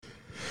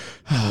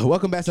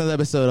Welcome back to another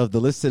episode of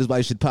the Listen to This Why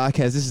You Should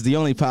podcast. This is the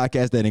only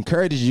podcast that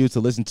encourages you to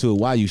listen to it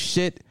while you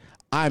shit.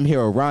 I'm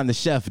here with Ron the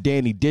Chef,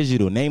 Danny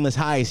Digital. Nameless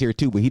High is here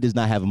too, but he does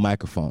not have a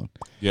microphone.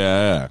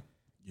 Yeah.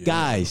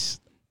 Guys,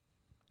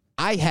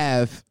 I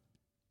have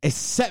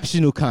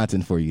exceptional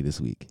content for you this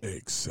week.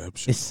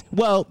 Exceptional.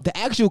 Well, the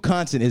actual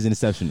content isn't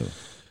exceptional.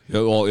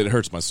 Well, it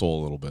hurts my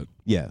soul a little bit.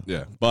 Yeah.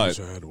 Yeah. But Wish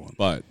I had one.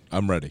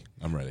 I'm ready.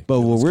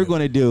 But what we're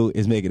going to do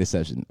is make it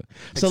exceptional.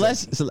 So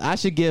I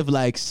should give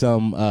like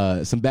some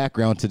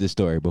background to this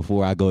story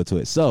before I go into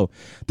it. So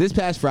this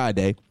past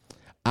Friday,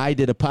 I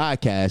did a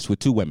podcast with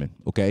two women.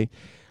 Okay.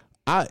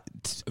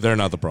 They're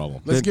not the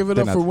problem. Let's give it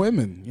they're up not- for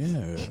women.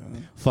 Yeah.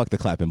 Fuck the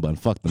clapping button.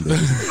 Fuck them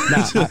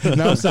bitches.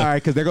 No, I'm sorry,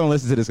 because they're going to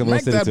listen to this. I'm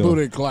Make going to that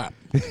booty clap.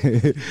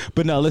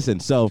 But no, listen.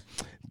 So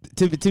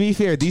to be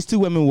fair, these two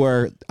women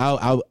were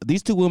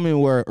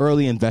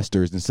early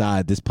investors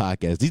inside this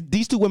podcast.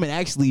 These two women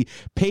actually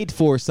paid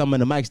for some of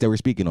the mics that we're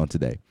speaking on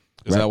today.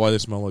 Is that why they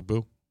smell like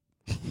boo?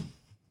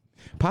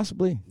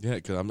 Possibly. Yeah,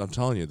 because I'm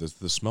telling you,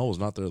 the smell was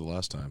not there the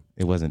last time.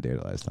 It wasn't there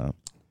the last time.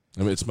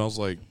 I mean, it smells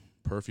like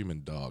perfume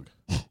and dog.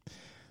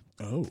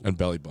 Oh. And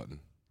belly button.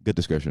 Good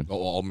description.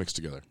 All mixed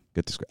together.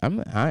 Good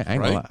description. I ain't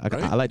gonna lie.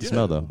 Right? I like the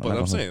smell though. But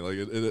I'm saying, like,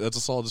 that's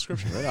a solid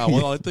description, right?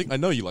 Well, I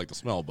know you like the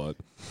smell, but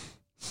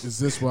Is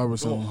this why we're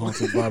selling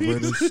haunted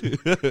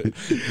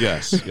vibrators?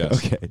 yes.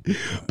 Okay.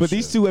 But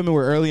these two women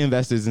were early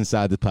investors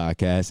inside the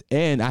podcast,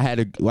 and I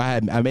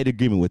made an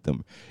agreement with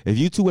them. If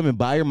you two women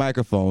buy your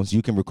microphones,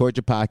 you can record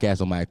your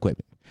podcast on my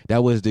equipment.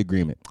 That was the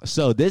agreement.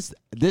 So this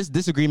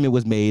agreement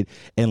was made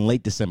in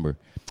late December.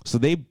 So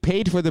they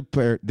paid for their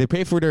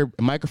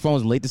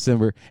microphones in late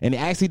December, and they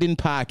actually didn't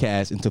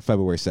podcast until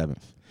February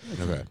 7th.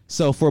 Okay.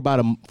 So for about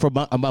a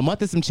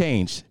month and some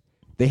change,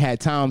 they had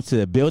time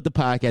to build the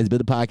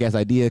podcast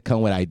idea,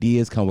 come with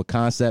ideas, come with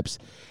concepts,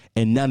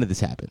 and none of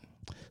this happened.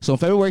 So on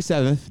February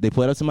 7th, they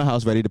put up to my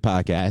house ready to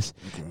podcast,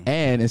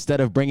 and instead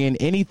of bringing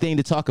anything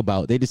to talk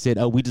about, they just said,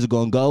 "Oh, we just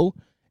gonna go,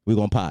 we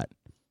gonna pod."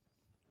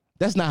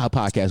 That's not how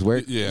podcasts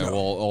work. Yeah, well,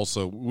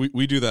 also,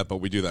 we do that, but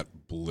we do that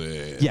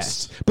blitzed.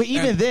 Yes, but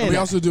even And then, we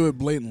also do it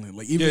blatantly.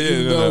 Like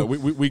even No. though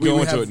We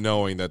go into it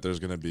knowing that there's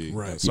going to be.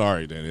 Right.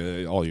 Sorry,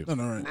 Danny. All you. No,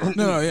 right.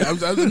 No, yeah. I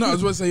was about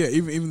to say, yeah.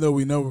 Even though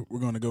we know we're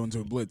going to go into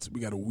a blitz,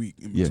 we got a week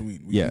in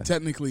between. We can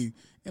technically,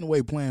 in a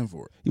way, plan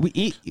for it. we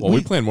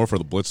plan more for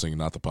the blitzing,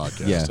 not the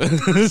podcast. Yeah.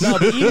 No,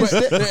 but even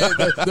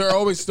There are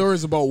always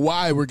stories about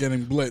why we're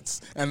getting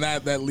blitz, and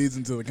that leads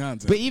into the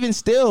content. But even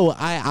still,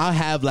 I'll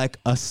have like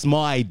a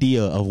small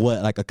idea of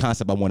what like a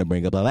concept I want to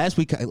bring up. Like last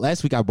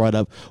week I brought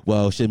up,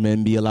 well, should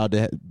men be allowed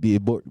to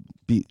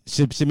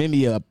should men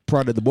be a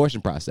part of the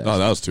abortion process? Oh,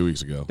 that was 2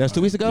 weeks ago. That was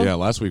 2 weeks ago? Yeah,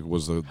 last week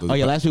was the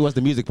last week was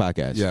the music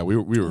podcast. Yeah, we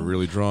were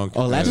really drunk.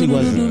 Oh, last week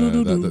was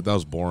that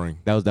was boring.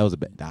 That was a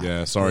bit.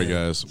 Yeah, sorry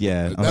guys.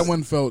 Yeah, that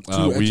one felt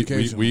too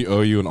educational. We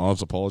owe you an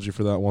honest apology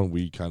for that one.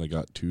 We kind of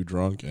got too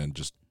drunk and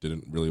just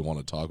didn't really want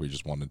to talk. We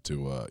just wanted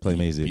to play eat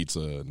music,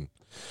 pizza, and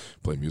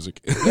play music.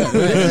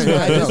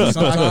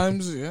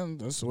 Sometimes,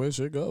 that's the way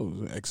shit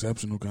goes.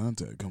 Exceptional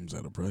content comes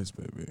at a price,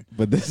 baby.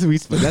 But that's why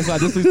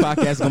this week's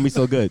podcast is gonna be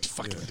so good.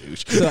 Fucking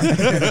douche.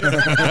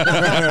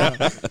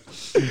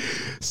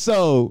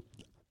 So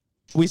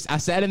I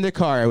sat in their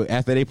car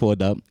after they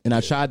pulled up, and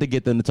I tried to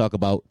get them to talk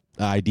about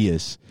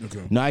ideas.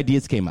 Okay. No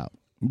ideas came out.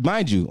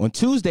 Mind you, on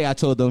Tuesday I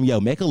told them, "Yo,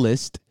 make a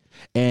list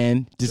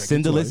and just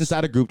send the list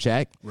inside a group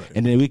chat,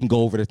 and then we can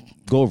go over it."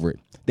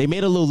 They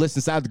made a little list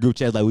inside the group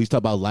chat, like we talk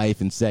about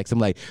life and sex. I'm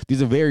like,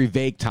 these are very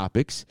vague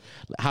topics.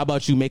 How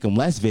about you make them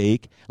less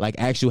vague, like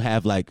actually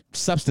have like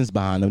substance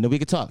behind them, then we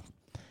could talk.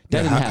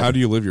 How do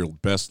you live your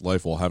best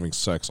life while having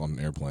sex on an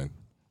airplane?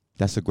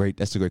 That's a great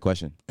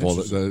question.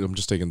 Well, I'm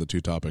just taking the two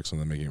topics and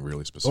then making it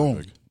really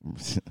specific.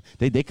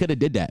 They could have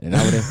did that, and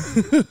I would have.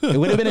 It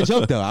would have been a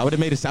joke though. I would have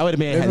made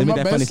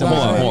that funny.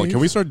 Hold on. Can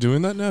we start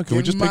doing that now? Can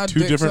we just pick two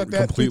different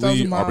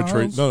completely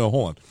arbitrary? No,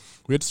 hold on.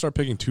 We had to start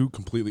picking two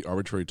completely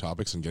arbitrary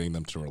topics and getting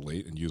them to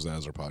relate and use that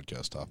as our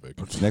podcast topic.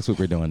 Next week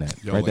we're doing that.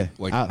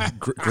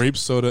 Grape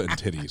soda and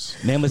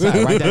titties. Nameless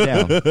High. Write that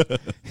down.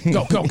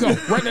 Go.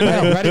 Write that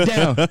down. Write it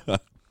down.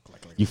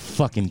 You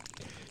fucking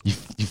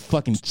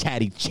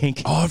chatty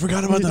chink. Oh, I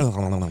forgot about that.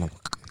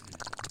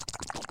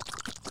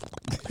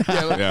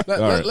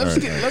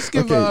 Let's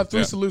give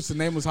 3 salutes to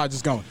Nameless High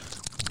just going.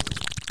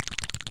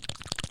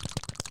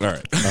 All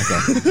right.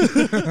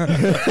 Okay.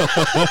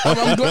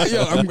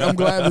 I'm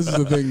glad this is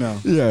a thing now.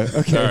 Yeah.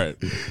 Okay. All right.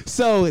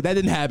 So that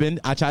didn't happen.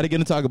 I tried to get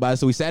him to talk about it.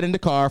 So we sat in the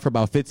car for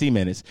about 15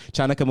 minutes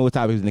trying to come up with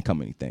topics and didn't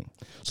come anything.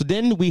 So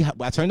then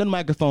I turned the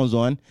microphones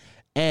on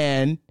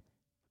and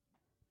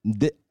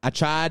I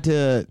tried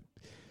to.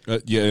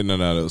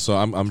 No. So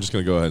I'm just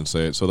gonna go ahead and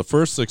say it. So the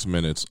first 6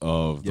 minutes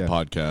of the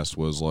podcast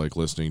was like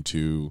listening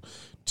to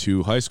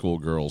two high school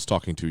girls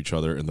talking to each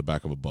other in the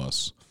back of a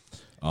bus.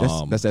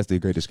 That's actually a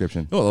great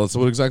description. Oh, that's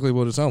exactly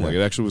what it sounded like.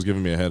 It actually was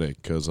giving me a headache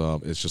because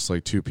it's just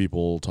like two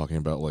people talking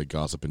about like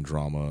gossip and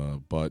drama,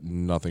 but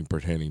nothing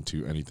pertaining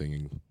to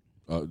anything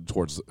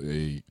towards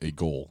a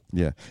goal.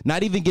 Yeah,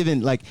 not even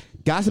giving like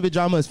gossip and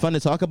drama is fun to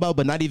talk about,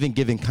 but not even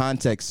giving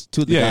context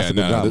to the gossip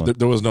and drama.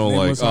 There was no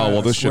like, oh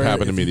well, this shit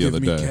happened to me the other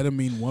day.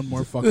 Ketamine one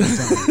more fucking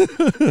time.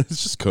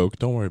 It's just coke.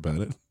 Don't worry about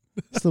it.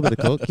 It's a little bit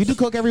of coke. You do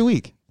coke every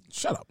week.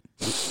 Shut up.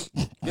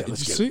 Yeah, you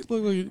see?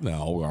 Look,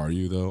 no, are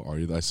you though? Are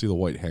you? I see the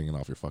white hanging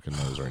off your fucking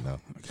nose right now.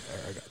 Okay,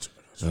 I got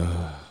you.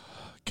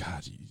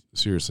 God,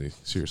 seriously.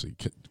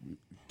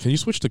 Can you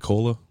switch to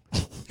cola?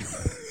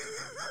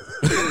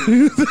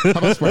 How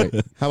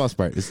about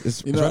Sprite? Is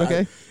Sprite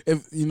okay?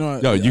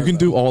 Yo, you can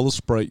do all the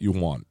Sprite you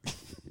want.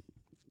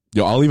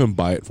 Yo, I'll even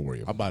buy it for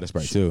you. I'll buy the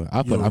Sprite too.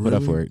 I'll put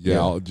up for it. Yeah,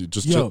 I'll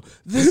just.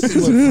 This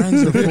is what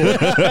friends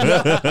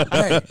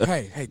are for.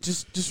 Hey,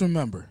 just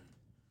remember,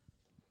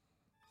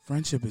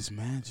 friendship is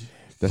magic.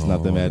 That's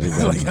not the magic.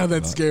 I like how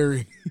that's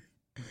scary.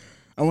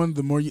 I wanted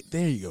the more.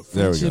 There you go.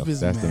 Friendship is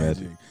that's magic.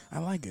 the magic. I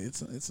like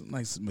it. It's a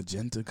nice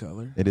magenta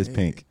color. It is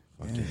pink.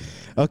 Yeah.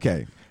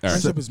 Okay.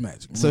 Friendship is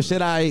magic. So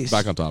should I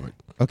back on topic?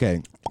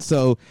 Okay.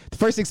 So the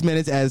first 6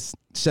 minutes, as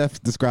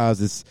Chef describes,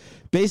 is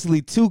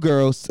basically two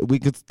girls.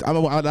 I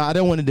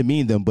don't want to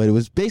demean them, but it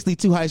was basically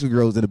two high school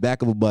girls in the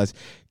back of a bus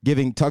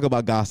talk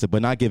about gossip,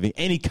 but not giving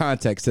any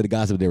context to the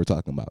gossip they were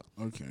talking about.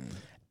 Okay.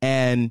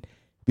 And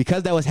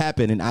because that was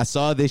happening, I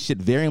saw this shit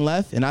veering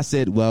left, and I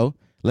said, well,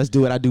 let's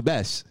do what I do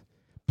best.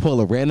 Pull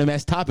a random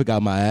ass topic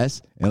out my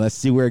ass and let's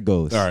see where it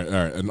goes. All right.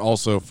 And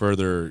also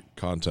further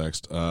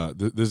context.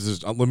 This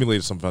is let me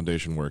lay some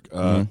foundation work.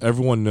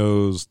 Everyone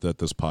knows that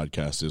this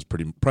podcast is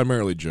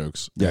primarily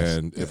jokes. Yes.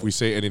 And if we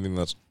say anything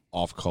that's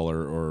off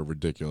color or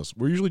ridiculous,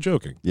 we're usually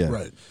joking. Yeah.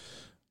 Right.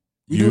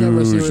 We do have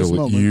our serious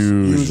moments.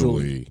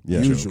 Usually.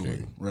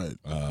 Right.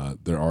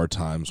 There are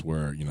times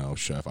where,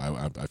 Chef,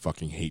 I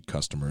fucking hate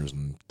customers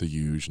and the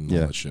huge and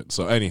all that shit.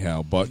 So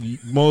anyhow, but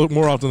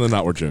more often than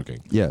not, we're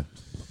joking. Yeah.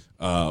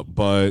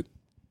 But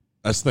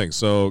that's the thing.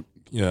 So,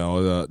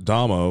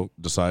 Damo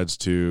decides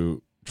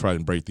to try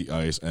and break the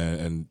ice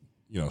and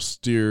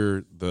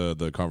steer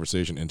the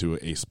conversation into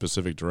a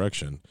specific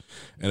direction.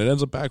 And it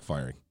ends up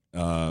backfiring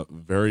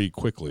very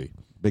quickly.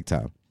 Big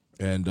time.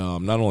 And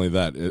not only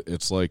that,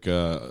 it's like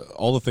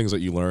all the things that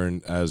you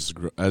learn as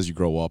you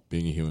grow up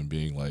being a human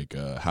being, like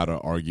how to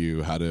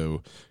argue, how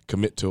to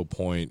commit to a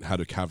point, how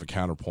to have a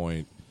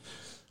counterpoint,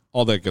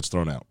 all that gets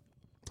thrown out.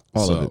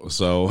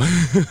 So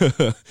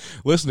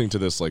listening to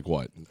this, like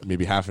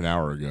maybe half an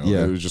hour ago,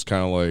 it was just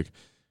kind of like,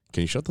 can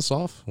you shut this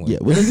off? We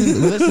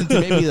listened to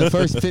maybe the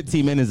first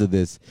 15 minutes of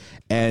this,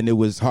 and it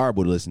was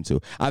horrible to listen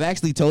to. I've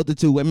actually told the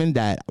two women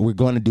that we're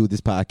going to do this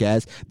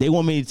podcast. They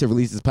want me to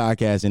release this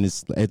podcast and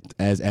it's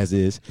as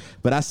is,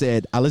 but I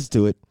said I listened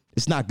to it.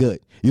 It's not good.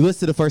 You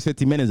listen to the first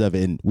 15 minutes of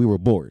it, and we were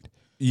bored.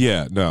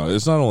 Yeah, no,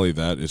 it's not only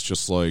that. It's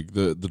just like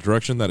the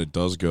direction that it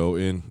does go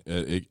in.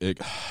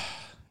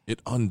 It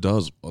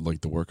undoes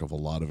like the work of a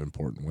lot of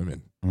important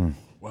women.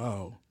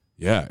 Wow.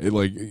 Yeah.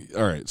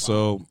 All right.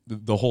 So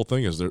the whole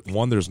thing is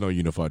there's no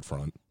unified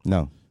front.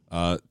 No.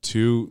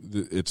 Two,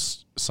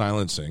 it's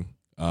silencing.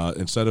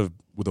 Instead of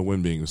with the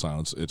women being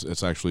silenced,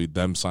 it's actually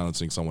them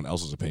silencing someone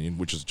else's opinion,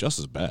 which is just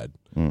as bad.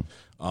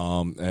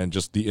 And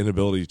just the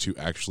inability to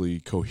actually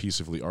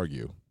cohesively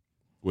argue,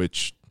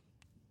 which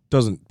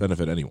doesn't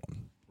benefit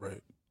anyone.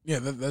 Right. Yeah.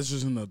 That's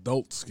just an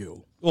adult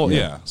skill. Well,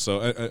 yeah. So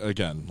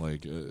again,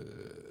 like.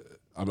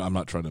 I'm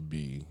not trying to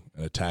be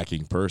an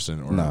attacking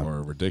person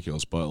or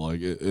ridiculous, but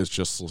like it's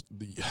just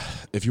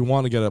if you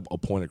want to get a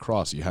point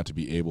across, you have to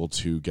be able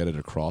to get it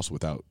across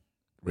without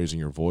raising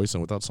your voice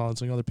and without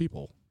silencing other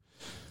people.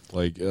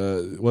 Like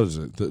what is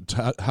it?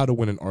 How to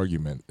win an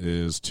argument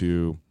is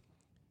to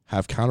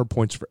have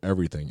counterpoints for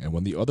everything, and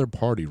when the other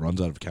party runs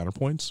out of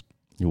counterpoints,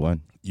 you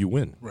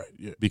win. Right.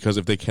 Yeah. Because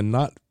if they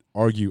cannot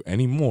argue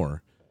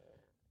anymore,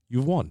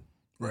 you've won.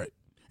 Right.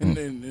 And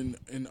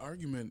an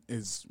argument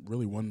is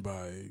really won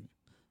by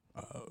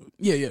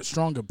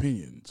strong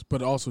opinions,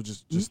 but also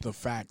just the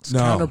facts.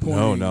 No.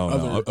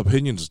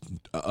 Opinions.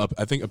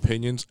 I think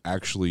opinions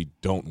actually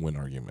don't win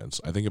arguments.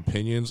 I think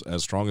opinions,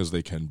 as strong as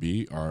they can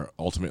be, are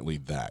ultimately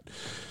that.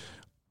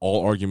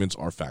 All arguments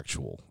are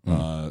factual.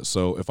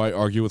 So if I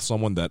argue with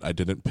someone that I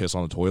didn't piss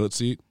on the toilet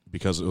seat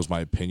because it was my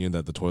opinion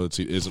that the toilet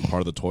seat isn't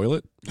part of the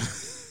toilet.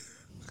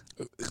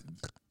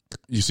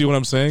 You see what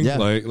I'm saying? Yeah.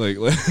 Like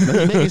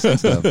making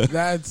sense though.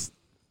 That's.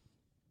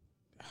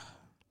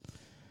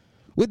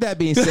 With that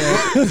being said,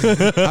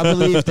 I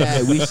believe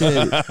that we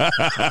should.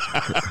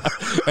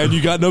 And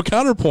you got no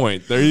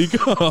counterpoint. There you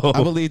go.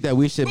 I believe that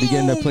we should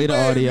begin to play the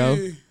audio,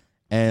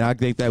 and I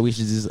think that we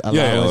should just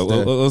allow us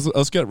to.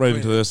 Let's get right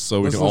into this so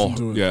we can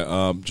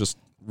all. Just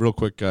real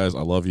quick, guys.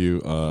 I love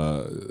you.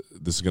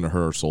 This is gonna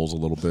hurt our souls a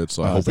little bit,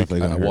 so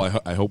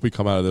I hope we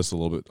come out of this a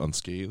little bit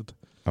unscathed.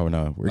 Oh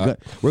no, we're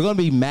gonna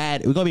be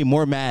mad. We're gonna be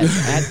more mad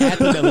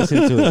after they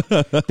listen to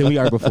it than we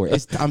are before.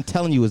 I'm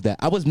telling you, is that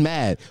I was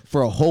mad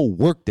for a whole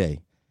work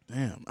day.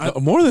 Damn,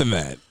 more than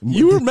that.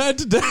 You were mad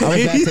today. I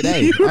was mad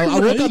today. I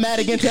woke up mad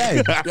again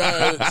today.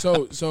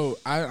 So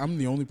I'm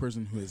the only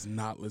person who has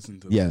not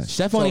listened to this. Yeah,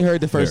 Chef only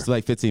heard the first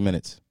 15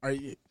 minutes. All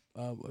right,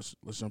 let's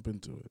jump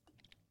into it.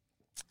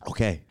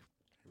 Okay.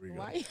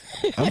 Why?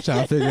 I'm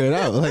trying to figure it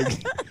out.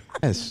 Like,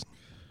 yes,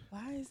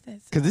 Why is that?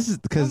 because this is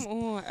because Come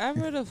on,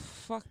 ever the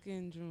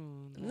fucking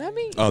drone. Let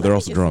me. Oh, let they're me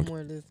also get drunk. some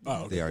more of this, Oh,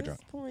 because they are at drunk.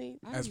 this point,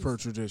 As per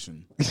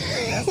tradition.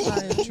 that's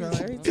my intro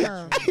every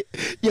time.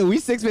 yo, we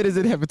 6 minutes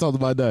in haven't talked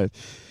about that.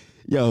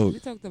 Yo, We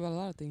talked about a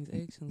lot of things,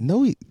 actually. no,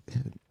 we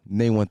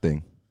name one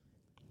thing.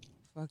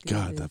 Fucking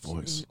God, that bitch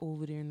voice.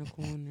 over there in the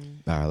corner.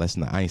 Nah, let's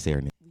not. I ain't say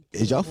her name.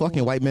 Is y'all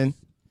fucking white men?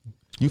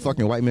 You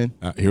fucking white men?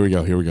 Here we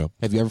go. Here we go.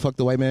 Have you ever fucked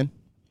a white man?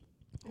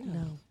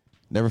 No.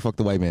 Never fucked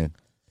a white man.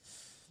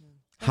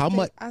 How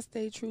much? I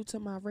stay true to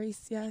my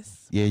race.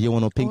 Yes. Yeah, you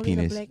want no pink Only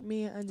penis. the black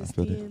man feel that.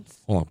 understands.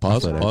 Hold on.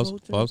 Pause. feel that. Pause.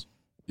 Pause.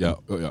 Yeah.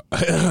 Oh,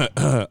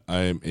 yeah. I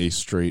am a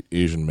straight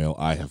Asian male.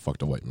 I have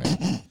fucked a white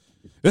man.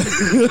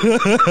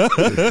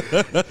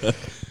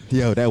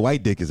 Yo, that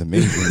white dick is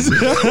amazing.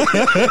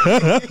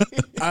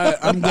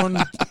 I'm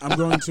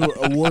going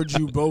to award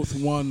you both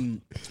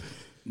one.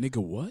 Nigga,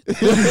 what?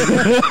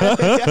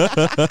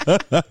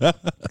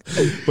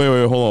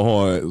 Wait. Hold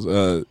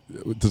on.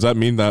 Does that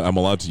mean that I'm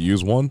allowed to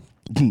use one?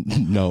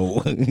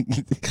 No.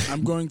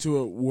 I'm going to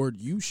award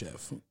you,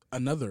 chef,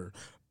 another.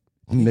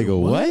 Nigga,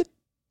 what?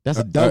 That's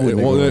a double nigga.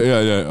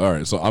 Well, yeah. All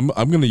right. So I'm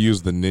gonna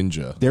use the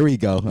ninja. There we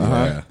go.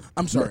 Yeah.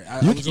 I'm sorry.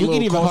 You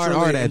can even hard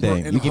R that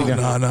thing. You can even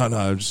No.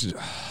 I'm just,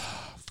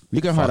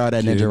 you can hard R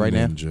that ninja right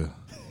now. Ninja.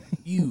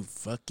 You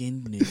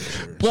fucking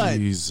ninja. But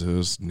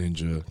Jesus,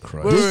 ninja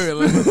Christ. Wait.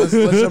 Let's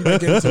jump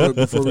back into it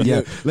before we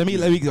yeah, get. let me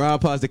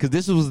pause it because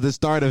this was the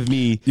start of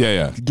me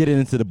Yeah. getting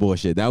into the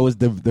bullshit. That was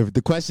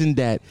the question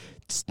that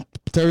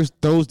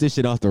throws this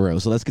shit off the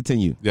rails. So let's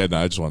continue. Yeah, no,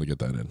 I just want to get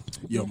that in.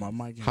 Yo, my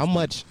mic. How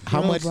much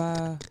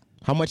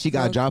he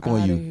got to drop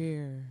on you?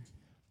 Here.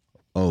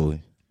 Oh,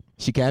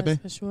 she capping?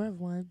 That's for sure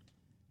one.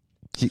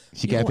 She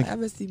You capping? won't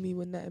ever see me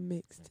with nothing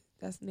mixed.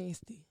 That's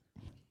nasty.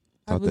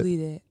 I Talk that- believe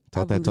that.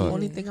 talk that I talk. The believe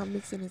only that. thing I'm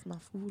mixing is my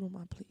food on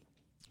my plate.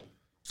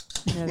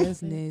 Yeah,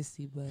 that's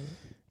nasty, but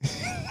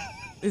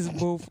it's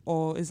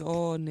it's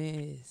all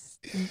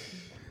nasty.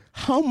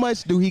 How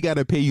much do he got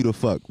to pay you to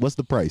fuck? What's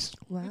the price?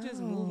 Wow. We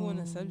just move on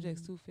the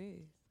subjects too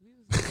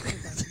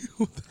fast.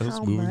 That was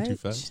How moving much? too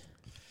fast.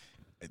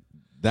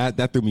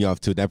 That threw me off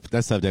too.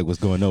 That subject was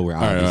going nowhere.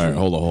 All right. Obviously.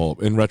 Hold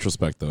on. In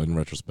retrospect,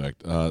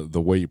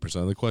 the way you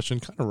presented the question,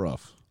 kind of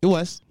rough. It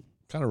was.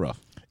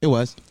 It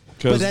was.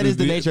 But that is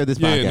the nature of this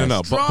podcast. Yeah,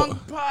 no. Drunk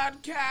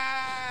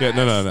podcast.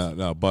 Yeah,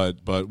 no. But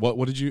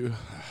what did you?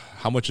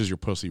 How much is your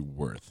pussy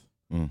worth?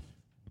 Mm.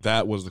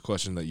 That was the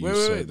question that you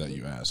said that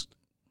you asked.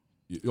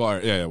 All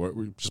right, yeah.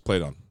 We just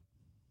played on.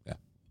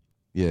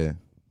 Yeah.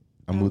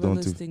 I moved on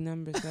to. Realistic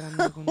numbers that I'm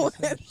not going to What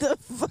the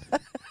fuck?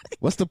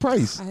 What's the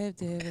price? I have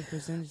to have it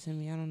presented to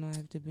me. I don't know. I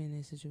have to be in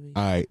that situation.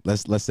 All right.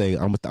 Let's say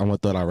I'm gonna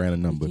thought I ran a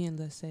number. You can't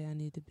let's say I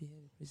need to be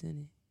able to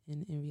present it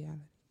in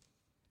reality.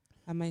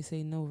 I might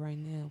say no right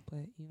now,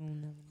 but you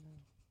don't never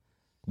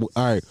know.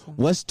 All right. So,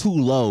 What's too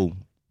low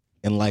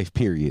in life?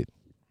 Period.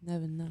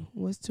 never know.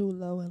 What's too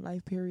low in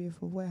life period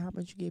for what? How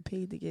much you get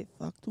paid to get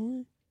fucked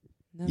on?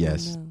 Never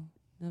Yes. know.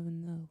 Never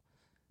know.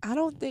 I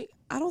don't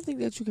think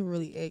that you can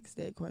really ask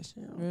that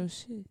question. Real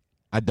shit.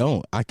 I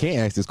don't. I can't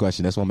ask this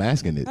question. That's why I'm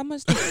asking it. How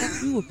much the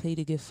fuck you would pay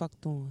to get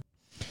fucked on?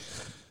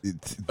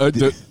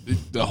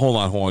 Hold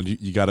on.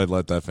 You gotta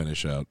let that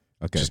finish out.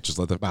 Okay. Just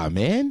let that. By a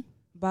man?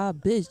 By a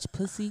bitch,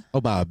 pussy. Oh,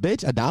 by a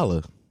bitch?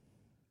 $1.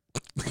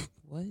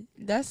 What?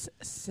 That's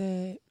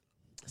sad.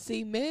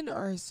 See, men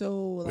are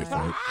so Wait like.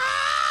 for it.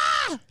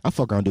 I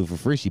fuck around and do it for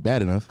free. She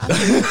bad enough.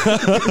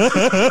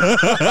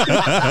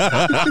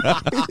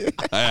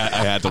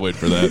 I had to wait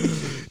for that.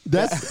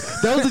 That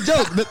was a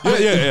joke.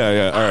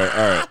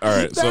 Yeah. All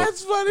right. So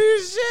That's funny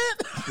as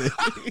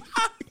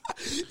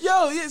shit.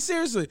 Yo, yeah,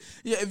 seriously.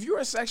 Yeah, if you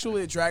are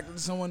sexually attracted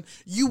to someone,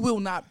 you will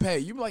not pay.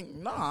 You're like,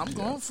 nah, I'm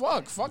going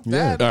fuck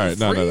Yeah. that. all right,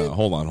 Free it. no.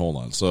 Hold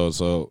on.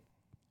 So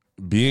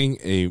being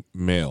a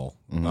male,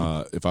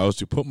 if I was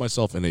to put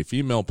myself in a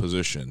female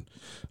position,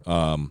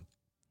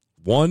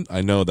 one,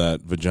 I know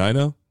that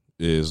vagina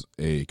is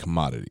a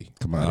commodity.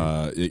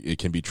 It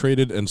can be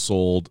traded and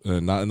sold,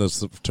 and not in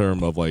the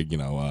term of like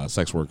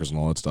sex workers and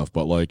all that stuff,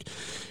 but like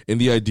in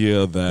the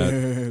idea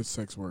that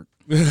sex work.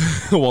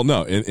 well,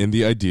 no, in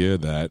the idea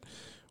that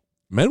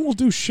men will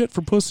do shit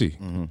for pussy,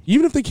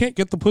 even if they can't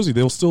get the pussy,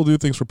 they'll still do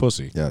things for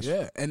pussy. Yes.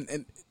 Yeah,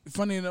 and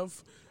funny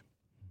enough,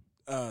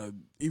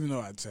 even though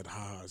I said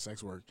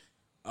sex work,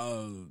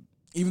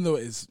 even though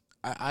it's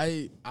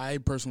I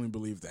personally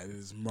believe that it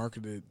is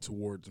marketed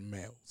towards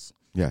males.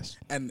 Yes.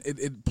 And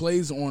it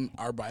plays on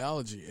our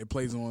biology. It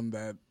plays on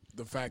the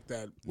fact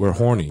that We're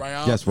horny.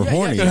 Yes, we're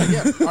horny.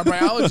 Yeah. Our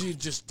biology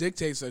just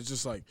dictates that. It's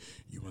just like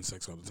you want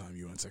sex all the time.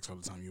 You want sex all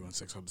the time. You want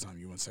sex all the time.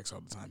 You want sex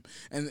all the time.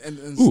 And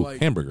it's Ooh,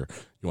 like hamburger.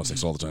 You want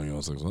sex all the time. You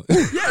want sex all the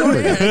time.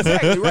 yeah,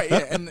 exactly right.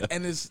 Yeah,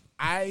 and it's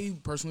I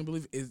personally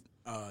believe it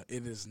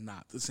is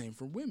not the same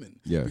for women.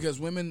 Yeah.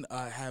 Because women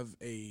have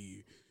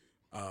a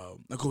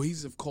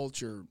cohesive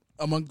culture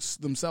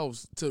amongst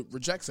themselves to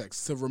reject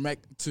sex,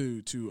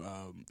 to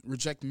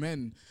reject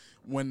men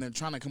when they're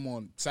trying to come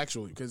on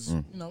sexually. Because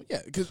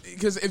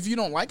because if you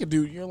don't like a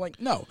dude, you're like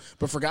no.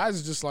 But for guys,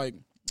 it's just like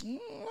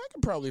I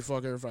could probably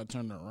fuck her if I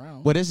turned her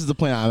around. Well, this is the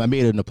plan I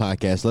made it in the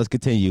podcast. Let's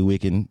continue. We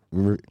can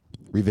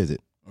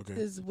revisit. Okay.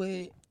 This is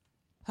what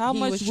How he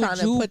much was would trying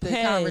you to put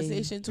pay? the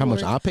conversation How much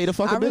towards. I'll pay to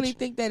fuck a I really bitch?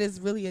 think that it's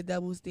really a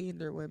double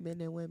standard with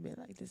men and women.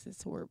 Like, this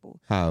is horrible.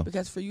 How?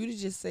 Because for you to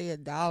just say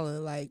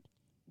 $1, like,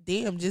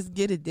 damn, just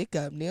get a dick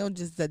up. Now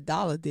just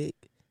 $1 dick.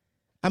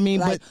 I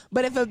mean, Like,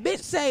 but if a bitch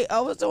say,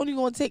 "Oh, it's only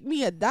gonna take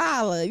me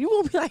 $1," you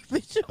won't be like,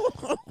 "Bitch, you a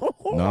but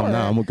whore." no, I'm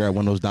not. I'm gonna grab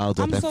one of those dollars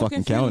off I'm that so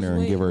fucking confused. counter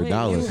and Wait, give her wait,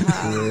 $1. you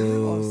high.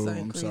 Oh,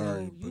 I'm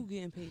sorry. You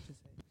getting paid for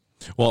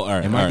sex. Well, all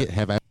right. Am all I right.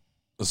 have I?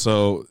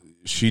 So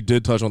she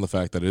did touch on the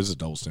fact that it is a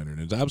double standard.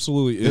 It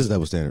absolutely It is a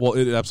double standard. Well,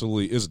 it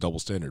absolutely is a double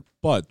standard.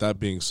 But that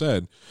being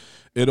said,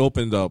 it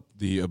opened up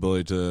the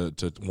ability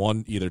to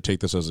one, either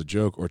take this as a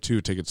joke, or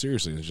two, take it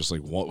seriously. It's just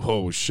like,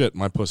 whoa, shit,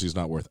 my pussy's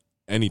not worth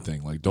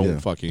anything. Like, don't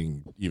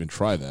fucking even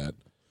try that.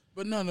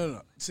 But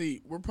no.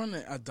 See, we're putting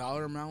a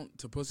dollar amount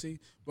to pussy,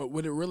 but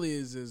what it really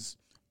is,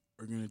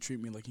 are you going to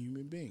treat me like a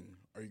human being?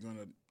 Are you going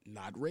to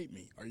not rape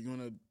me? Are you going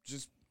to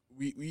just,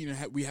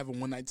 we have a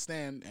one-night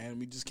stand and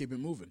we just keep it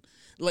moving?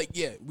 Like,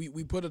 yeah,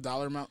 we put a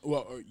dollar amount,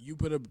 well, or you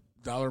put a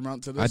dollar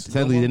amount to I this.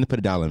 totally didn't put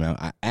a dollar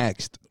amount. I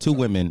asked two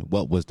women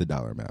what was the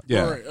dollar amount.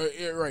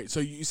 Yeah. Right.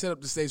 So you set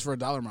up the stage for a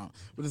dollar amount.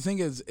 But the thing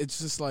is, it's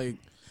just like,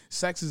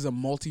 sex is a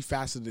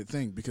multifaceted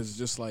thing because it's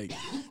just like,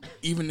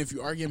 even if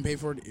you are getting paid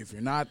for it, if you're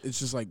not, it's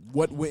just like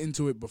what went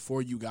into it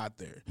before you got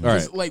there. All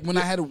right. Like when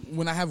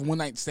I have one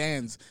night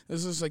stands,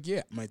 it's just like,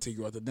 yeah, I might take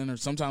you out to dinner.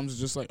 Sometimes it's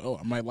just like, oh,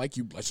 I might like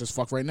you. Let's just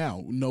fuck right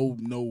now. No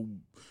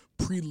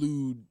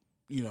prelude,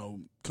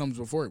 comes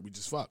before it. We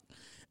just fuck.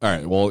 All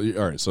right. Well,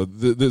 all right. So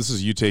this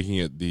is you taking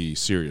it the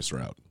serious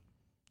route.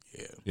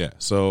 Yeah. Yeah.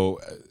 So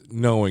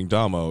knowing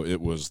Damo, it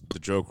was the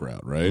joke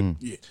route, right?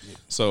 Yeah.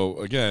 So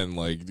again,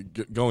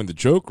 like going the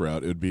joke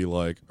route, it would be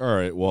like, all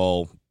right,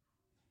 well,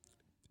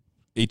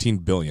 18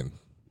 billion.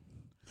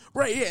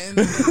 Right. Yeah. And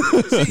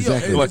see,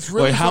 it's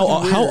really how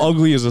fucking weird.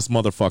 ugly is this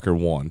motherfucker?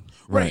 One.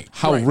 Right.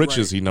 How right, rich right.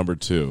 is he? Number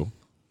two.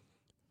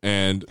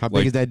 And How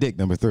big is that dick?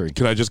 Number 3.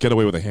 Can I just get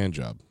away with a hand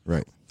job?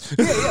 Right.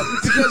 Yeah.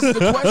 Because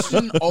the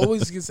question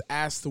always gets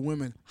asked to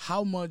women: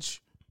 how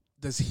much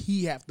does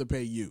he have to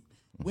pay you?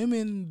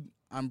 Women,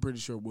 I'm pretty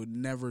sure, would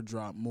never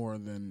drop more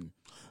than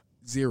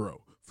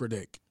 0 for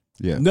dick.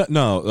 Yeah.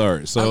 No. All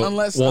right. So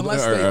unless all they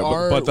right,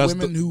 are but that's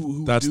women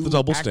who that's do the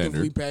double actively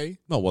standard. pay.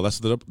 No, well, that's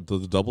the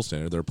double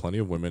standard. There are plenty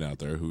of women out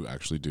there who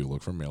actually do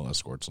look for male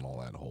escorts and all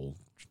that whole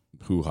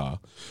hoo-ha.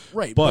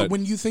 Right, But- but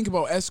when you think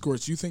about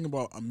escorts, you think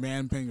about a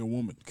man paying a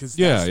woman because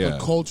Yeah, that's yeah. the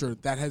culture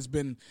that has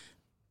been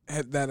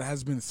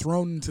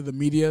thrown into the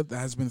media, that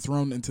has been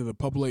thrown into the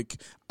public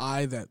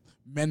eye, that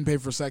men pay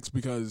for sex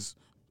because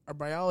our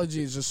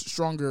biology is just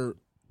stronger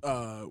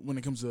when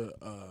it comes to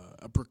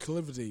a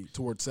proclivity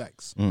towards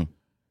sex.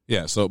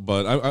 Yeah. So,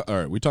 but all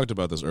right. We talked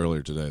about this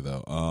earlier today,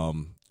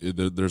 though.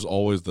 There's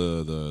always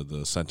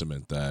the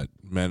sentiment that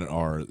men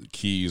are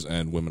keys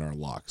and women are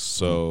locks.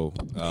 So,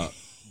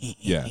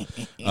 yeah,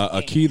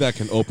 a key that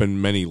can open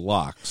many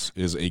locks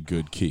is a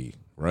good key,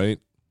 right?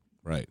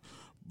 Right.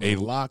 A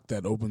lock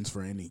that opens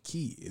for any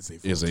key is a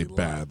filthy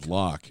bad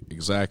lock. lock.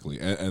 Exactly.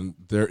 And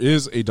there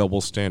is a double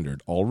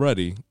standard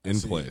already in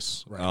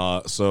place.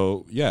 Right.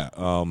 So, yeah.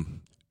 All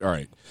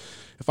right.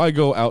 If I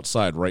go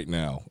outside right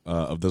now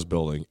of this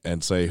building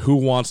and say, who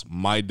wants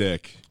my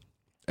dick?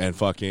 And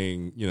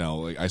fucking,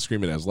 like I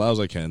scream it as loud as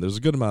I can. There's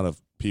a good amount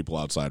of people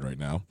outside right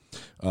now.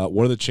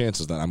 What are the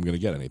chances that I'm going to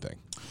get anything?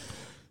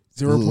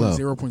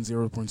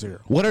 0.0.0.0.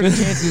 What are the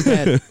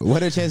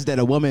chances that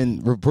a woman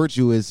reports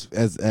you as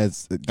As a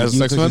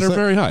sex offender,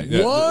 very high.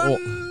 Yeah. Well,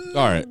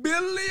 all right.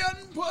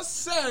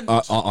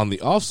 1,000,000,000%. On the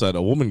offset,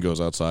 a woman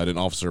goes outside and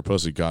offers her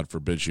pussy. God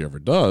forbid she ever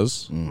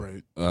does.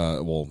 Right.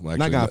 Well, actually,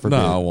 Not God forbid.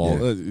 No,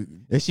 well,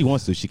 If she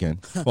wants to, she can.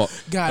 well,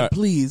 God,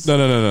 please.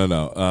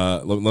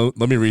 No.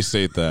 Let me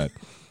restate that.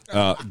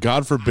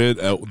 God forbid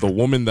the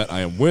woman that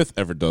I am with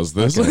ever does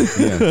this.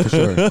 Yeah, for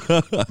sure.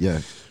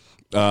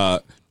 Yeah.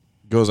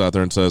 Goes out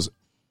there and says,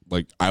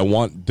 like, I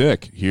want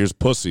dick. Here's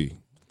pussy.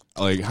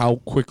 Like, how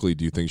quickly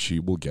do you think she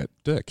will get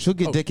dick? She'll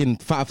get dick in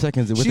 5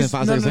 seconds. Within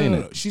 5 seconds saying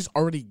it. She's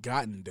already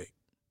gotten dick.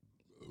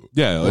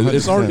 Yeah,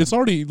 it's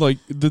already like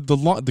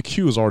the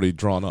queue is already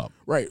drawn up.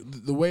 Right.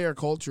 The way our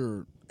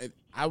culture,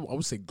 I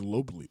would say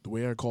globally, the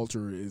way our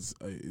culture is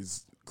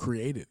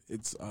created,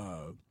 it's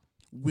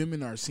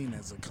women are seen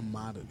as a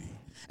commodity,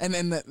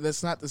 and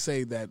that's not to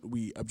say that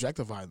we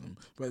objectify them,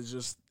 but it's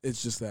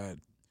just that,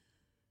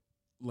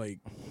 like,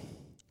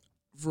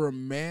 for a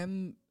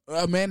man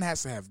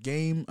has to have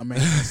game, a man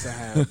has to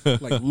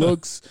have like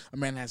looks, a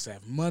man has to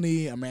have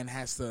money, a man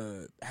has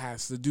to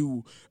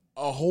do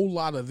a whole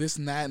lot of this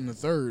and that and the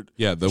third.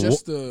 Yeah,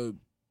 just to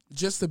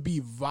just to be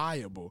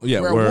viable.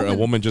 Yeah, where a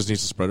woman just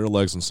needs to spread her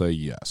legs and say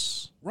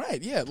yes.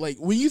 Right, yeah. Like,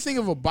 when you think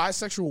of a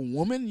bisexual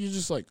woman, you're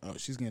just like, oh,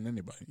 she's getting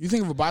anybody. You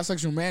think of a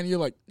bisexual man, you're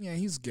like, yeah,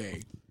 he's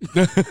gay.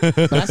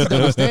 That's a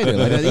double standard.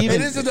 Like,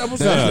 It is a double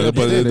standard.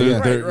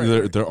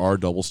 But there are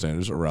double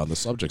standards around the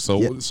subject.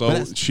 So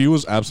she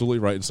was absolutely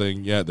right in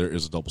saying, yeah, there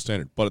is a double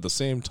standard. But at the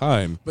same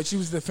time... But she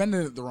was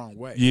defending it the wrong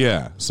way.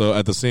 Yeah. So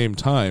at the same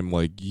time,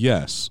 like,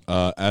 yes,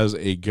 as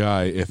a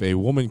guy, if a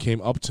woman came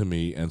up to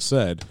me and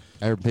said...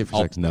 I ever pay for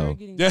sex? No.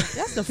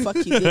 That's the fuck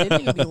you did. It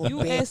nigga be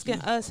You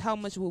asking us how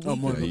much would we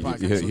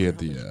He hit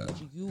the...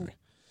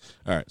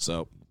 All right,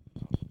 so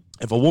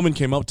if a woman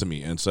came up to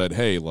me and said,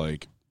 hey,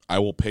 like, I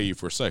will pay you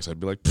for sex, I'd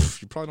be like,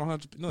 you probably don't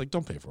have to... No, like,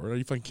 don't pay for it. Are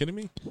you fucking kidding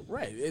me?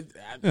 Right.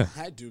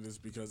 I do this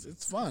because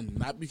it's fun,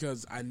 not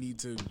because I need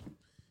to...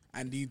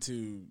 I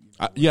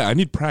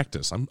need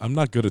practice. I'm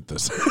not good at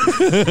this.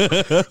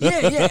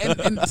 Yeah.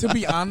 And to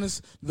be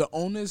honest, the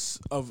onus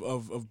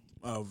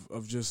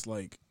of just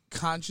like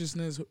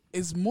consciousness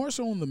is more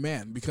so on the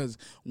man, because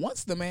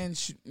once the man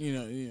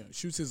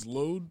shoots his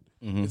load,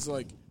 it's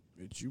like,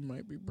 bitch, you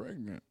might be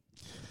pregnant.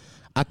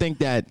 I think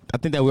that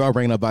we are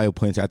bringing up value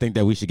points. I think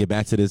that we should get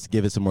back to this,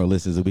 give it some more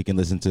listens, so we can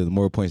listen to the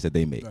more points that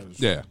they make.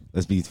 Yeah,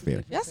 let's be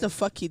fair. That's the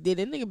fuck he did.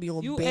 That nigga be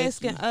on. You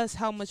asking us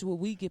how much would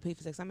we get paid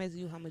for sex? I'm asking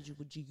you how much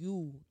would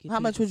you get?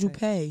 How much would you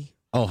pay?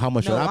 Oh, how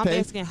much would I pay? I'm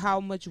asking how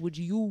much would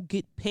you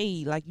get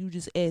paid? Like you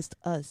just asked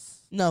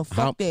us. No,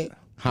 fuck that.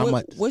 How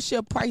much? What's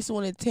your price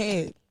on a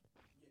tag?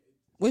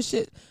 What's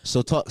your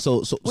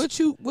what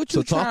you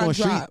so trying talk on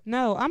to drop?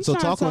 No, I'm trying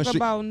to talk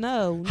about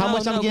How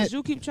much I'm getting?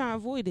 You keep trying to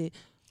avoid it.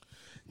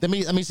 Let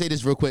me say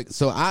this real quick.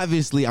 So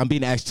obviously, I'm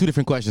being asked two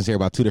different questions here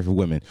about two different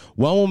women.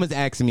 One woman's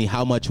asking me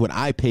how much would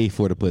I pay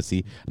for the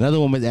pussy. Another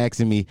woman's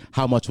asking me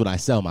how much would I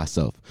sell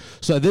myself.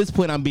 So at this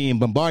point, I'm being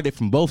bombarded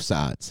from both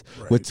sides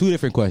with two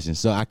different questions.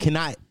 So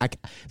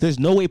there's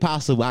no way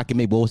possible I can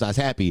make both sides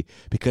happy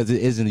because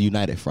it isn't a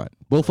united front.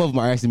 Both of them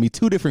are asking me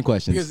two different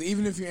questions. Because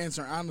even if you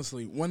answer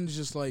honestly, one's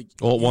just like...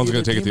 Well, one's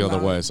going to take it the other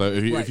way. So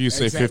if you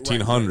say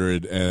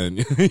 1,500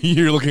 and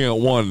you're looking at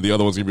one, the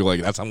other one's going to be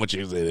like, that's how much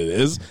it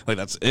is? Like,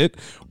 that's it?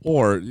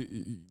 Or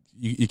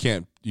you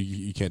can't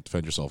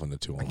defend yourself in the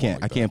two. I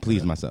can't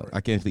please myself.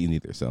 I can't please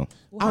neither. So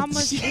how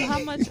much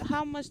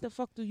the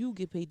fuck do you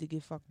get paid to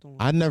get fucked on?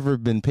 I've never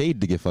been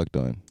paid to get fucked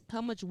on. How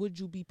much would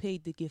you be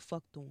paid to get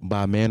fucked on?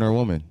 By a man or a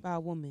woman? By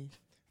a woman.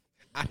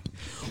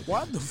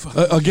 What the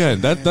fuck?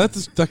 Again,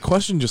 that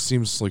question just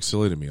seems like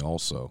silly to me.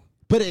 Also.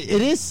 But it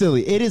is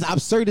silly. It is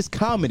absurdist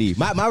comedy.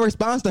 My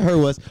response to her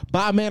was,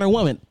 by a man or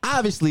woman.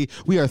 Obviously,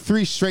 we are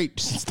three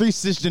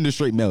cisgender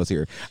straight males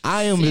here.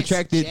 I am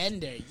attracted.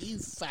 Cisgender, you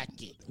fuck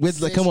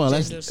it. Come on,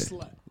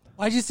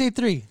 Why'd you say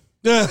 3?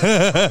 Nameless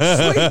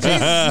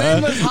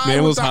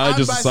High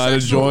just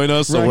decided to join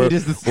us, so we're up to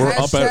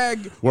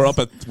 3.5. We're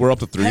up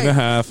to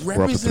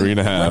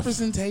 3.5.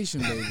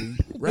 Representation, baby.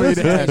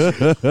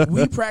 Representation.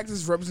 We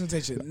practice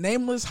representation.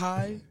 Nameless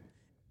High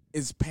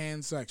is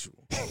pansexual.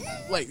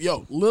 Like,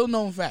 yo, little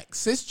known fact: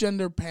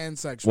 cisgender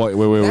pansexual.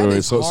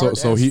 Wait.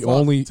 So he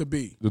only to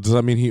be. Does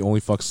that mean he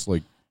only fucks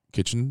like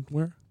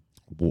kitchenware?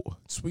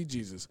 Sweet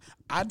Jesus,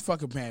 I'd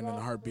fuck a pan in a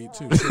heartbeat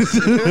too.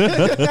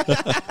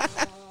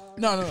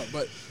 No.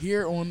 But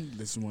here on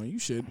this one, you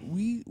should.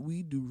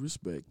 We do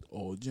respect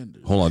all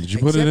genders. Hold on, did you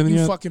put it in you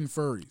yet? Fucking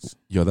furries.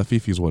 Yo, that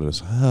Fifi's wet as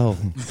hell.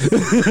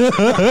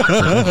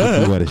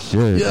 What a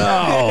shit.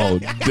 Yo,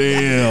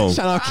 damn.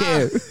 Shout out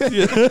Cam.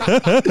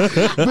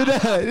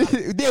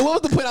 But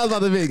what was the point I was about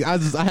to make? I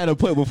had a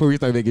point before we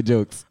started making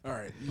jokes. All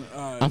right.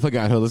 I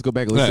forgot. Let's go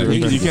back and listen.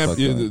 You can't.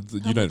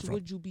 How much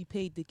would you be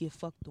paid to get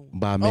fucked on?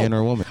 By a man or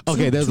a woman?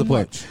 Okay, there's the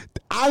point. Much.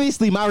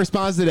 Obviously, my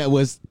response to that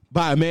was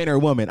by a man or a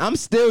woman. I'm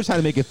still trying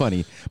to make it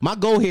funny. My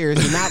goal here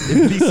is to not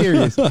be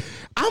serious.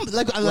 I'm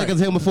like I was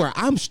saying before.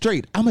 I'm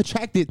straight. I'm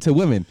attracted to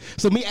women.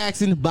 So me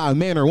asking by a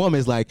man or a woman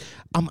is like,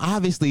 I'm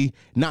obviously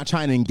not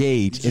trying to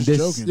engage in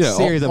this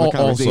series of a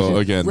conversation. Also,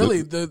 again,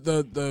 really,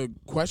 the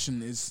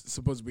question is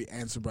supposed to be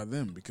answered by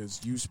them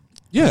because you.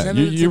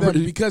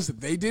 Because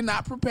they did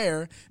not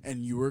prepare,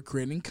 and you were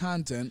creating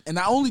content, and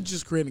not only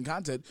just creating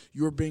content,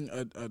 you were being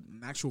an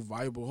actual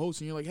viable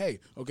host, and you're like, hey,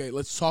 okay,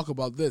 let's talk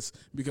about this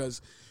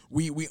because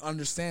we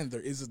understand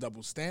there is a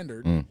double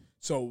standard.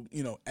 So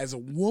as a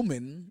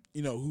woman,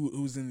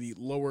 who's in the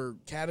lower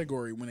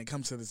category when it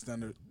comes to this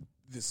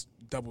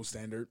double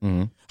standard,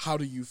 how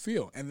do you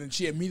feel? And then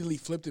she immediately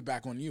flipped it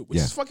back on you, which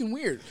is fucking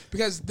weird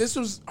because this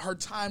was her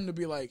time to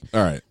be like,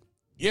 all right.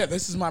 Yeah,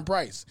 this is my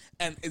price.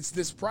 And it's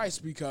this price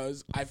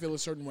because I feel a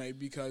certain way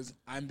because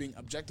I'm being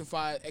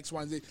objectified, X, Y,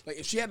 and Z. Like,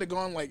 if she had to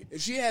gone, if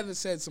she had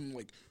said some,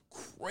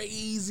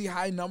 crazy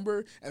high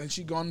number and then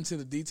she'd gone into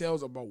the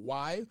details about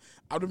why,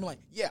 I would have been like,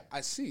 yeah,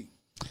 I see.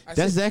 That's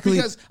exactly.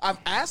 Because I've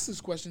asked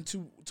this question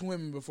to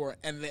women before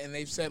and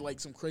they've said,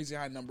 some crazy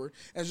high number.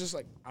 And it's just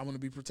like, I want to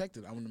be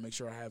protected. I want to make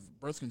sure I have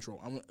birth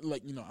control. I want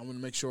to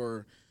make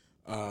sure...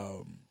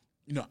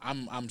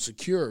 I'm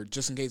secure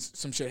just in case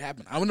some shit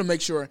happen. I want to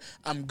make sure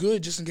I'm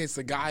good just in case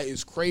the guy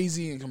is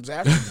crazy and comes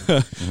after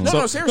me.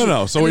 No, seriously.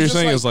 No. So And what you're it's just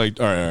saying is like,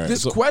 all right.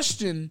 this So,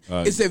 question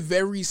is a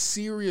very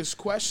serious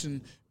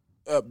question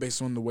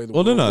based on the way the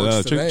well, world no.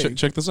 works today.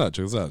 Check this out.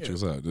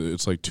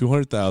 It's like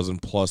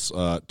 200,000 plus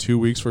 2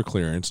 weeks for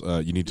clearance.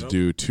 You need to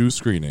do 2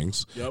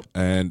 screenings. Yep.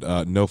 And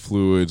no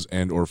fluids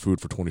and or food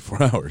for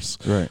 24 hours.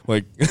 Right.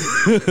 Like,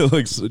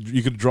 so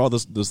you could draw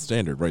the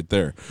standard right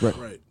there.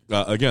 Right.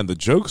 Again, the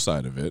joke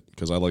side of it,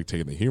 because I like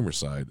taking the humor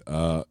side.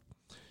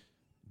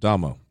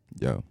 Damo,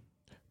 Yo,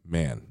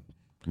 man,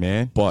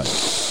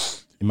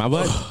 but in my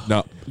butt.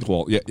 no,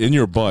 well, yeah, in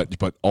your butt,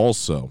 but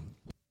also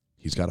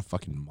he's got a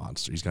fucking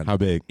monster. He's got How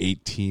big?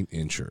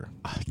 18-incher.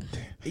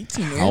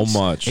 18 How inch?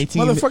 much?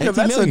 18 Motherfucker, 18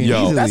 that's million,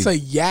 easily. that's a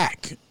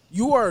yak.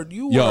 You are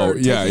Yo,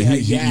 yeah, taking a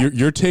yak.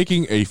 you're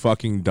taking a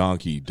fucking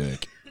donkey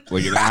dick,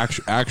 like an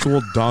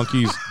actual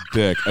donkey's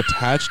dick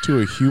attached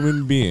to a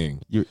human being.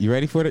 You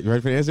ready for it? You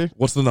ready for the answer?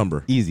 What's the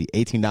number? Easy,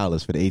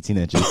 $18 for the 18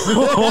 inches.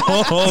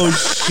 Oh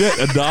shit,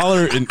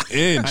 $1 an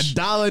inch.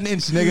 $1 an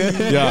inch,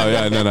 nigga.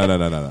 Yeah, no.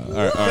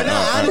 All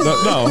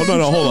right.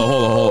 No,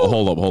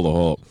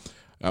 hold up.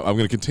 I'm going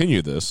to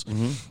continue this.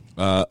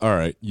 All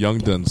right, young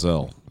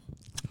Denzel.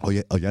 Oh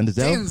yeah, young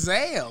Denzel.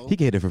 Denzel. He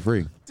get it for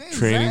free. Denzel.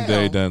 Training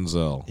Day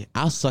Denzel.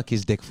 I'll suck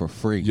his dick for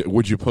free. Yeah,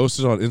 would you post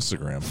it on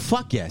Instagram?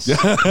 Fuck yes.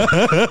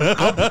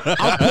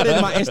 I'll put it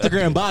in my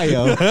Instagram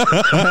bio.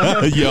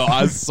 Yo,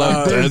 I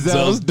suck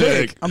Denzel's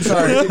dick. I'm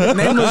sorry.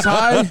 Nameless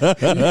High.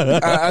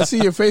 I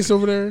see your face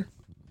over there.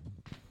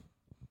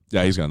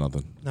 Yeah, he's got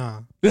nothing.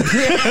 Nah.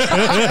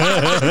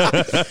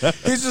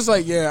 He's just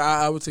like, yeah,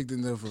 I would take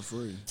Denzel for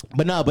free.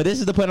 But this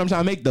is the point I'm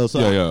trying to make though. So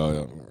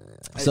Yeah.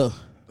 So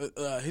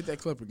Hit that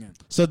clip again.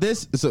 so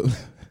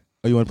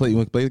oh, you want to play? You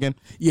want to play it again?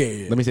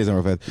 Yeah. Let me say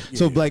something real fast.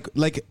 So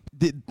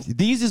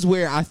these is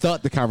where I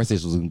thought the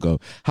conversation was going to go.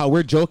 How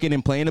we're joking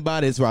and playing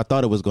about it is where I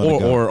thought it was going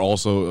to go. Or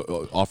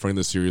also offering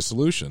the serious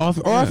solution.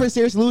 Offer a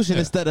serious solution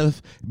instead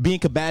of being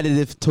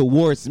combative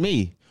towards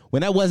me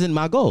when that wasn't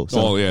my goal.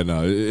 So Oh yeah,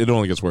 no, it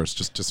only gets worse.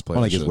 Just play.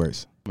 only that gets shit.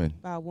 worse. Man,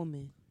 By a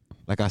woman.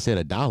 like I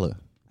said, $1.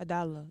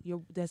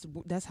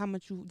 $1. That's how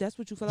much you. That's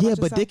what you feel Yeah, about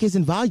yourself. but dick is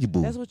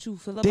invaluable. That's what you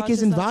feel about Dick yourself.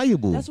 is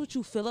invaluable. That's what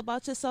you feel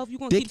about yourself. You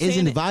gonna Dick keep saying is it,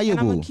 and I'm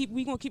invaluable.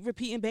 we gonna keep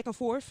repeating back and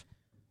forth.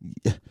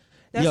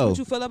 That's Yo. what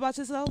you feel about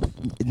yourself.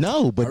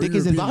 No, but Are dick you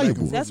is repeating back and invaluable.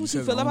 forth? That's You what you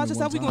said feel it about only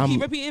yourself. We one gonna time.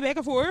 keep repeating back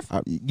and forth.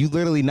 You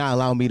literally not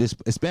allowing me to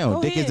expound.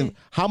 Go Dick is ahead.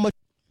 how much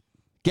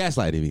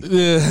gaslighting me.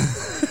 Yeah.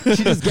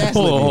 She just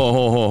gaslit me.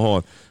 Hold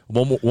on.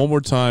 One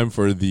more time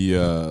for the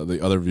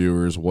other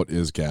viewers. What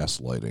is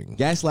gaslighting?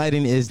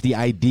 Gaslighting is the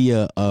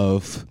idea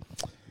of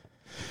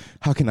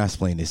how can I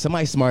explain this?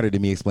 Somebody smarter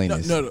than me explain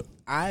this. No.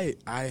 I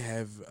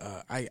have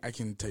I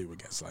can tell you what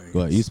gaslighting Go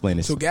ahead, is. you explain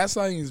this. So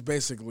gaslighting is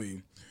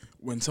basically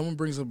when someone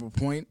brings up a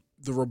point,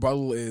 the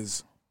rebuttal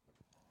is,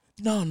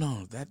 no,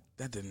 that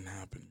didn't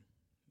happen.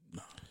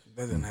 No,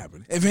 that didn't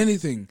happen. If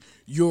anything,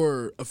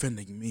 you're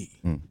offending me.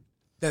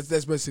 That's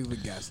basically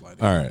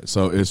gaslighting. All right,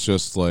 so it's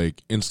just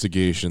like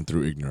instigation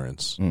through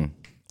ignorance.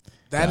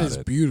 That Got is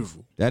it.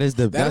 beautiful. That is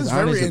That's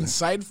very honestly-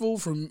 insightful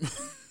from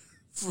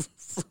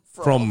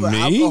From all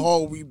the me?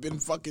 alcohol we've been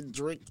fucking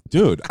drinking.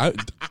 Dude,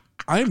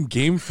 I'm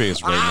game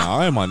faced right now.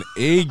 I'm on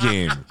A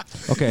game.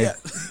 Okay.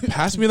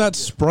 Pass me that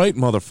Sprite,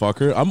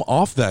 motherfucker. I'm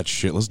off that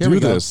shit. Let's Here do we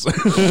go. this.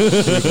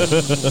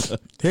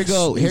 Here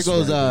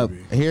goes right,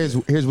 baby. here's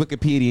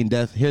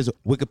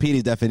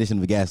Wikipedia's definition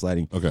of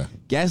gaslighting. Okay.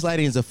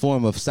 Gaslighting is a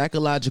form of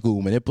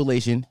psychological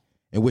manipulation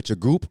in which a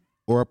group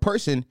or a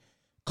person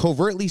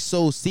covertly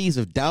sows seeds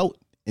of doubt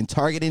and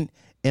targeting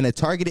in a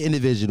targeted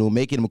individual,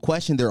 making them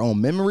question their own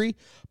memory,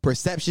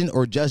 perception,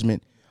 or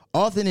judgment,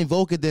 often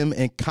invoking them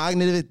in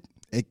cognitive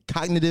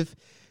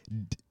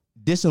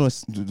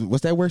dissonance.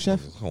 What's that word,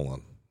 Chef? Hold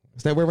on.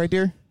 What's that word right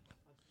there?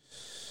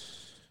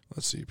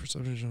 Let's see.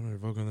 Perception,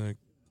 revoking that.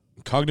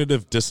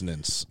 Cognitive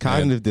dissonance.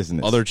 Cognitive and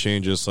dissonance. Other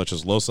changes such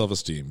as low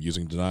self-esteem,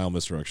 using denial,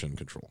 misdirection, and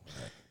control.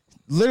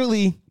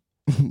 Literally,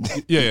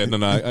 Yeah.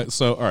 No.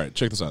 So, all right.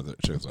 Check this out.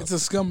 It's a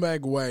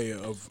scumbag way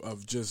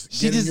of just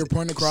She getting just- your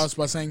point across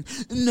by saying,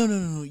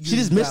 no. she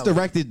just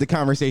misdirected the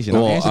conversation.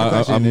 Well, I'll answer the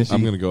question, and then I'm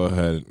she- going to go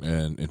ahead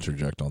and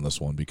interject on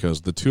this one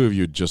because the two of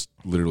you just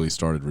literally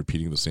started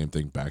repeating the same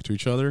thing back to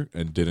each other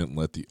and didn't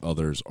let the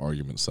other's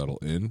argument settle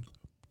in.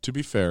 To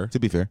be fair, To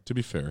be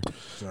fair,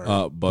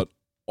 Sorry. but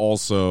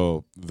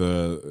also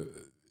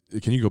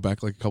can you go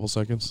back like a couple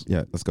seconds?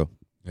 yeah, let's go.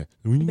 Yeah.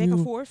 Back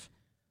and forth.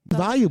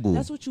 Valuable.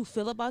 That's what you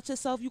feel about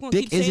yourself. You gonna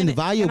Dick keep saying isn't it, and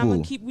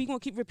valuable. we gonna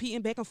keep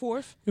repeating back and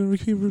forth. We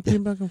keep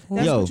repeating back and forth.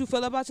 That's Yo. what you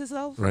feel about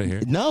yourself. Right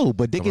here. No,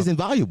 but dick isn't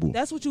valuable.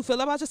 That's what you feel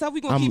about yourself.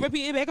 We gonna keep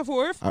repeating back and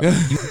forth.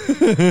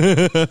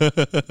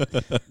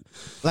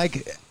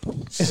 Like,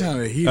 She's trying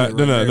to heat it.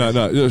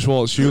 No.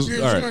 Well, she was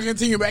You're all going right. to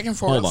continue back and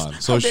forth. Hold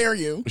on. So How dare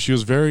you? She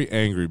was very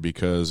angry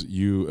because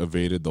you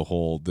evaded the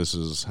whole. This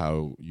is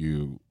how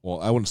you.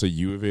 Well, I wouldn't say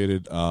you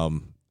evaded.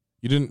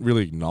 You didn't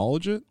really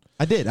acknowledge it.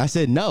 I did. I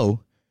said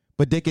no,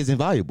 but dick isn't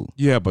valuable.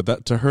 Yeah, but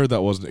that to her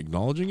that wasn't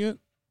acknowledging it.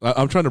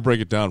 I'm trying to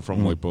break it down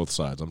from like both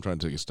sides. I'm trying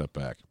to take a step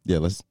back. Yeah,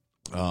 let's.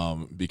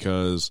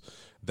 because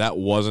that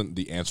wasn't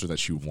the answer that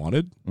she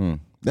wanted.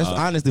 That's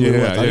honestly what it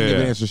was. I didn't give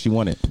an answer she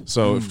wanted.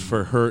 So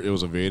for her, it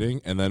was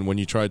evading. And then when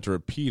you tried to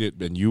repeat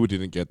it and you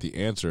didn't get the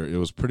answer, it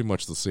was pretty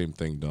much the same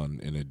thing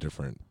done in a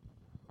different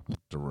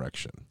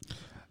direction.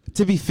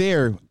 To be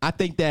fair, I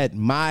think that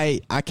I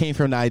came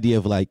from the idea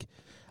of like,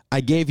 I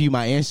gave you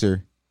my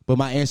answer, but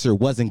my answer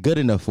wasn't good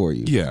enough for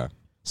you. Yeah.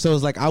 So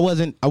it's like I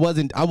wasn't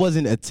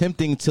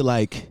attempting to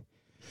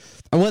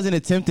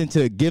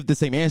give the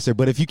same answer.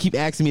 But if you keep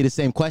asking me the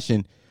same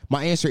question,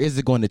 my answer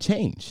isn't going to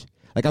change.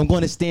 Like I'm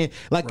going to stand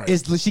like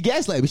she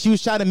gaslight, but she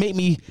was trying to make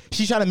me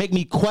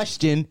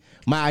question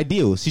my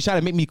ideals. She tried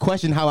to make me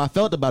question how I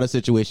felt about a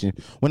situation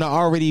when I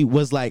already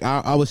was like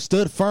I was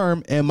stood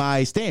firm in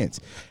my stance.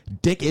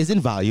 Dick is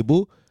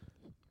invaluable.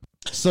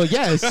 So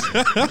yes,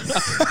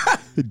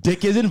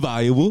 dick is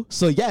invaluable.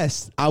 So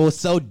yes, I will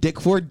sell dick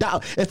for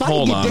 $1. If I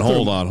Hold can get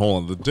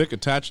on. The dick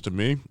attached to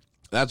me,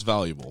 that's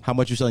valuable. How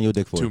much you selling your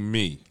dick for? To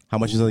me. How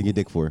much you selling your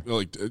dick for?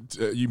 Like,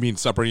 you mean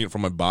separating it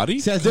from my body?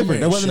 See, that's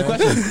different. That wasn't the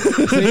question.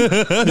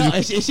 No,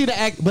 it should have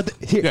act. But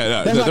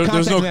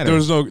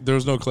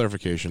there's no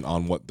clarification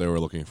on what they were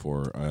looking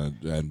for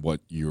and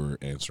what you were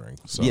answering.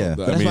 So yeah,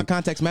 but that's why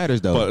context matters,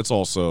 though. But it's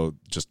also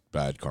just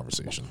bad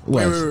conversation.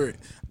 Wait.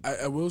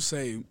 I will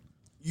say,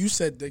 you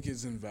said dick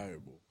is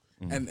invaluable,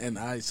 and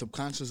I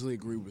subconsciously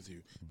agree with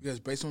you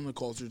because based on the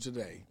culture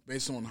today,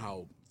 based on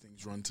how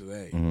things run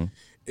today,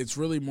 it's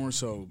really more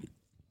so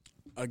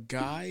a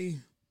guy.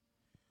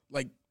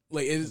 Like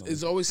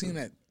it's always seen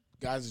that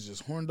guys are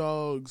just horn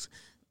dogs.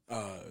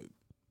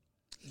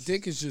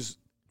 Dick is just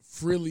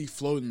freely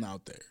floating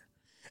out there.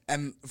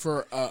 And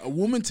for a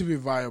woman to be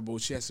viable,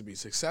 she has to be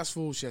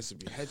successful. She has to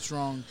be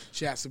headstrong.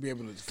 She has to be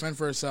able to defend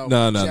for herself.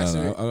 No. I'm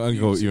going to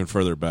go even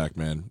further back,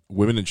 man.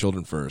 Women and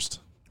children first.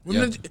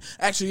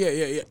 Actually,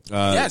 yeah.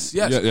 Yes.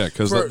 Yeah,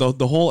 because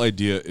the whole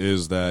idea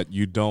is that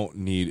you don't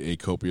need a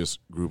copious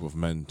group of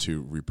men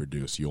to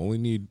reproduce. You only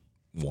need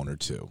one or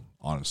two.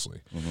 Honestly,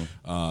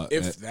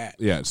 if that,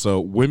 yeah. So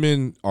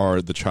women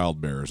are the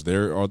child bearers.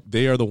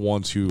 They are the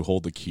ones who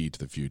hold the key to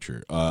the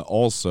future.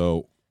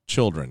 Also,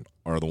 children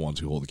are the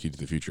ones who hold the key to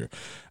the future.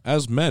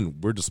 As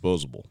men, we're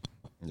disposable.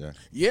 Yeah.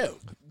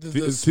 The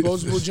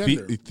disposable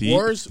gender.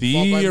 Wars fought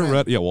by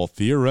men. Yeah. Well,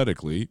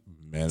 theoretically,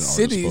 men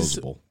are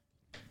disposable.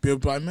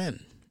 Built by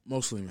men.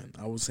 Mostly men.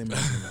 I would say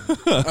mostly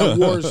men.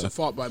 Wars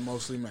fought by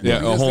mostly men. Yeah,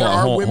 hold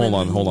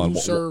on.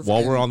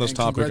 While we're on this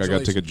topic, I got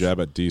to take a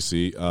jab at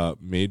DC.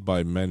 Made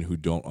by men who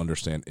don't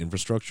understand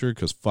infrastructure,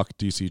 because fuck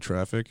DC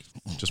traffic.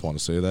 Just want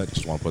to say that.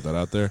 Just want to put that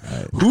out there.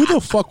 Right. Who the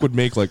fuck would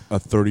make like a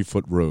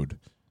 30-foot road?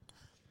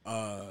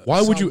 Why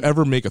would you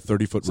ever make a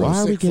 30-foot road? Why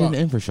are we getting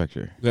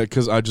infrastructure? Yeah,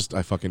 because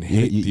I fucking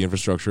hate the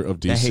infrastructure of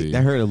DC.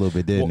 That hurt a little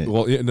bit, didn't it?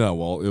 Well,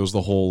 it was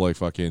the whole like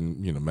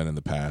fucking men in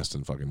the past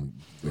and fucking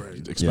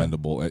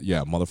expendable.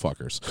 Yeah,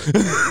 motherfuckers.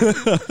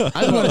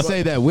 I just want to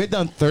say that we're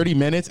done 30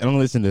 minutes and I'm going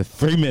to listen to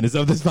 3 minutes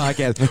of this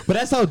podcast. But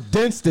that's how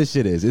dense this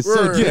shit is. It's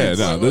so dense.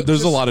 Yeah,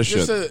 there's a lot of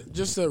shit.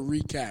 Just to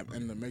recap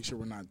and to make sure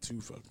we're not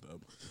too fucked up.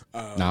 No,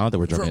 I don't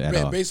think we're jumping at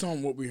all. Based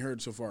on what we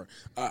heard so far,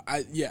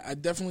 I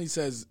definitely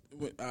think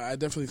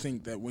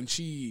that when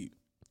she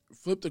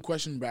flipped the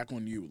question back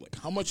on you, like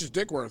how much is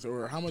dick worth,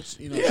 or how much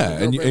Yeah,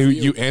 and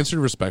you answered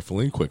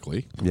respectfully and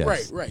quickly.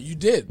 Yes. Right, you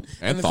did.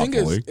 And the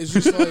thoughtfully. thing is,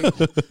 it's just like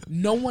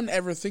no one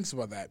ever thinks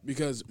about that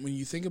because when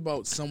you think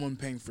about someone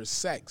paying for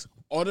sex,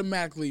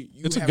 automatically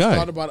you have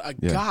thought about a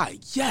guy.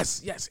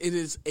 Yes, it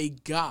is a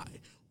guy.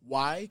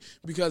 Why?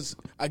 Because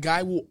a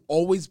guy will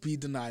always be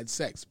denied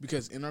sex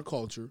because in our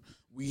culture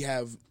we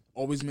have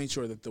always made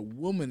sure that the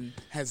woman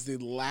has the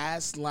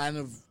last line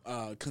of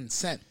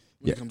consent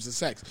when it comes to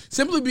sex.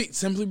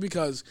 Simply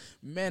because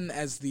men,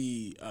 as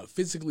the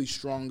physically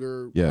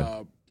stronger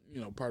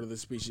part of the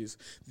species,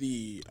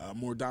 the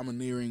more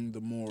domineering,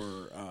 the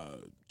more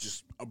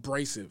just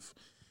abrasive,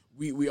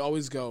 we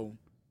always go,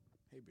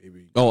 hey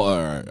baby. Oh, all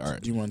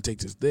right. Do you want to take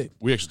this dick?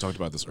 We actually talked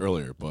about this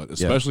earlier, but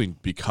especially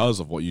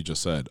because of what you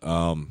just said,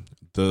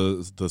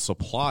 the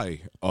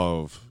supply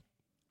of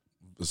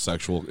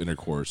sexual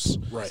intercourse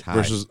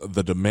versus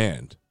the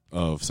demand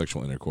of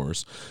sexual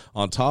intercourse,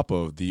 on top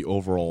of the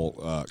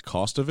overall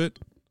cost of it,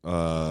 men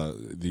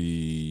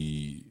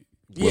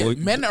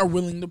are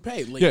willing to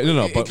pay. Like,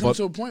 it comes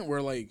to a point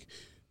where like,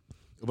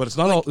 but it's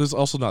not. It's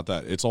also not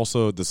that. It's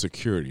also the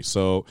security.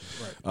 So,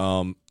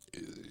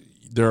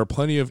 there are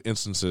plenty of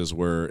instances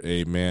where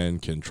a man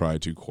can try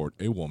to court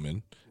a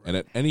woman, and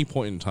at any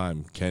point in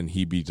time, can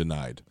he be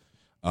denied?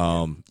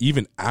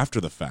 Even after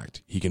the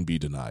fact, he can be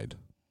denied.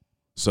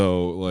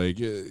 So, like,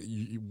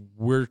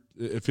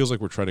 it feels like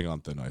we're treading on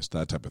thin ice,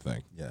 that type of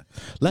thing. Yeah.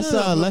 Let's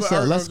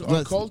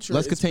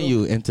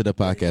continue into the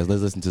podcast.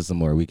 Let's listen to some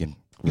more. We can.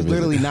 It's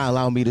literally not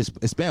allowing me to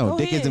expound.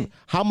 Dick isn't.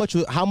 How much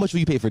will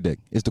you pay for dick?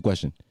 Is the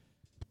question.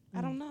 I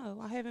don't know.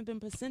 I haven't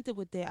been presented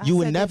with that. You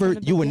would never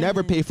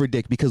pay for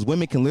dick because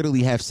women can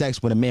literally have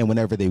sex with a man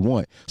whenever they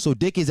want. So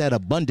dick is at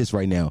abundance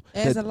right now.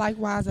 As a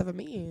likewise of a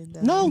man.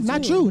 No,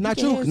 not true.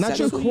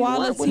 The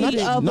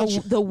quality of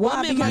the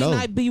woman might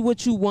not be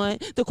what you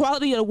want. The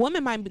quality of the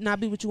woman might not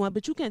be what you want,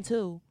 but you can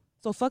too.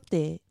 So fuck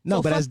that. No,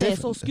 so but fuck that's that.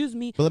 different. So excuse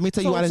me. But let me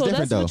tell you why that's different,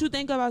 that's though. what you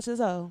think about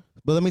yourself.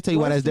 But let me tell you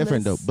why that's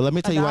different, though. Worthless. But let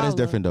me tell you why that's $1.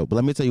 different, though. But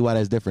let me tell you why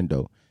that's different,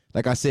 though.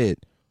 Like I said,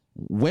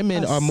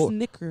 women A are more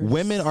Snickers.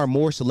 women are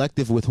more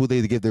selective with who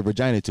they give their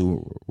vagina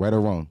to, right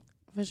or wrong.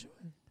 For sure.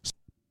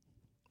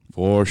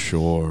 For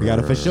sure. We got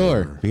it for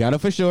sure. We got it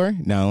for sure.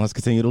 Now let's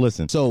continue to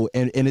listen. So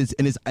and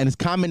it's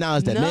common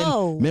knowledge that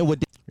No. men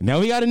would.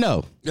 Now we got to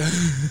know.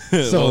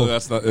 So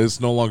that's not.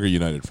 It's no longer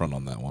United Front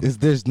on that one.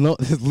 There's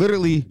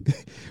literally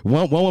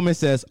one woman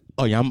says,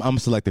 "Oh yeah, I'm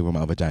selective with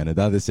my vagina."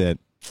 The other said,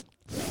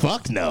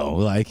 "Fuck no!"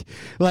 Like,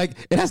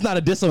 and that's not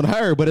a diss on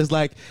her, but it's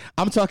like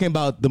I'm talking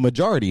about the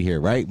majority here,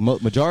 right?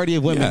 Majority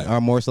of women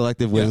are more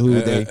selective with who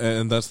they.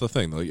 And that's the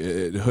thing. Like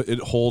it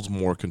holds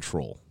more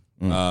control.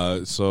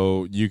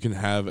 So you can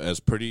have as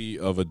pretty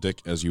of a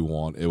dick as you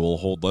want. It will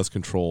hold less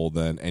control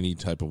than any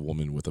type of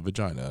woman with a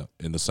vagina,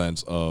 in the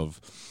sense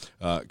of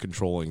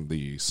controlling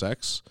the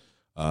sex,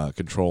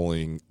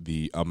 controlling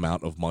the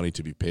amount of money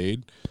to be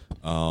paid.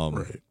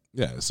 Right.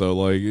 Yeah. So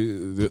like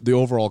the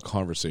overall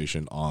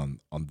conversation on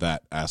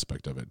that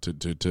aspect of it,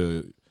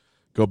 to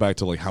go back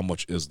to like how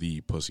much is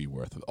the pussy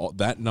worth?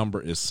 That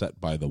number is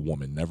set by the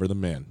woman, never the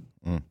man.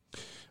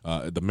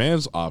 The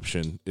man's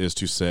option is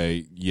to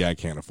say, "Yeah, I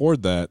can't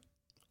afford that."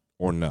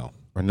 Or no.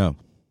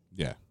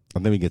 Yeah. I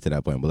think we get to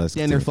that point, but let's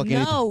get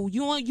No,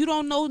 you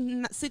don't know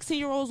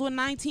 16-year-olds with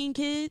 19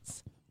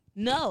 kids?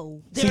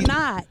 No, they're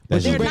not.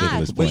 That's They're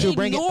ridiculous, not. but We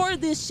you're ignore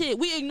this shit.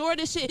 We ignore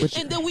this shit,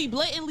 and then we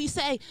blatantly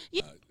say,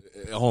 "Yeah,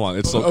 Hold on.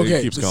 It's so Okay,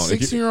 it keeps the going.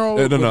 16-year-old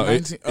No.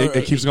 with 19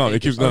 It keeps going.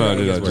 It keeps no.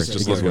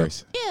 Just let's go.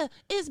 yeah,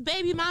 it's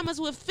baby mamas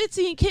with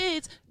 15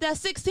 kids that's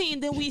 16."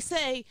 Then we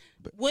say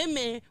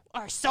women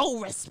are so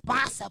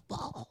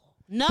responsible.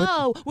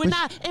 No, we're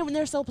not, and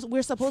we're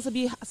supposed to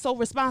be so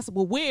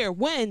responsible. Where,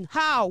 when,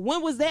 how,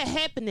 when was that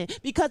happening?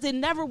 Because it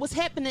never was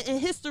happening in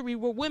history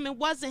where women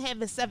wasn't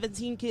having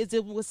 17 kids;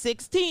 it was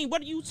 16.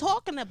 What are you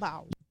talking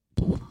about?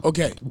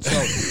 Okay,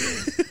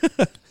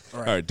 so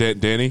All right,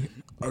 Danny.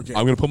 okay,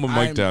 I'm gonna put my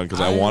mic down because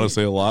I want to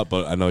say a lot,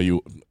 but I know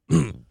you.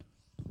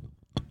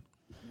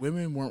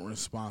 women weren't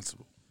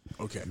responsible.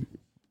 Okay,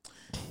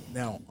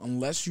 now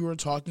unless you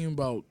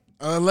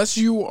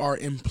are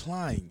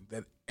implying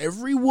that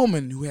every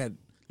woman who had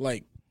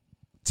like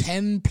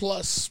 10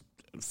 plus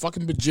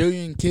fucking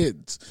bajillion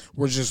kids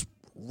were just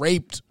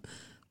raped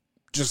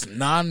just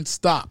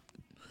nonstop.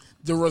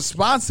 The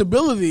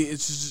responsibility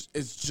is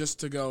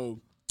just to go,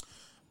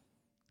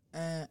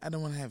 I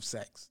don't want to have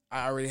sex.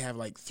 I already have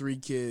like 3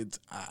 kids.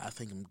 I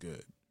think I'm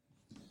good.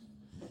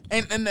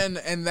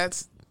 And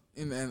that's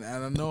and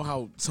I know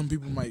how some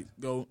people might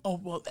go, oh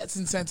well, that's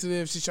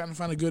insensitive. She's trying to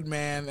find a good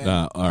man. And,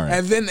 all right.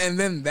 And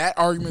then that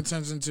argument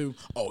turns into,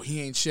 oh,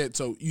 he ain't shit,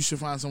 so you should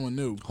find someone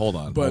new. Hold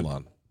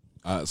on.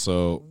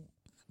 So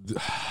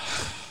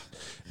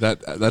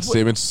that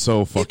statement's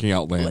so fucking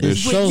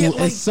outlandish.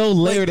 It's so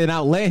layered and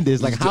outlandish.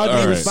 Like, how do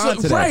you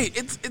respond to that? Right.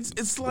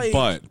 It's like.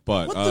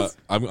 But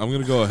I'm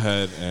gonna go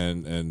ahead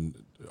and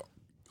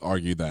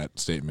argue that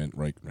statement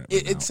right now.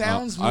 It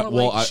sounds more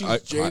like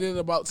she's jaded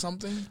about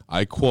something.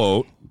 I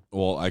quote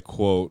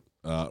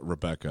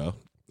Rebecca.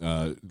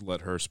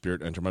 Let her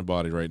spirit enter my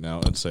body right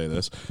now and say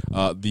this.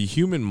 The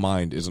human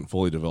mind isn't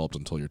fully developed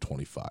until you're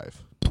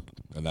 25.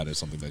 And that is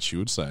something that she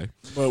would say.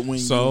 But when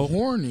you're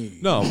horny.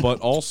 No, but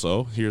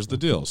also, here's the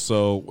deal.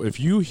 So if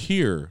you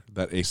hear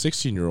that a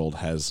 16-year-old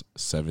has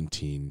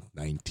 17,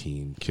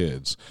 19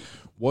 kids,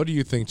 what do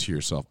you think to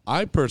yourself?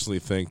 I personally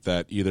think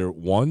that either,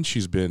 one,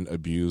 she's been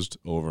abused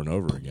over and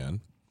over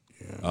again.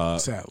 Yeah,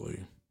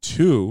 sadly.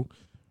 2,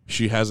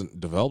 she hasn't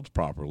developed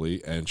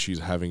properly, and she's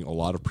having a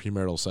lot of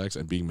premarital sex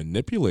and being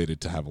manipulated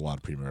to have a lot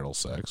of premarital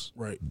sex.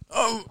 Right.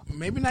 Oh,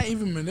 maybe not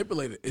even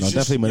manipulated. It's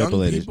just definitely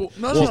manipulated. Young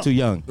people. She's too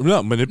young.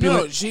 No,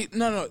 manipulated.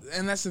 No,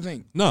 and that's the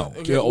thing. No.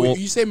 Okay, Yeah, well,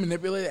 you say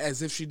manipulated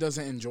as if she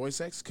doesn't enjoy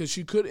sex, because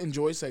she could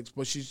enjoy sex,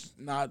 but she's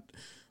not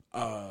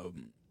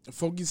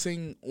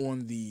focusing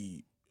on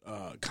the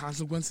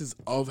consequences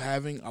of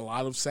having a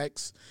lot of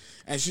sex,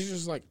 and she's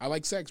just like, I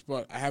like sex,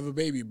 but I have a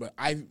baby, but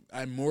I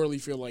morally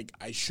feel like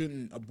I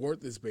shouldn't abort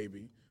this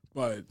baby,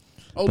 but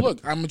look,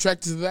 I'm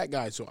attracted to that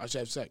guy, so I should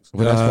have sex.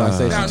 But that's why I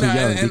say she's too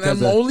young. And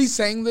I'm only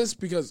saying this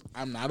because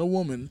I'm not a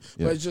woman,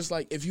 but it's just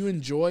like, if you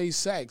enjoy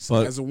sex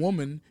as a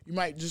woman, you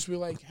might just be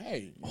like,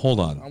 hey, hold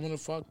on, I want to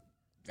fuck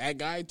that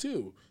guy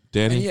too.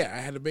 Danny? And yeah, I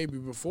had a baby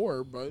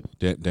before, but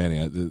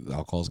Danny, the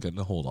alcohol's getting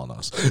a hold on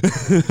us.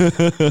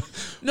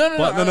 No.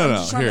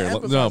 Here,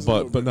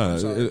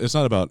 it's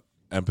not about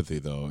empathy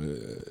though.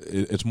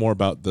 It's more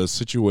about the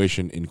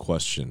situation in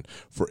question.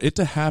 For it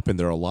to happen,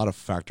 there are a lot of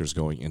factors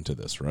going into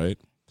this, right?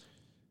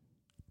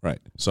 Right.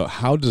 So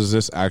how does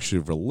this actually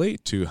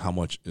relate to how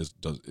much is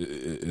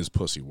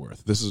pussy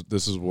worth? This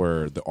is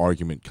where the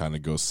argument kind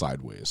of goes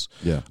sideways.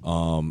 Yeah.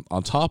 On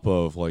top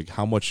of like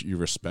how much you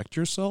respect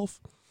yourself,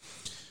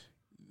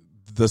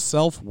 the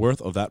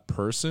self-worth of that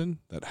person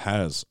that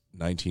has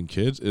 19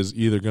 kids is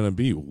either going to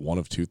be one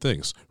of two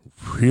things: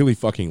 really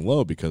fucking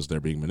low because they're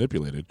being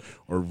manipulated,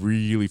 or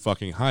really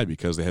fucking high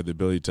because they have the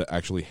ability to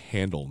actually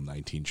handle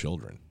 19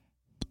 children.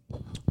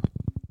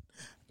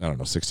 I don't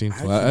know, 16.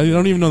 I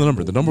don't even know the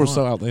number. The number was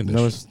so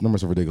outlandish.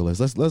 Numbers are ridiculous.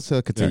 Let's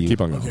continue. Yeah,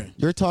 keep on going. Okay.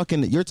 You're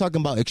talking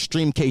about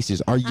extreme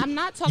cases. Are you? I'm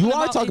not talking. You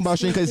are talking about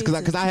extreme cases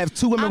because I have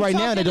two women right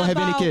now that don't have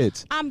any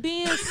kids. I'm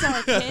being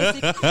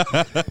sarcastic.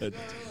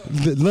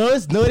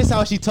 Notice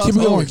how she talks.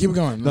 Keep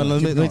going. No,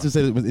 let me just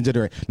say it in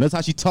general. Notice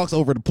how she talks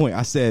over the point.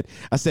 I said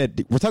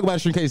we're talking about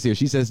extreme cases here.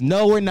 She says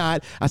no, we're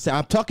not. I said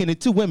I'm talking to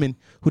two women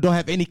who don't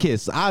have any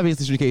kids. So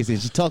obviously extreme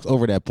cases. She talks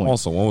over that point.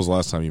 Also, when was the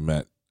last time you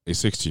met a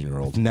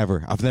 16-year-old?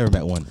 Never. I've never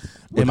met one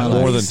in my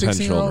More life. than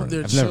 10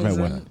 children. I've never met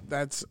one.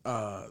 That's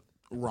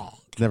wrong.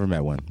 Never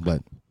met one,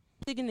 but.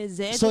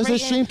 Exaggerating, So it's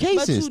extreme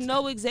cases. But you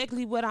know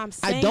exactly what I'm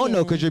saying. I don't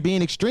know because you're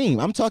being extreme.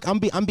 I'm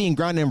being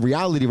grounded in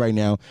reality right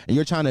now, and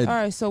you're trying to. All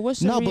right, so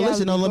what's your no? But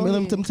listen, no, reality?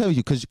 let me tell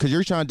you because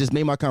you're trying to just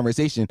make my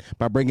conversation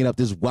by bringing up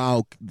this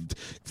wild,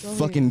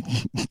 fucking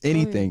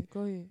anything.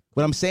 Go ahead.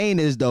 What I'm saying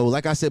is though,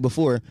 like I said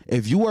before,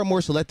 if you are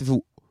more selective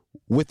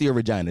with your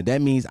vagina,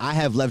 that means I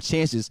have less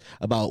chances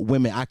about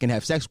women I can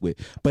have sex with.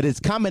 But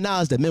it's common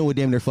knowledge that men would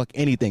damn near fuck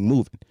anything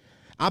moving.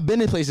 I've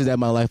been in places in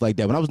my life like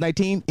that. When I was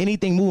 19,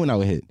 anything moving I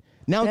would hit.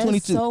 Now I'm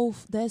 22. So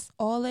that's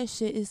all that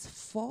shit is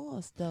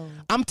false, though.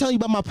 I'm telling you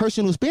about my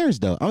personal experience,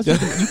 though. I'm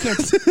speaking, you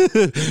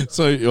can't.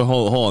 So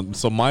hold on.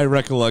 So my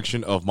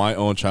recollection of my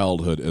own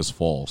childhood is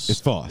false. It's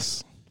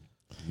false.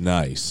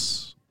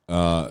 Nice.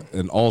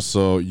 And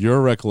also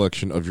your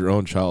recollection of your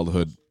own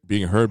childhood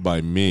being heard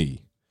by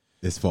me.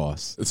 It's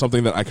false. It's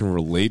something that I can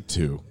relate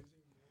to.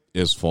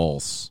 Is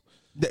false.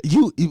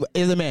 You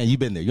as a man, you've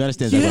been there. You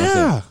understand?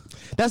 Yeah.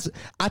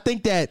 I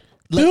think that.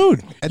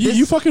 Dude,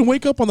 you fucking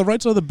wake up on the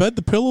right side of the bed.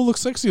 The pillow looks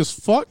sexy as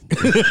fuck.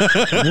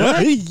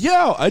 What?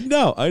 Yeah, I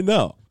know. I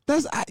know.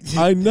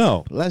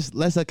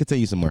 Let's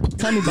continue some more.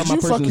 Tell me about my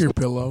Did you fuck personal. your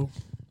pillow?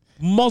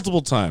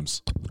 Multiple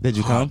times. Did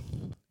you come?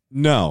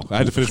 No, I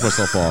had to finish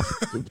myself off.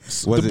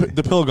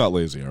 The pillow got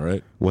lazy, all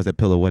right? Was that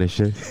pillow wet as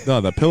shit? No,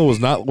 that pillow was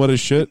not wet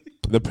as shit.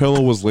 The pillow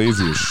was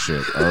lazy as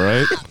shit, all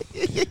right?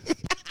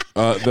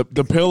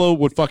 The pillow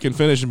would fucking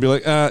finish and be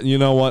like, you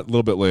know what? A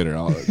little bit later.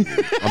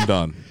 I'm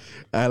done.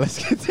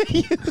 Let's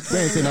continue.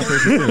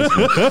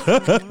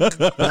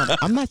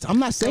 I'm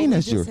not saying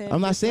that's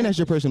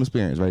your personal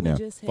experience right now.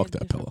 Fuck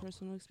that pillow.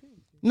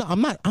 No,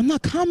 I'm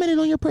not commenting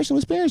on your personal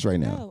experience right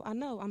now. No, I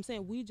know. I'm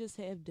saying we just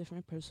have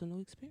different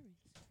personal experience.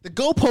 The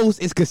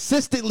goalpost is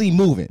consistently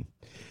moving.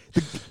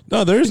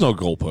 No, there is no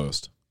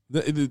goalpost.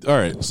 All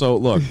right, so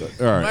look.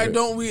 All right. Why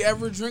don't we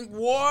ever drink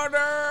water?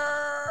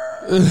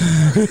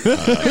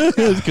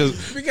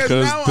 Because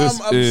now this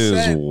I'm upset.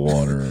 is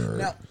water.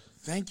 Now,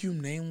 thank you,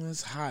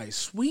 Nameless High.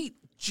 Sweet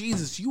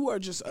Jesus, you are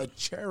just a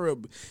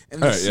cherub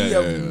in the sea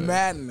of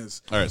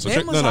madness. All right, so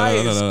Nameless High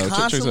is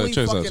constantly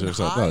fucking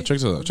high. Check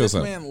this out. This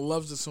man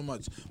loves it so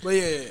much. But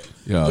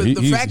yeah,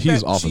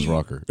 he's off his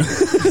rocker.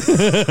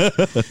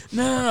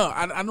 No.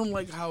 I don't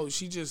like how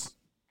she just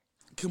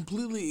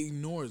completely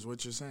ignores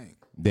what you're saying.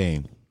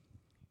 Dame.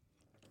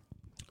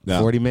 No.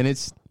 40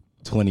 minutes,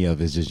 20 of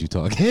it's just you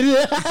talking.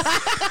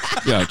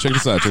 Yeah, check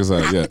this out.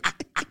 Yeah.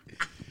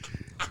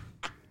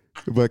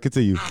 But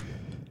continue.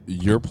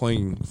 You're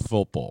playing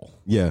football.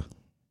 Yeah.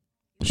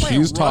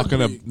 She's talking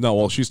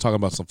rugby. she's talking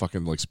about some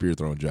fucking like spear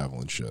throwing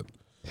javelin shit.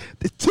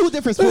 Two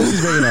different sports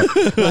she's bringing up.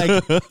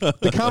 Like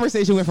the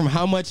conversation went from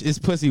how much is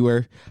pussy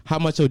worth, how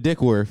much your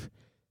dick worth,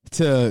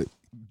 to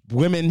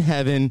women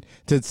having,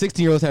 to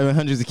 16-year-olds having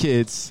hundreds of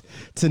kids,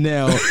 to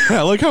now.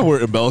 I like how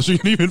we're embellishing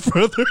it even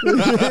further.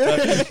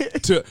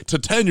 to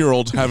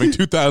 10-year-olds having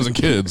 2,000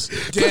 kids.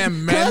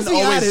 Damn, men let's be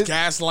always honest.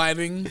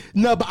 gaslighting.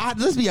 No, but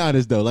let's be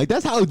honest though. Like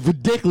that's how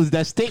ridiculous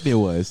that statement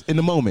was in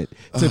the moment.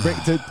 To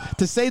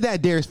say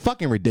that there is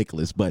fucking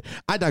ridiculous. But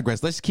I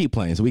digress. Let's keep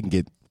playing so we can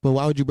get. But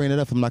why would you bring it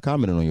up if I'm not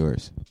commenting on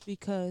yours?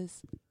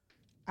 Because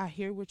I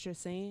hear what you're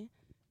saying,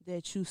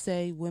 that you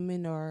say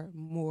women are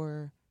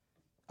more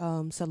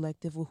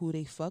selective with who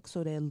they fuck,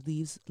 so that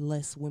leaves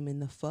less women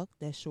to fuck.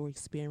 That's your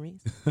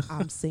experience.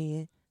 I'm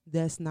saying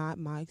that's not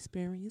my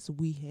experience.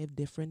 We have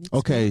different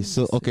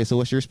experiences. Okay, so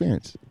what's your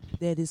experience?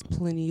 That is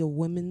plenty of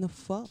women to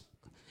fuck.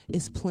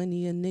 It's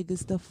plenty of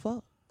niggas to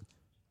fuck.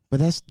 But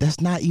that's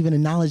not even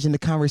acknowledging the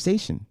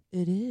conversation.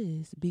 It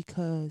is,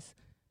 because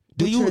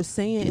Do what you- you're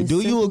saying is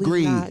do you simply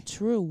agree- not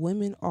true.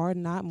 Women are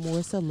not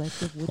more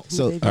selective with who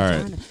So- they All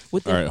right. vagina.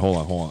 With All right, hold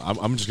on.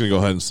 I'm just gonna go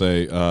ahead and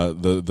say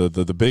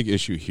the big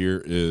issue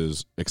here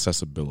is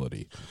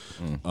accessibility.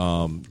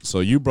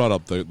 So you brought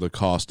up the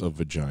cost of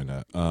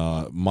vagina.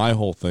 My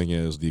whole thing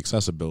is the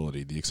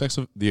accessibility.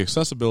 The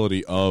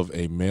accessibility of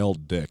a male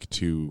dick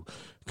to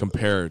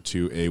compare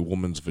to a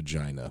woman's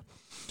vagina.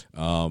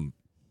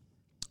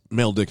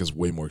 Male dick is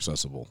way more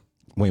accessible.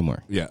 Way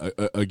more. Yeah,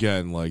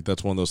 again, like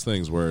that's one of those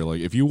things where, like,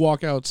 if you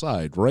walk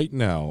outside right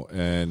now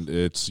and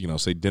it's,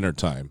 say dinner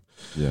time,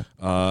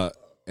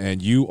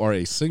 and you are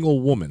a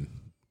single woman,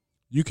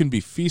 you can be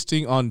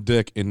feasting on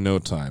dick in no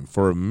time.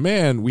 For a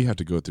man, we have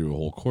to go through a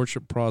whole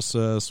courtship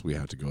process, we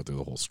have to go through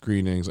the whole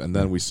screenings, and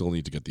then we still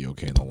need to get the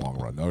okay in the long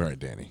run. All right,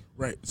 Danny.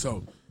 Right.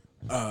 So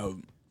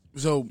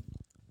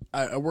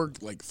I work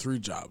like 3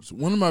 jobs.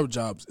 One of my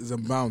jobs is a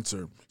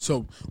bouncer.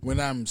 So when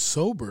I'm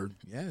sober,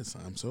 yes,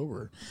 I'm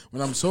sober.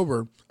 When I'm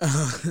sober,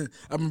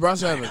 I'm a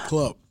bouncer at a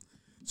club.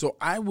 So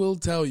I will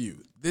tell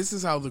you, this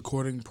is how the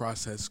courting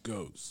process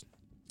goes.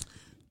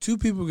 2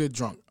 people get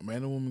drunk. A man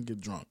and a woman get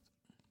drunk.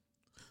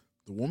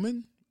 The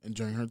woman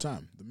enjoying her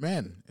time. The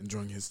man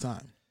enjoying his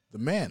time. The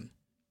man,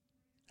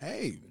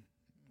 hey,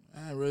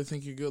 I really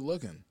think you're good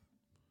looking.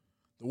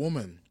 The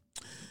woman,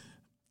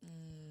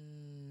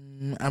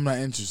 I'm not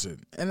interested.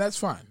 And that's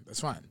fine. That's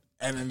fine.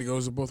 And then it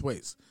goes both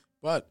ways.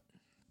 But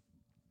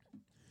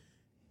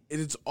it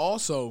is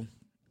also,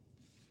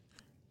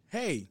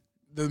 hey,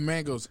 the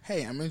man goes,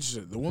 hey, I'm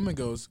interested. The woman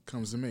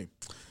comes to me.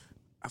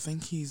 I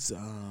think he's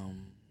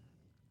trying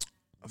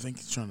to,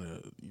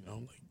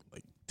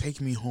 like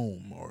take me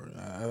home, or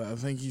I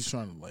think he's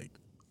trying to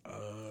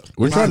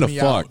we're trying to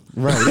fuck.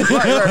 Right. right.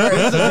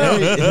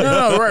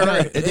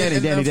 Danny,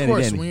 of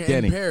course, Danny, when you're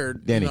Danny,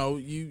 impaired, Danny.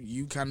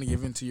 you kind of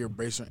give into your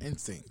baser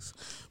instincts.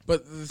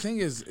 But the thing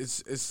is,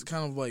 it's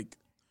kind of like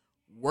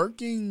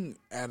working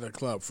at a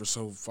club for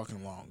so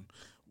fucking long.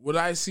 What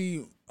I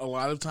see a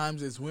lot of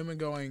times is women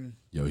going,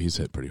 Yo, he's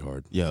hit pretty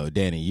hard. Yo,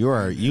 Danny, you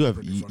are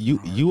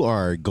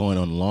going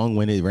on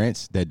long-winded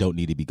rants that don't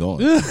need to be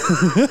going. you know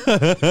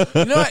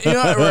what?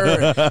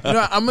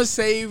 I'm gonna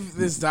save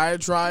this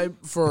diatribe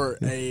for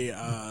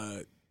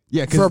a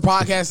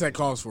podcast that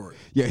calls for it.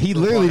 Yeah, he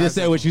literally just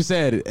said what you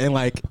said in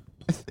like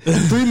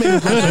 3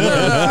 minutes.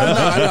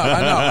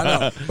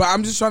 I know. But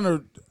I'm just trying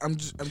to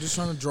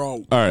draw.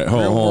 All right,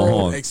 hold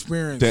on.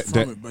 Experience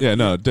from it. But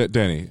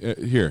Danny,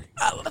 here.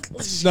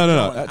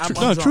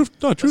 True,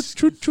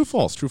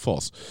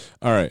 false.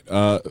 All right,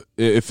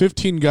 if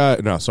 15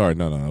 guys, no,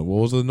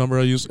 what was the number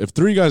I used? If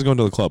 3 guys go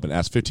into the club and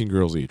ask 15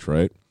 girls each,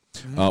 right?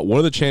 Mm-hmm. What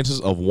are the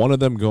chances of one of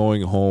them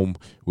going home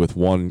with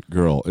 1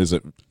 girl? Is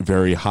it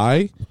very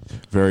high,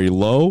 very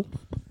low,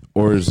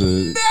 or is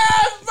it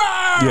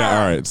Yeah,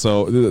 all right.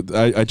 So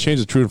I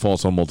changed the true and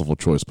false on multiple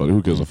choice, but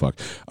who gives a fuck?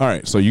 All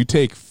right, so you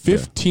take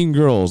 15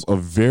 girls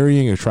of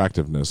varying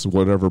attractiveness,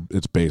 whatever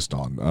it's based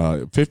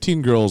on.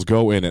 15 girls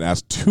go in and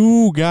ask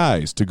 2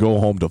 guys to go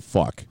home to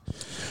fuck.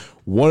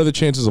 What are the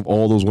chances of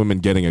all those women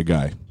getting a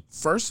guy?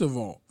 First of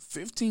all,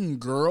 15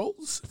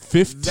 girls?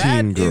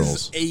 15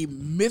 girls. That is a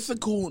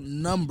mythical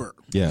number.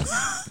 Yeah.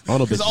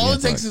 Because all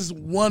it takes is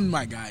 1,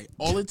 my guy.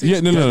 All it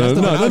takes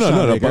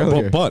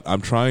no. But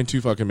I'm trying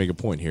to fucking make a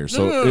point here.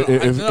 So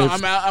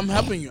I'm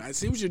helping you. I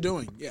see what you're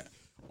doing. Yeah.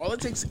 All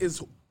it takes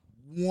is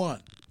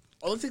 1.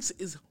 All it takes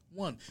is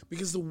 1.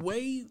 Because the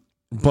way...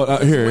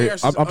 But I'm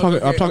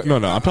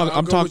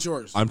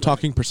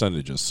talking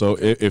percentages. So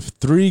if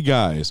 3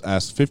 guys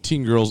ask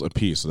 15 girls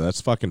apiece, so that's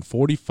fucking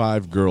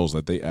 45 girls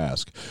that they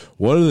ask.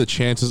 What are the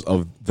chances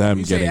of them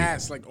you getting? Say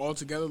ask like all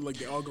together, like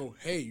they all go,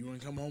 "Hey, you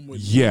want to come home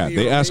with?" Yeah,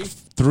 they ask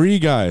 3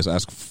 guys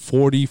ask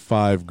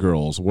 45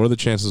 girls. What are the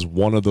chances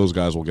one of those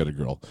guys will get a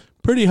girl?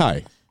 Pretty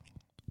high,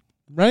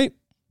 right?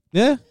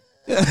 Yeah.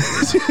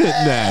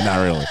 Nah,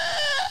 not really.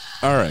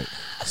 All right.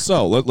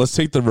 So let's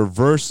take the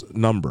reverse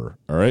number,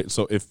 all right?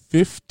 So if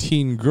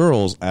 15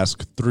 girls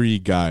ask 3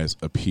 guys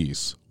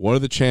apiece, what are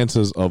the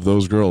chances of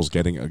those girls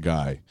getting a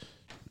guy?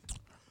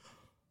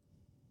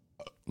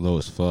 Low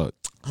as fuck.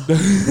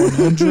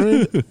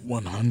 100.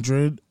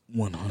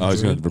 Oh,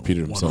 he's going to repeat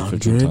it himself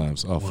 15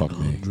 times. Oh, fuck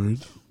me.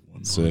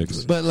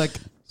 6. But, like,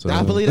 7.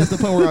 I believe that's the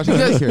point where I was trying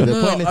to make here.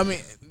 I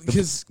mean,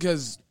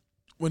 because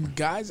when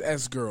guys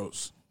ask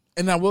girls...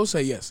 And I will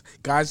say, yes,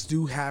 girls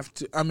do have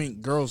to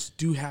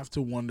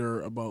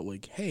wonder about,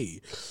 like,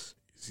 hey, is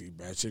he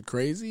batshit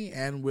crazy?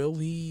 And will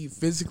he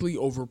physically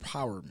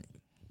overpower me?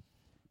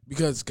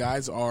 Because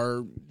guys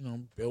are,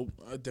 built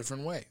a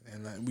different way.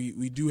 And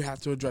we do have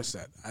to address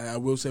that. I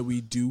will say we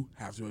do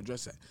have to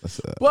address that.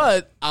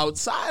 But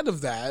outside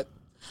of that,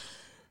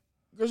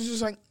 girls are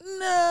just like,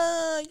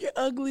 nah, you're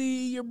ugly,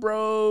 you're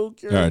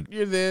broke,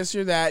 you're this,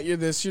 you're that, you're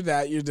this, you're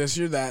that, you're this,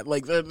 you're that.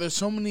 Like, there's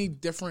so many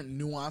different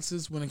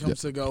nuances when it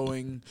comes to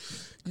going,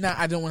 nah,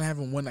 I don't want to have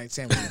a one-night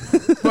stand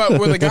with you. But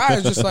where the guy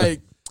is just like,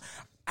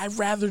 I'd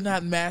rather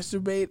not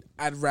masturbate,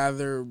 I'd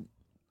rather...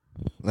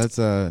 Let's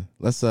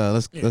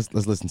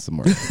listen some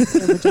more.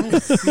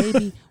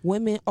 Maybe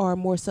women are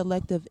more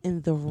selective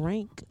in the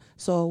rank.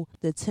 So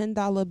the $10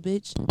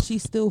 bitch,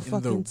 she's still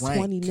fucking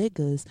 20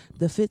 niggas.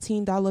 The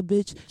 $15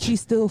 bitch,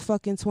 she's still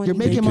fucking 20 You're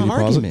making niggas.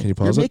 my argument. Can you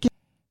pause it?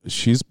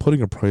 She's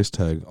putting a price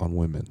tag on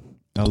women.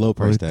 A low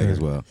price tag as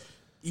well.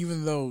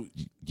 Even though...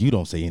 You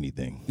don't say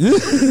anything.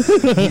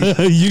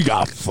 You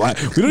got flag.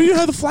 We don't even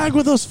have the flag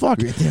with us. Fuck.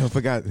 Damn, I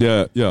forgot.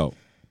 Yeah, yo.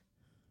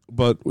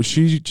 But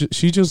she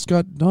just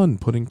got done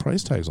putting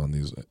price tags on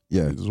these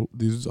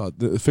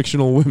the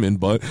fictional women,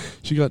 but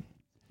she got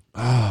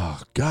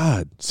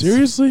God,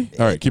 seriously?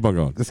 All right, keep on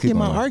going. Let's keep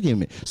my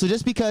argument. So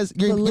just because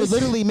you're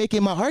literally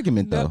making my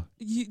argument though.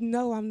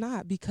 No, I'm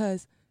not,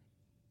 because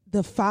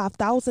the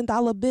 $5,000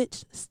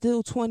 bitch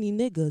still 20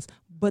 niggas,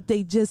 but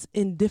they just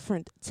in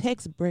different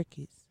tax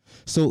brackets.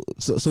 So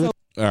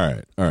All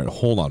right.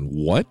 Hold on.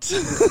 What?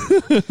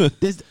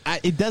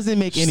 It doesn't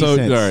make any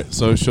sense.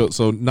 All right.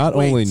 So not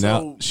only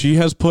now she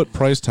has put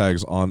price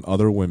tags on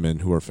other women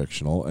who are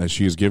fictional, and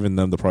she has given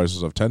them the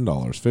prices of $10,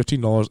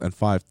 $15, and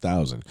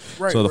 $5,000.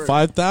 Right, so the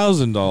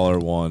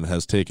 $5,000 one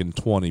has taken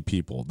 20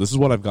 people. This is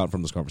what I've gotten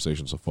from this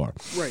conversation so far.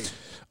 Right.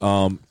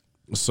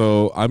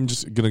 So I'm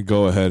just gonna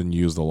go ahead and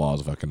use the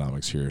laws of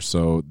economics here.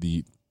 So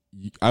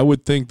I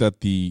would think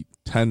that the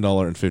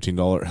 $10 and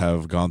 $15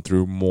 have gone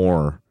through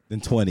more than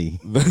 20.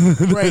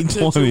 Right,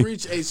 to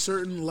reach a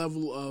certain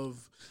level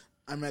of,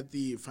 I'm at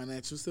the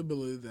financial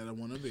stability that I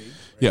want to be. Right?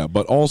 Yeah,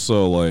 but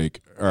also, like,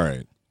 all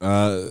right,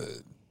 a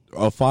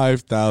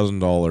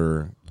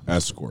 $5,000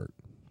 escort,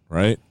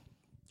 right,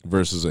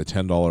 versus a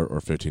 $10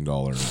 or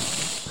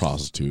 $15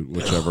 prostitute,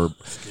 whichever.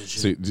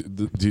 See,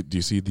 do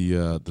you see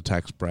the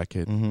tax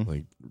bracket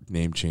like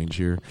name change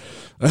here?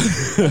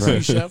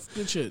 Right. Chef,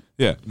 good shit.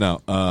 Yeah.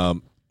 Now,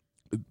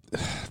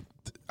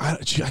 I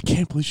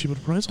can't believe she put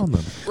a price on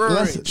them.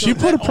 Right. She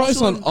put a price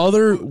on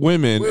other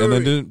women and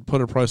then didn't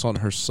put a price on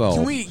herself.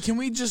 Can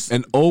we just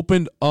and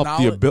opened up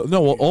the ability?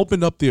 No,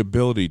 opened up the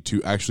ability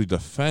to actually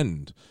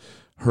defend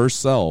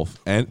herself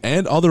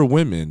and other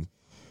women,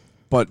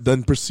 but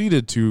then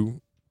proceeded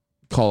to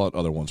call out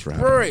other ones for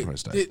having a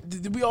price tag.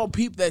 Did we all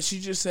peep that she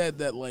just said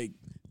that like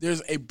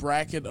there's a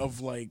bracket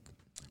of like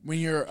when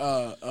you're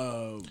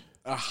a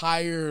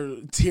higher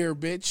tier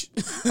bitch.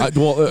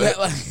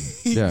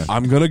 Yeah,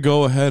 I'm gonna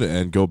go ahead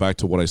and go back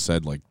to what I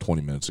said like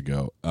 20 minutes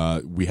ago.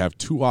 We have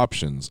two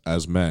options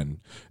as men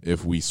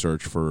if we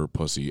search for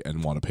pussy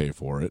and want to pay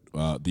for it.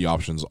 The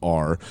options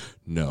are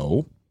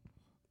no,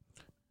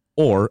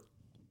 or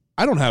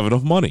I don't have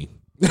enough money,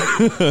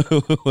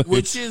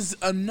 which is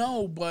a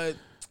no, but.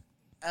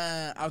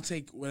 I'll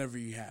take whatever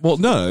you have. Well,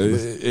 no,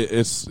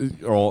 it's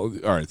all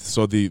right.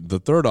 So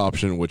the third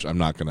option, which I'm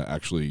not going to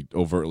actually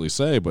overtly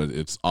say, but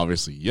it's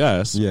obviously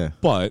yes. Yeah.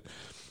 But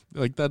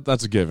like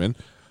that's a given.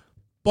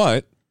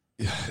 But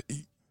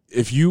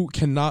if you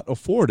cannot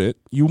afford it,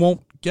 you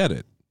won't get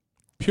it.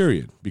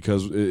 Period.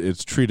 Because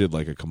it's treated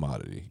like a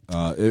commodity.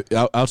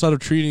 Outside of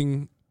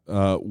treating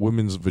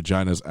women's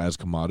vaginas as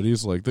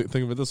commodities, like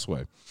think of it this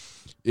way: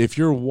 if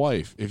your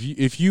wife,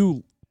 if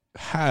you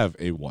have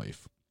a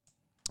wife.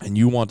 And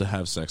you want to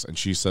have sex, and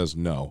she says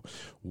no.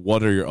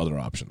 What are your other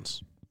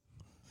options?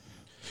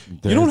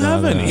 You don't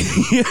have any.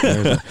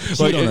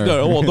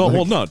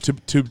 No.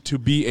 To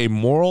be a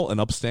moral and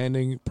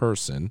upstanding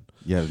person,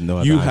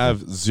 you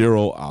have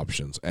zero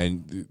options.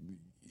 And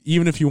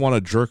even if you want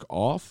to jerk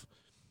off,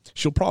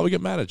 she'll probably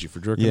get mad at you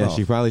for jerking off. Yeah,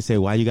 she'll probably say,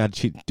 "Why you got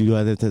to do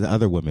that to the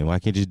other women? Why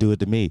can't you just do it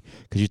to me?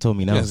 Because you told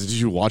me no." Yes, did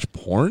you watch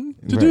porn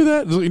to do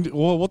that?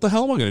 Well, what the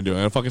hell am I going to do? I'm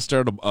going to fucking stare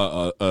at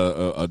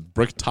a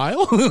brick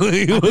tile?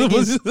 I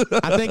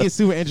think it's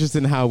super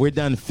interesting how we're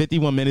done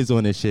 51 minutes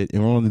on this shit,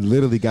 and we only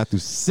literally got through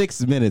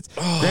 6 minutes.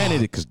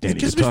 Granted, because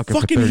Danny was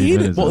talking for 30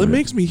 minutes. Well, it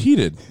makes me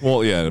heated.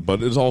 Well, yeah,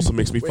 but it also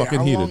makes me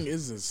fucking heated. How long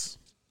is this?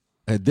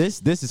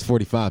 This is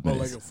 45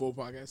 minutes. Like a full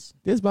podcast?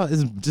 It's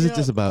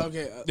just about.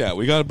 Okay. Yeah,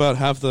 we got about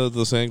half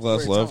the sand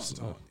glass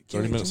left.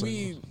 30 minutes. Can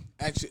we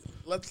actually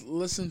let's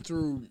listen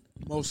through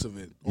most of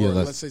it, Yeah, or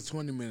let's say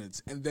 20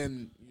 minutes, and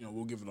then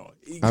we'll give it all.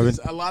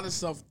 A lot of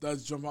stuff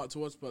does jump out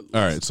to us, but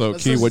all right. So,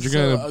 Key, what you're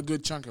gonna a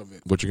good chunk of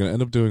it. What you're gonna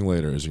end up doing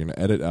later is you're gonna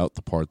edit out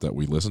the part that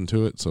we listen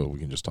to it, so we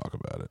can just talk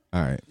about it.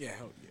 All right. Yeah.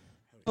 Hell yeah.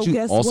 Oh,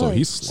 guess Also, what?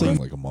 he's slang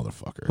like a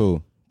motherfucker.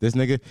 Who? This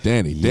nigga?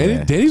 Danny.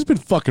 Yeah. Danny's been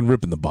fucking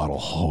ripping the bottle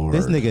hard.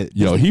 This nigga.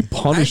 Yo, he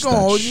punished I ain't gonna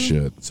that hold you.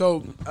 shit. So,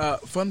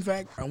 fun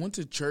fact: I went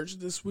to church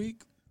this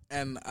week,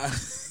 and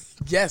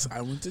yes,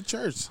 I went to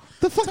church.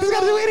 The fuck does got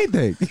to do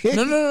anything?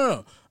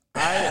 No.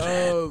 I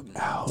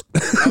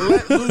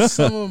let loose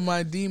some of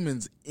my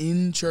demons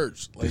in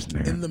church, like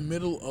in the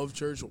middle of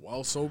church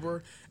while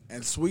sober.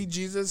 And sweet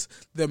Jesus,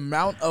 the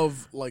amount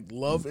of like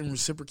love and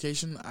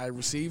reciprocation I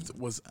received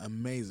was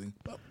amazing.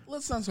 But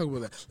let's not talk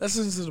about that. Let's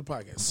listen to the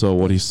podcast. So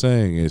what he's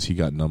saying is he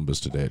got numbers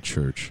today at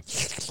church.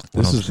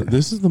 This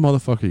is the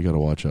motherfucker you got to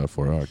watch out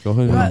for. All right, go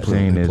ahead. What I'm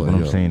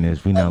saying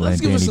is, we not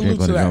letting Danny drink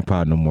on the drunk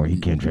pod no more. He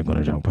can't drink on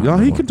the drunk pod. No,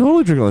 he can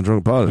totally drink on the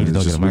drunk pod. It's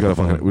just, we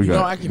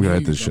gotta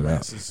edit this shit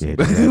out.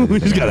 We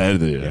just gotta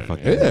edit it.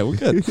 Yeah, we're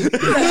good.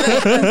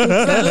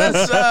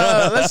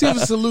 Let's give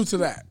a salute to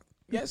that.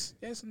 Yes,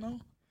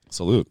 no.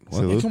 Salute.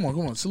 Hey, come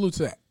on. Salute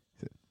to that.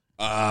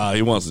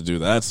 He wants to do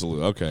that.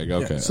 Salute. Okay.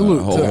 Yeah,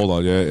 salute. Hold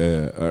on.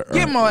 Yeah.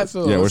 Give him all that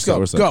salute. Yeah, let's go.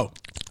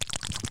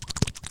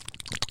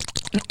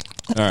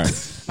 All right,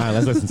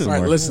 let's listen to more.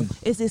 All right, listen.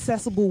 It's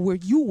accessible where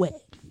you at.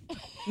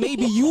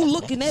 Maybe you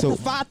looking at the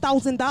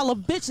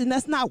 $5,000 bitch, and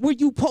that's not where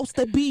you supposed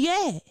to be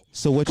at.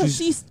 So what? Cause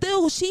she's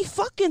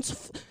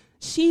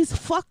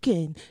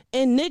fucking,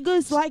 and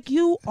niggas like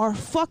you are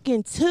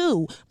fucking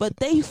too. But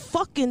they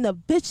fucking the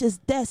bitches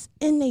that's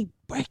in they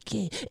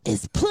bracket.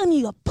 It's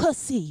plenty of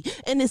pussy,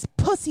 and it's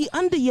pussy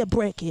under your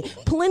bracket.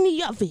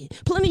 Plenty of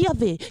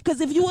it.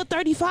 Cause if you a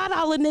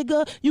 $35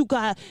 nigga, you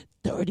got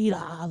 $30,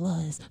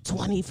 $25,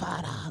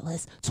 $20,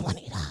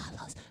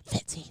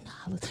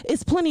 $15.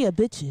 It's plenty of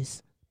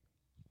bitches.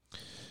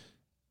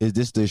 Is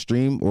this the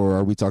extreme, or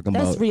are we talking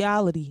That's about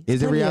reality.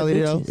 Is it Plenty of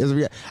reality though? bitches. Is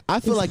it I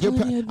feel like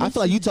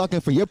you talking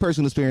from your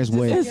personal experience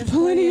when It's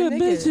plenty of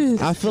bitches.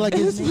 I feel like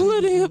it's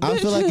plenty of bitches. I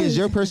feel like it's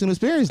your personal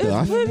experience though.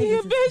 I feel, Plenty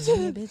of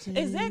bitches.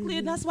 Exactly,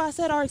 and that's why I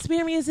said our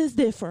experiences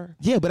differ.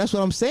 yeah, but that's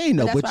what I'm saying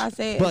though. That's why I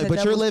say it's but a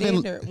you're double living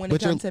standard when it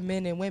but you're comes to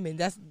men and women.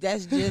 That's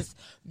just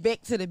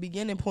back to the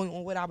beginning point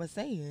on what I was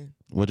saying.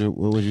 what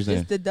was you saying?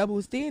 It's the double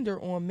standard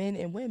on men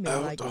and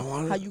women, like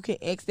how you can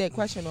ask that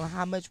question on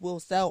how much we'll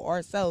sell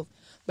ourselves,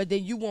 but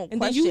then you won't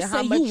And then question you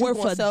how say much you you worth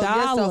gonna a sell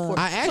dollar. yourself for.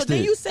 I asked so then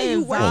it. you say you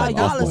And worth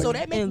valuable. $1, so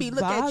that makes And me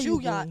look at you,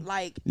 y'all, valuable.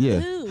 like Yeah.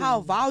 Ew.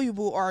 how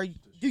valuable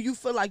do you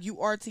feel like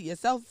you are to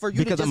yourself for you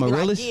Because to just I'm a be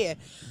realist? like, yeah,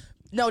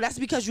 no, that's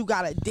because you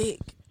got a dick.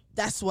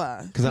 That's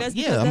why. Because That's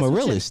yeah, because I'm a that's what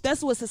realist.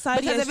 That's what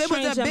society Because has if it was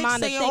a changed your bitch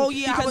mind to saying, think. "Oh,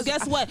 yeah, I because was-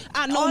 guess what?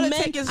 I all know it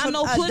men. take is I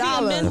know a plenty of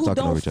dollar. men They're who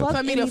talking over don't each other. fuck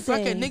For me to fuck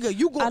a anything. nigga,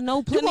 you go. I know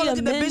You plenty gonna look of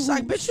at the men bitch who-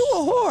 like, bitch, you a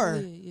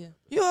whore. Yeah.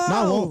 You a No, I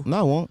hoe. won't. No,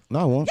 I won't. No,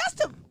 I won't. That's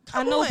the. I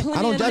Come know on. plenty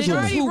I don't of judge niggas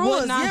women. who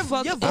would not You're-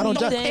 fuck you're I don't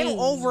judge- anything.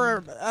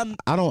 over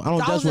I don't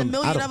judge thousand women.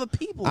 million I don't, other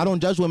people. I don't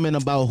judge women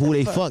about who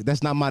they Fuck. fuck.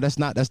 That's not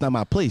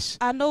my place.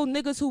 I know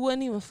niggas who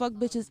wouldn't even fuck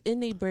bitches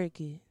in they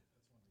bracket.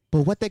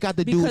 But what they got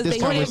to do Because with this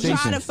they wouldn't conversation?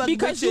 try to fuck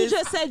Because you bitches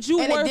just said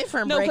you in a were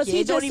different no, bracket. because he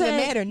It don't just even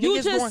said matter. you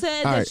Niggas just going- said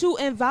All that right. you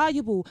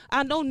invaluable.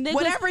 I know niggas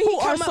Whatever he who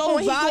are come up so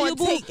on, he gonna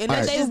valuable take, and that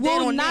that's they just that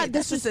will on not that.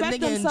 That's just a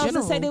disrespect nigga in themselves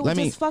and say general. they Let would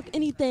me- just fuck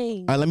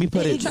anything. Let me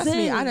put it. Trust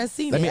me, I done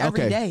seen it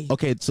every day.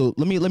 Okay, so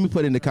let me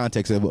put it in the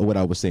context of what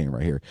I was saying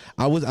right here.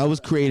 I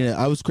was creating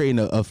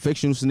a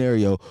fictional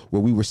scenario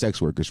where we were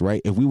sex workers, right?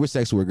 If we were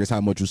sex workers,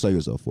 how much you sell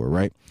yourself for,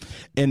 right?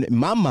 In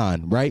my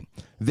mind, right,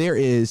 there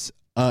is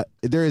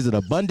an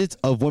abundance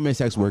of women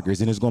sex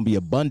workers, and there's going to be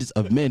abundance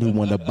of men who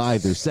want to buy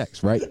their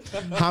sex, right?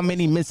 How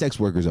many men sex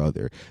workers are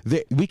there?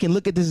 We can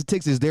look at the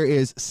statistics. There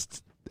is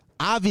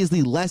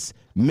obviously less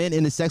men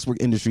in the sex work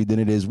industry than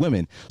it is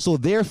women. So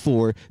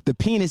therefore, the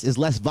penis is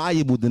less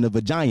valuable than the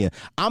vagina.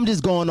 I'm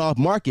just going off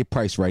market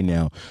price right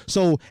now.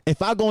 So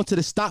if I go into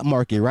the stock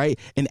market, right,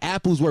 and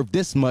Apple's worth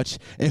this much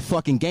and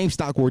fucking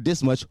GameStop worth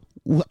this much,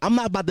 I'm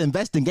not about to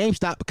invest in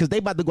GameStop because they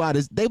about to go out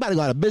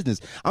of business.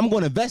 I'm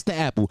going to invest in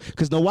Apple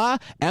because know why?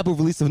 Apple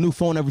releases a new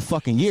phone every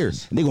fucking year.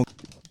 And they going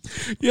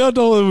Yo,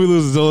 don't let me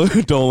lose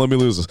this. Don't let me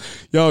lose this.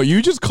 Yo,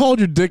 you just called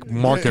your dick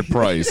market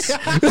price. you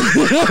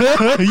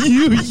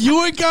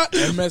ain't got.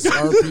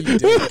 MSRP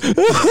dick.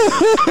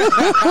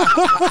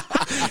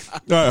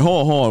 All right,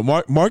 hold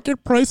on.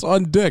 Market price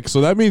on dick.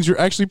 So that means you're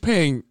actually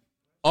paying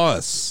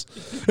us.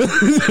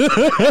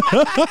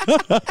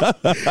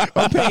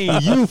 I'm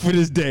paying you for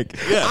this dick.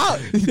 Yeah.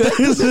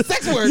 This is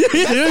sex work.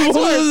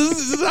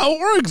 This is how it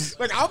works.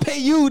 Like I'll pay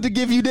you to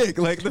give you dick.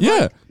 Like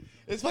Yeah.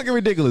 it's fucking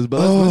ridiculous. But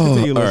let's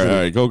continue. All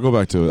right. Go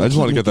back to it. I just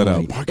want to get that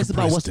out. It's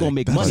about what's gonna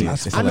make money.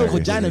 I know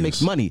vagina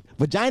makes money.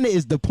 Vagina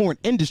is the porn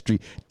industry.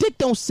 Dick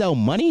don't sell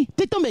money.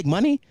 Dick don't make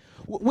money.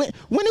 When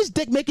is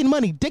dick making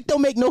money? Dick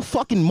don't make no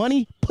fucking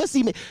money.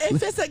 Pussy.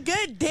 If it's a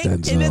good dick,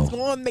 then Denzel. it's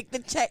going to make the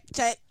check.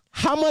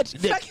 How much?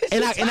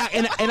 And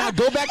I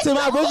go back to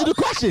my original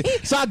question.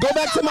 So I go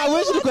back to my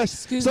original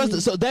question.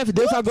 So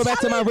therefore I go back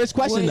to my original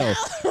question though.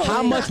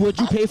 How much would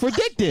you pay for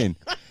dick then?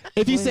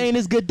 If you're saying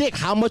it's good dick,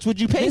 how much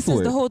would you pay This for is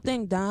it? the whole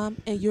thing, Dom,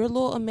 and your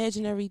little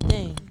imaginary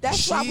thing.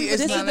 That's why we She was is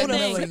this just not is the going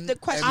to thing. flip the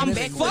question I'm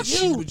back fuck with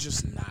She you. would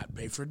just not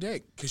pay for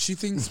dick because she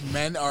thinks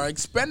men are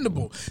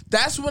expendable.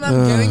 That's what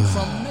I'm getting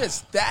from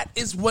this. That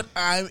is what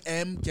I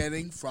am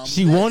getting from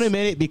She this. won't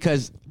admit it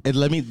because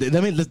let me the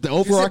Because it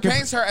overarching.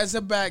 paints her as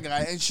a bad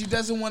guy, and she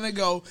doesn't want to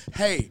go,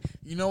 hey,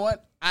 you know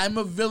what? I'm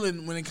a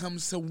villain when it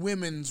comes to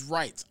women's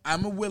rights.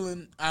 I'm a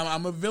villain.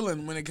 I'm a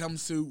villain when it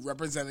comes to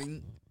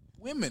representing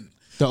women.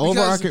 The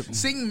Because overarching-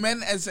 seeing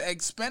men as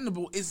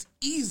expendable is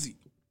easy.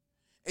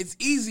 It's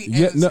easy and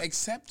Yeah, it's no-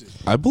 accepted.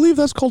 I believe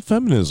that's called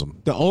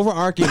feminism. The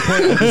overarching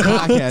point of this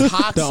podcast.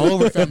 Toxic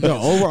The feminism.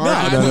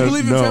 overarching. I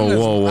believe in no, feminism.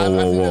 whoa, I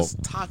think whoa. that's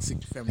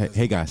toxic feminism.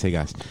 Hey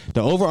guys.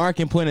 The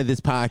overarching point of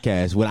this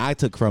podcast, what I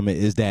took from it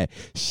is that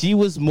she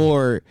was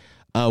more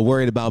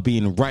worried about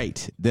being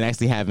right than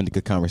actually having a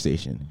good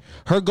conversation.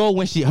 Her goal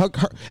when her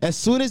as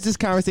soon as this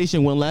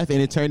conversation went left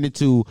and it turned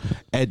into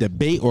a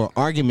debate or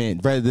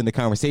argument rather than a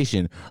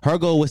conversation, her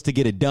goal was to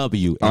get a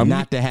W and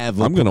not to have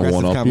a I'm gonna progressive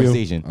one up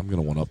conversation. you. I'm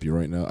gonna one up you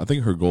right now. I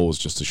think her goal is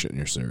just to shit in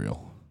your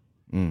cereal.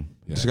 Yeah.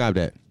 Describe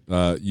that.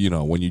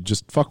 When you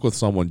just fuck with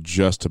someone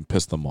just to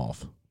piss them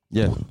off.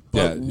 Yeah.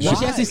 Yeah, But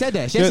she actually said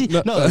that. She Yeah, actually,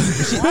 no, no,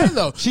 she, Why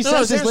though? she No, said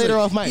this seriously. later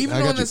off mic. Even I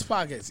got on you. this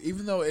podcast,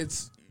 even though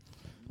it's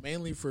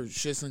mainly for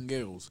shits and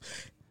giggles,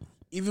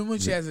 even when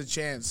she has a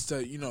chance to,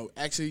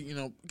 actually,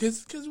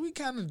 because we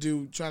kind of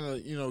do trying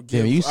to, give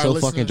Damn, you our so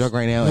listeners, fucking drunk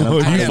right now. And Oh,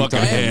 I'm you am, fucking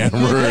I am.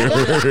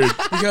 hammered.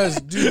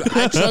 because dude,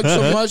 I chug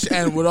so much,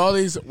 and with all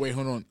these, wait,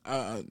 hold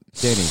on,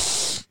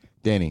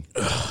 Danny.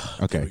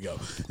 Okay. Here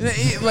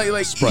we go.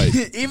 Like Sprite.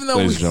 even though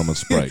Ladies we, and gentlemen,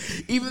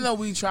 Sprite. even though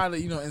we try to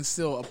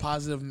instill a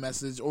positive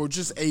message or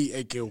just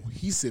a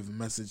cohesive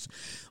message,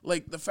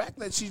 like the fact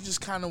that she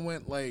just kind of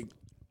went like,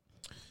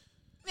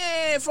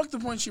 fuck the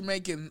point you're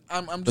making.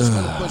 I'm just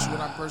gonna push what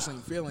I'm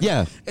personally feeling.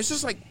 Yeah. It's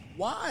just like,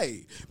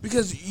 why?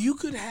 Because you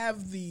could have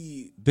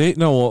you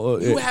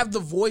have the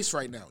voice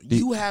right now.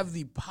 You have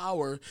the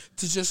power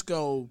to just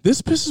go.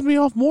 This pisses me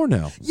off more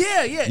now.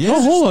 Yeah.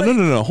 No, hold on.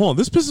 No. Hold on.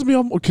 This pisses me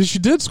off because she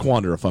did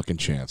squander a fucking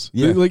chance.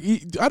 Yeah. Like,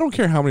 I don't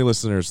care how many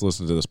listeners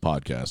listen to this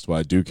podcast. Well,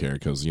 I do care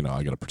because,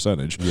 I get a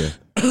percentage. Yeah.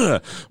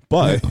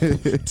 But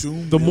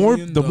the more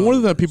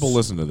that people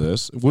listen to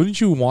this, wouldn't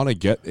you want to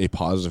get a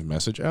positive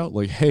message out?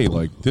 Like, hey,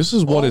 like, this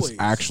is what it's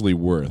actually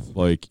worth.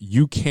 Like,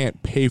 you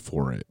can't pay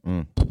for it.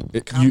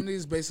 Comedy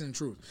is based in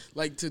truth.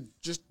 Like, to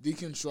just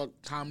deconstruct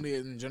comedy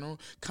in general,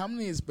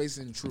 comedy is based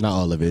in truth. Not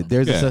all of it.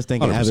 There's a such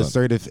thing as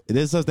 100%.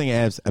 There's such thing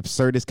as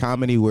absurdist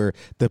comedy where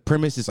the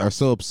premises are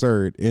so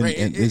absurd and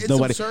there's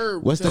nobody.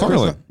 Absurd. What's the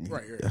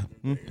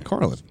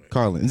Carlin?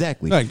 Carlin,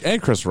 exactly.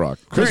 And Chris Rock.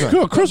 Chris Right.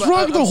 Rock,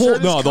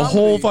 the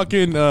whole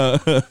fucking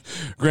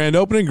grand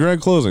opening,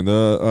 grand closing.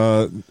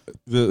 The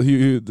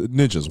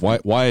ninjas.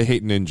 Why I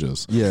hate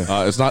ninjas?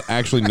 Yeah. It's not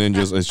actually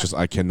ninjas. It's just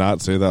I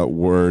cannot say that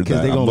word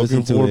that I'm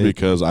looking for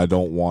because I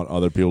don't want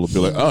other people to be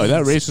like, oh,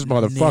 that racist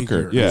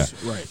motherfucker. Niggers. Yeah.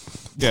 Right.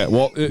 Yeah,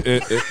 well,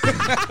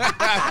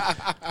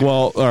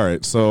 well, all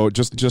right. So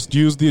just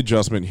use the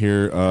adjustment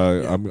here.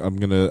 I'm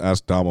gonna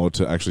ask Damo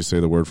to actually say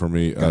the word for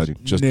me.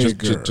 Just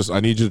I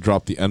need you to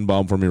drop the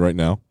N-bomb for me right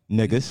now.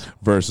 Niggas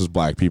versus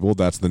black people.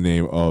 That's the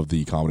name of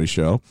the comedy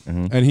show,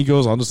 and he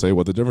goes on to say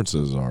what the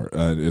differences are.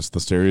 It's the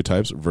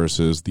stereotypes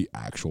versus the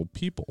actual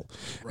people.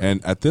 Right.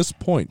 And at this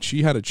point,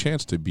 she had a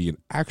chance to be an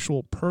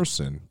actual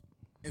person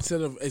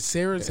instead of a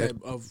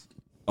stereotype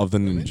of the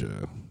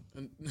ninja.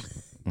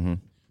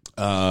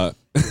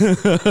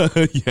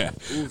 Yeah,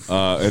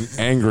 an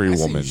angry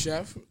woman.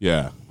 Chef.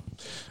 Yeah,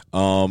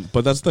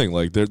 but that's the thing.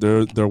 Like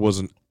there was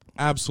an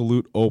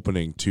absolute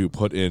opening to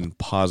put in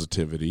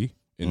positivity,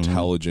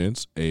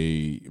 intelligence,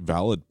 a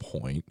valid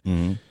point,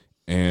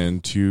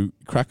 and to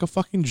crack a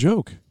fucking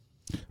joke.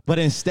 But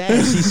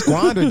instead, she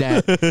squandered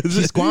that.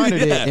 She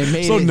squandered it and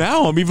made so it.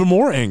 Now I'm even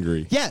more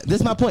angry. Yeah,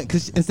 that's my point.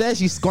 Because instead,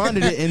 she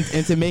squandered it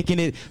into making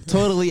it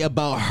totally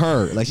about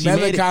her. Like she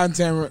made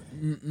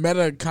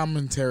meta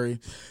commentary.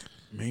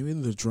 Maybe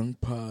the drunk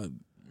pod.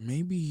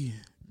 Maybe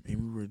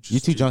we're just. You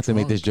too drunk to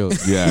make this joke.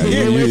 Yeah,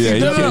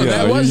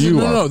 that was the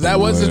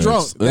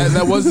drunk.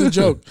 That was the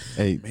joke.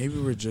 Hey, maybe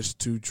we're just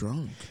too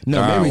drunk.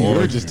 No, maybe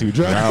we're just too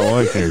drunk.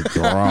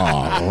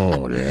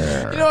 Oh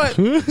yeah. You know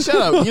what? Shut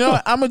up. You know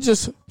what? I'ma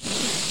just.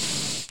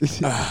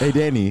 Hey,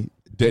 Danny.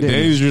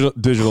 Danny's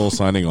digital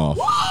signing off.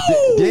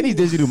 Danny's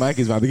digital mic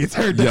is about to get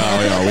turned down.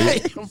 Hey,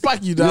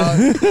 fuck you, dog.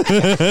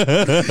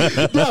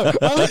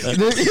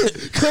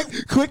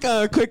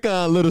 Quick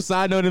little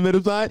side note in the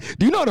middle side.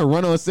 Do you know what a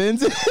run-on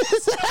sentence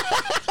is?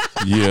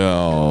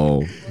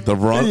 Yo, the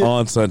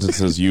run-on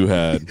sentences you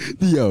had.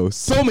 Yo,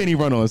 so many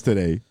run-ons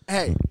today.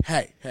 Hey.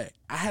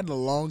 I had a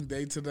long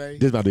day today.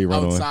 This about to be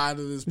run-on. Outside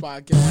of this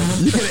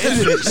podcast. You could have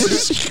ended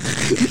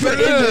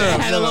it.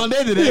 I had a long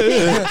day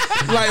today.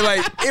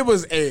 like it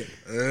was a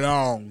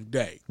long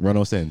day.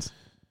 Run-on sentence.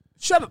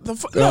 Shut up. No,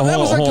 that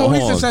was a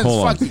cohesive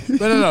sentence. Fuck you.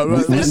 No.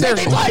 He said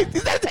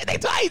they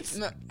twice.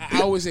 No,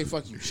 I always say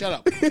fuck you. Shut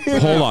up.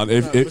 Hold on.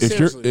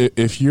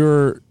 If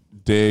your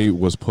day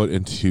was put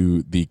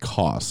into the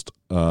cost,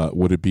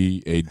 would it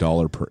be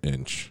 $1 per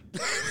inch?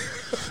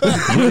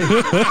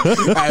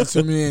 I have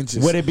too many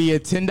inches. Would it be a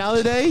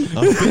 $10 day, a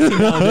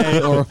 $15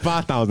 day, or a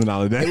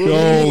 $5,000 day?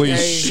 Holy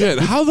shit!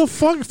 How the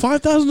fuck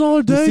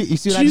 $5,000 day? You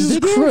see what Jesus I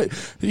just did?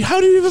 Christ! How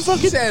do you even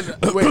fucking?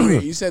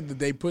 Wait. You said that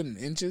they put in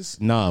inches?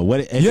 No.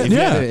 What?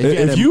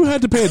 If you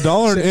had to pay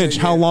 $1 an inch,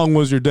 how long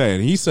was your day?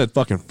 And he said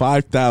fucking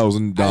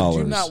 $5,000. I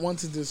do not want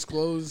to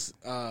disclose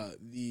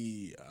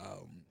the.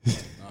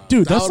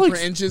 Dude, that's like per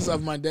inches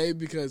of my day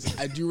because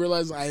I do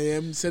realize I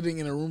am sitting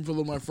in a room full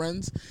of my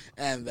friends,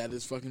 and that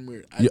is fucking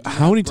weird.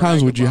 How many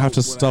times would you have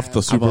to stuff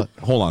the super?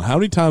 Hold on, how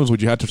many times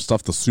would you have to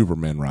stuff the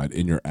Superman ride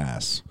in your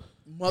ass?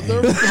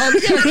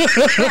 Motherfucker!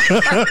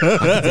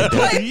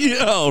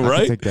 Yo,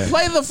 right?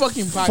 Play the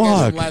fucking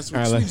podcast from last week.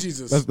 Right, Sweet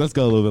Jesus. Let's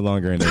go a little bit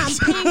longer in this.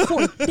 I'm paying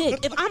for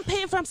dick. If I'm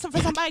paying for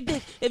somebody's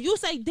dick, if you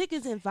say dick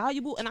is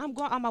invaluable and I'm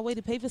going on my way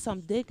to pay for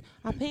some dick,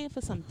 I'm paying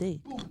for some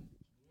dick.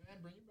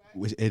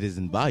 It is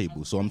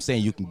invaluable, so I'm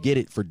saying you can get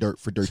it for dirt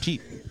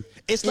cheap.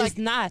 It's like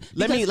not.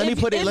 Let me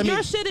put it. If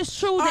your shit is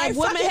true that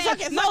women have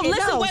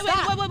Listen,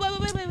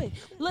 wait.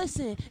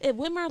 Listen, if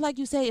women are like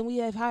you say and we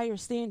have higher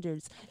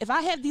standards, if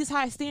I have these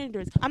high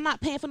standards, I'm not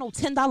paying for no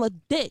 $10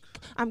 dick.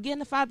 I'm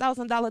getting a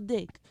 $5,000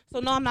 dick. So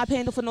no, I'm not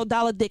paying for no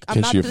dollar dick.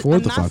 I'm not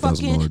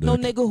fucking no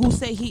nigga who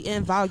say he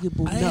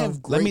invaluable. No.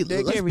 Let's be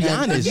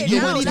honest. You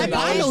wouldn't even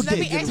buy no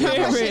dick.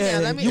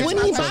 You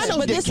wouldn't even buy no dick.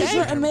 But this is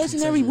your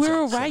imaginary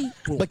world, right?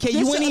 But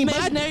you wouldn't even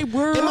buy imaginary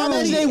world. In my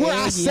imaginary world,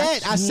 I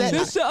said.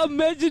 It's your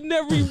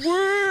imaginary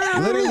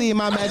world. Literally in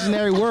my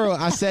imaginary world,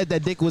 I said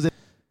that dick was.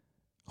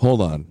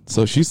 Hold on.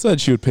 So she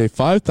said she would pay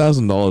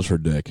 $5,000 for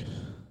dick.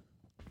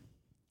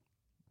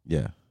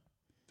 Yeah.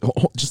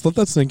 Just let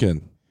that sink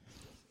in.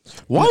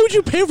 Why would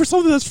you pay for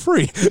something that's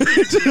free?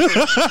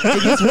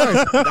 It gets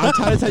worse. I'm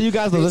trying to tell you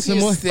guys to listen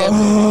more.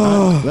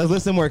 Let's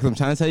listen more, because I'm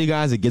trying to tell you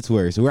guys it gets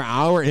worse. We're an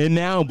hour in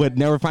now, but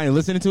never finally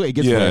listening to it. It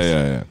gets worse.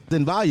 Yeah. It's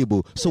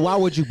invaluable. So why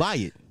would you buy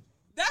it?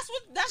 That's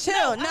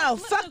Chill. No,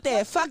 fuck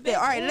that.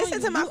 All right,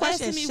 listen to my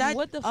question. Shut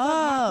what the fuck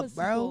up, my pussy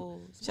bro.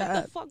 Costs? Shut what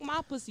up. the fuck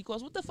my pussy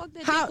costs? What the fuck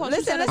that How- dick costs?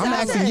 listen, I'm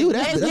asking you.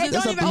 That's It up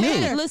don't to even you.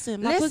 matter.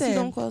 Listen, my pussy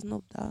don't cost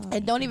no dime.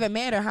 It don't even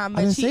matter how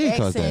didn't much say he it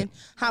cost asking, that.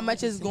 how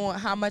much is going,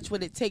 how much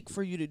would it take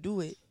for you to do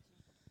it?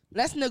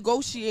 Let's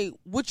negotiate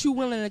what you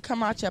willing to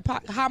come out your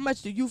pocket. How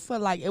much do you feel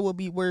like it would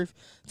be worth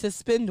to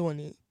spend on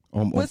it?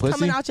 What's pussy?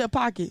 coming out your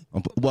pocket?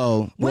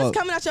 What's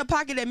coming out your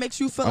pocket that makes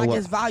you feel like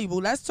it's valuable?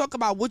 Let's talk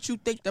about what you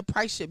think the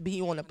price should be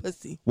on a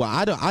pussy. Well,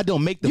 I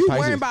don't make the You prices.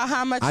 worrying about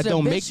how much I the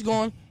don't bitch make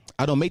going.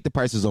 I don't make the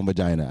prices on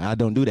vagina. I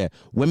don't do that.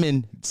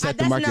 Women set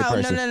the market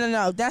prices.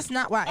 No. That's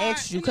not why I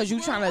asked you, because you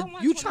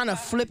trying to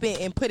flip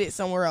it and put it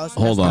somewhere else.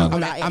 Hold That's on. not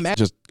what I asked.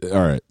 Just all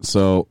right.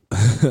 So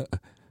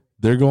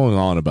they're going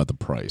on about the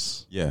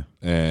price Yeah.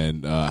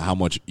 and how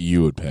much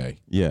you would pay.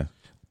 Yeah.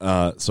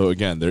 So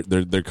again,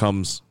 there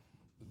comes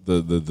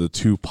the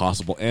two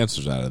possible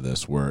answers out of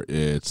this, where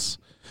it's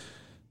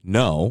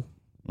no,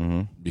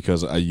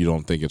 because you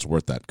don't think it's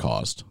worth that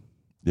cost,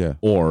 Yeah.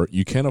 or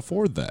you can't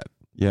afford that,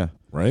 Yeah.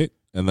 right?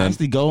 And then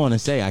Actually, go on and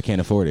say I can't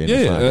afford it.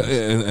 yeah,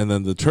 and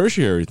then the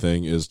tertiary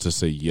thing is to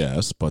say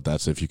yes, but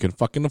that's if you can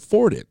fucking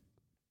afford it.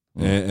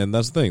 And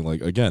that's the thing.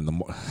 Like, again,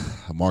 the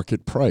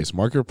market price.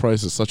 Market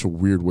price is such a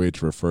weird way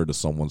to refer to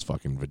someone's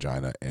fucking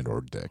vagina and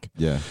or dick.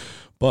 Yeah.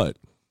 But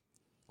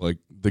like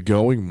the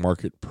going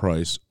market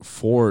price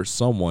for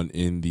someone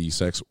in the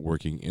sex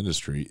working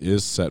industry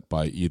is set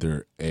by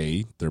either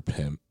A, their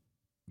pimp,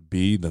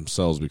 B,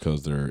 themselves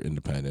because they're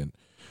independent,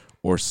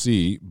 or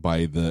C,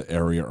 by the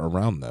area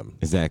around them.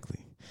 Exactly.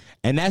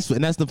 And that's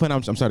the point.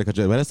 I'm sorry to cut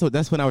you, but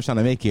that's what I was trying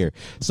to make here.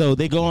 So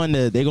they go on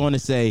to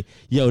say,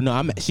 yo,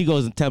 no, she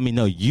goes and tell me,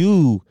 no,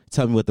 you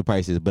tell me what the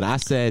price is. But I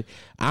said,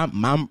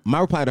 my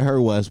reply to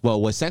her was, well,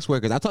 with sex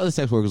workers, I talk to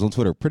sex workers on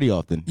Twitter pretty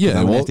often. Yeah,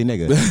 I'm a nasty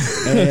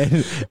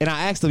nigga. and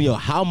I asked them, yo,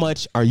 how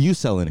much are you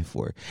selling it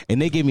for?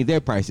 And they gave me their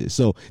prices.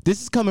 So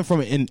this is coming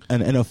from an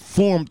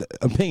informed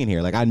opinion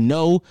here. Like, I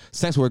know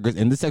sex workers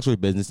in the sex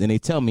work business, and they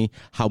tell me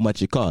how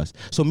much it costs.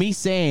 So me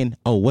saying,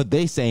 oh, what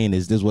they saying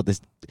is this what this.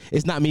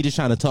 It's not me just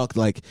trying to talk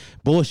like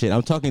bullshit.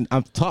 I'm talking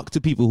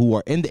to people who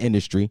are in the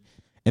industry,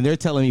 and they're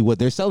telling me what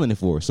they're selling it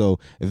for. So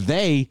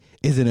they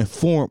is an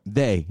informed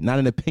they, not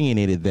an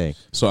opinionated they.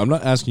 So I'm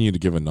not asking you to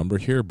give a number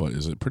here, but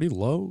is it pretty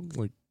low?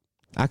 Like,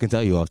 I can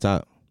tell you off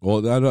top. well,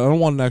 I don't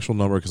want an actual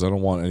number because I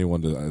don't want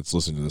anyone that's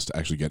listening to this to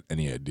actually get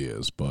any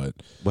ideas. But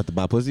What, to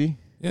buy pussy?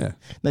 yeah,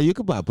 No, you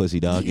could buy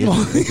pussy, dog. If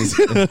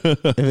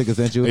it's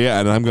consensual. yeah,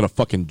 and I'm gonna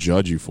fucking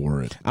judge you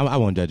for it. I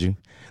won't judge you.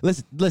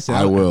 Listen.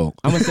 I will.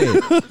 I'm gonna say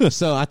it.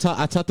 So I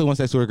talked to one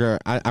sex worker.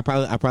 I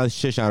probably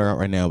should shout her out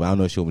right now, but I don't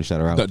know if she want me to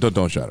shout her out.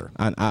 Don't shout her.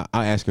 I'll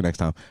ask her next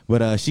time.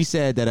 But she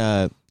said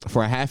that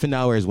for a half an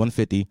hour is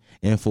 $150,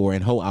 and for a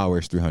whole hour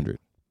is $300.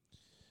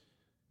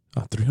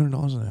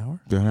 $300 an hour?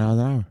 $300 an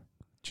hour.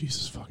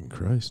 Jesus fucking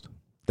Christ!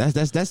 That's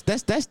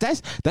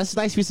a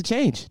nice piece of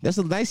change. That's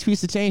a nice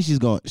piece of change she's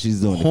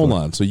doing. Hold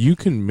on. So you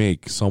can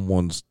make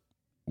someone's.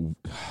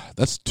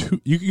 That's two.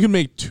 You can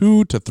make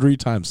 2 to 3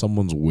 times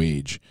someone's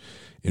wage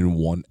in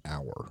 1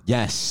 hour.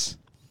 Yes.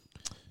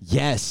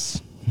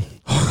 It's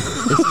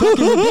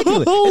fucking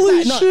ridiculous.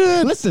 Holy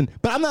shit. Listen,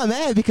 but I'm not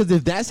mad, because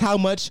if that's how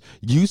much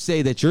you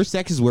say that your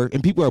sex is worth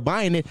and people are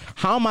buying it,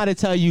 how am I to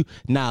tell you,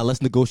 nah,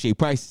 let's negotiate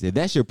prices? If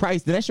that's your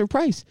price, then that's your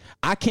price.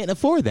 I can't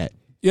afford that.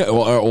 Yeah,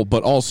 well,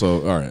 but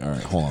also, all right,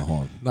 hold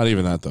on. Not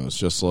even that though. It's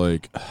just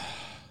like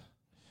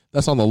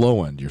that's on the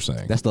low end. You're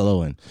saying That's the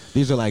low end.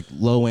 These are like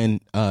low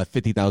end,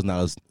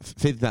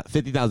 $50,000,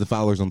 50,000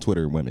 followers on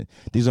Twitter women.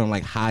 These are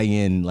like high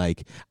end,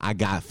 like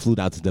I flew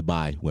out to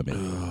Dubai women.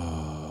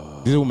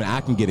 These are women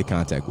I can get in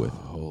contact with.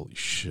 holy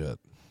shit.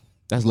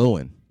 That's low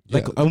end.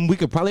 Like, we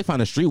could probably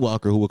find a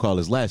streetwalker who would call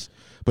us less.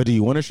 But do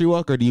you want a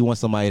streetwalker, or do you want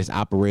somebody that's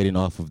operating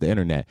off of the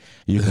internet?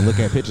 You can look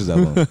at pictures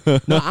of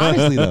them. No,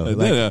 honestly though.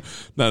 Like,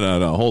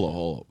 No. Hold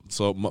on.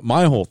 So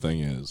my whole thing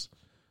is,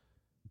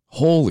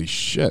 holy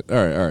shit. All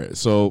right.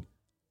 So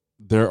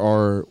there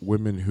are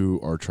women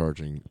who are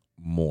charging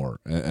more,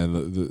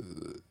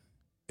 and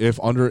if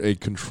under a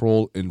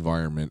controlled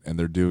environment and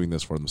they're doing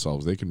this for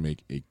themselves, they can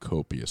make a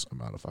copious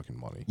amount of fucking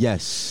money.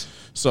 yes.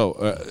 So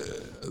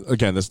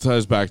again, this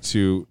ties back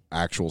to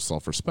actual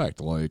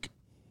self-respect. Like,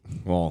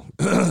 well,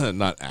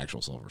 not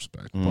actual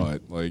self-respect,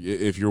 but like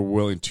if you're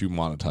willing to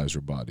monetize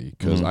your body,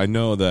 because I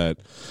know that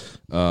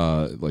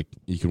like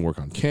you can work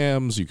on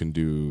cams, you can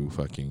do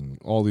fucking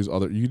all these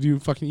other, you do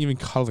fucking even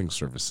cuddling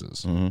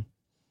services, and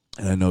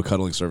I know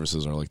cuddling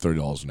services are like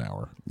 $30 an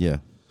hour. Yeah.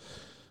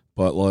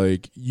 But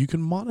like you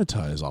can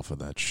monetize off of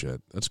that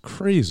shit. That's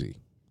crazy.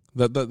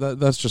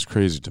 That's just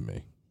crazy to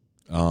me.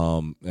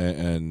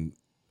 And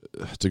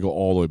to go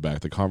all the way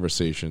back, the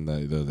conversation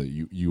that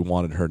you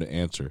wanted her to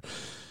answer,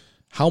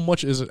 how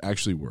much is it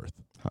actually worth?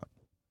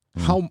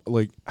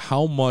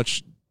 How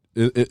much?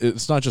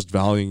 It's not just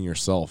valuing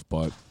yourself,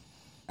 but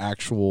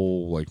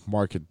actual like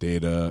market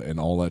data and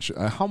all that shit.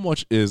 How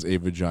much is a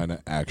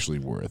vagina actually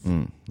worth?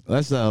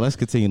 Let's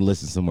continue to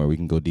listen somewhere. We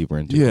can go deeper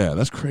into. Yeah,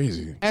 that's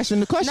crazy.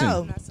 Answering the question.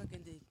 No. I'm not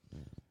sucking dick.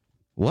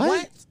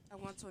 What? I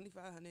want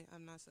 2,500.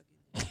 I'm not sucking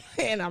dick.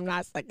 And I'm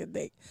not sucking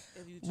dick.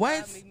 If you try,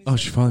 Once, make me Oh,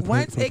 she finally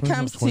once it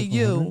comes to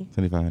you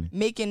 2,500.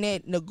 making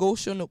that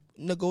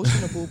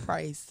negotiable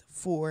price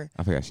for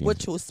I forgot she.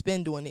 what you'll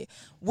spend on it,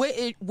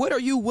 what are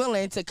you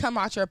willing to come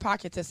out your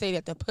pocket to say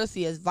that the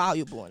pussy is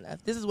valuable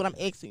enough? This is what I'm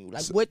asking you.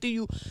 Like, what do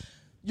you?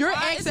 You're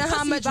Why is asking how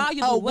pussy much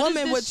valuable? a What is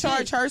woman this would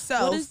charge shit?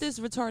 herself What is this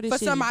retarded for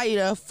shit? somebody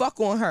to fuck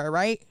on her,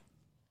 right?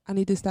 I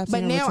need to stop But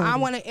saying now I retarded.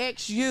 want to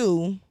ask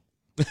you,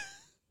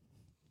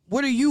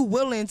 what are you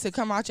willing to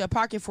come out your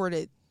pocket for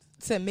to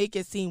make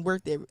it seem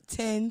worth it?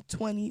 10,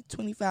 20,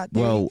 25, 30?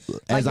 Well,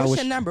 like, as I what's was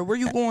your number? Where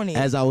you going in?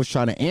 as I was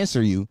trying to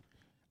answer you,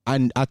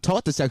 I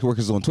talked to sex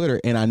workers on Twitter,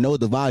 and I know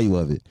the value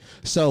of it.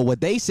 So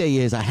what they say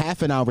is a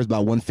half an hour is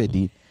about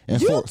 $150. And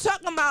you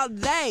talking about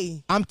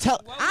they. I'm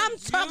talking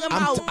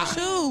about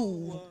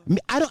you.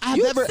 I've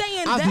You never.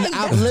 saying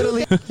I've they.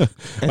 literally.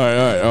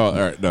 All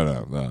right.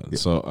 No.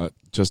 So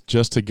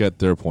just to get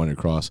their point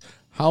across,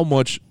 how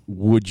much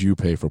would you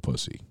pay for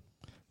pussy?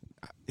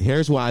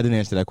 Here's why I didn't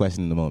answer that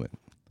question in the moment,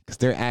 because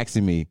they're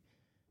asking me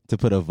to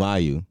put a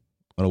value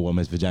on a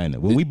woman's vagina.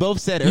 When we both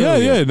said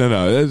earlier,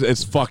 No.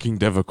 It's fucking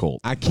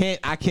difficult. I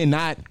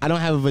cannot. I don't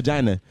have a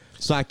vagina,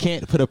 so I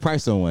can't put a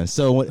price on one.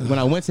 So when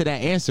I went to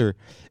that answer,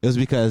 it was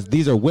because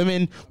these are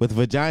women with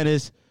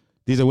vaginas.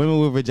 These are women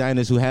with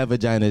vaginas who have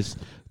vaginas.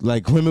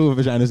 Like, women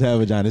with vaginas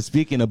have vaginas.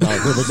 Speaking about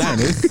their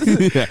vaginas.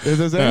 You know what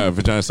I'm saying?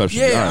 Vagina stuff.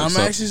 Yeah, All right, I'm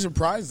so- actually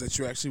surprised that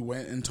you actually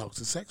went and talked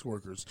to sex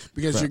workers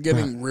because you're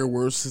getting real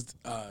world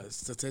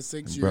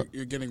statistics. You're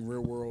getting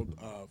real world.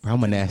 Bro,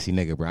 I'm a nasty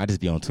nigga, bro. I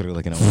just be on Twitter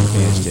looking at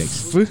OnlyFans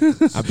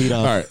chicks. I beat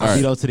off. All I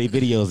beat right. off to their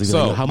videos. And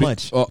So go, how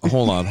much?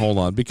 hold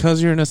on.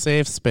 Because you're in a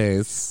safe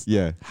space.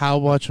 Yeah. How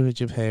much would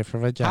you pay for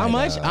vagina? How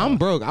much? I'm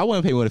broke. I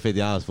wouldn't pay more than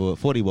 $50 for a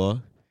 40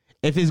 ball.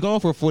 If it's going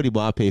for a 40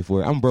 ball, I'll pay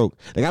for it. I'm broke.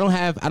 Like, I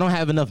don't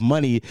have enough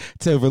money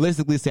to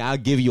realistically say I'll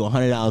give you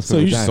 $100 for So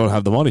you just vagina. don't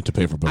have the money to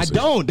pay for I pussy.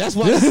 don't. That's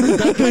why.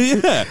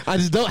 Yeah. I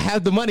just don't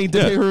have the money to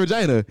pay for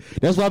vagina.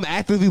 That's why I'm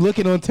actively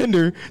looking on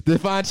Tinder to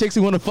find chicks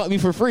who want to fuck me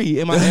for free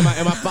in my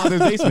father's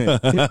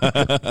basement.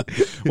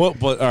 Well,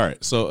 but all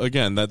right. So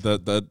again, that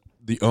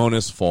the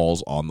onus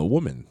falls on the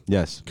woman.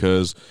 Yes.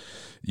 Because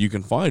you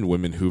can find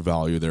women who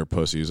value their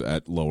pussies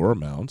at lower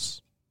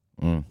amounts.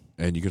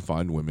 And you can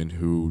find women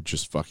who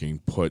just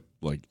fucking put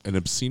like an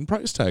obscene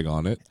price tag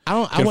on it.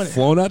 Get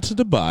flown out to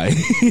Dubai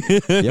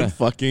and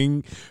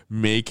fucking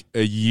make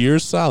a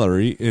year's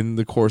salary in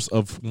the course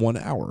of 1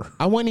 hour.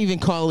 I wouldn't even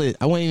call it.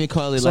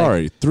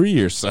 Sorry, 3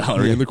 years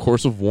salary in the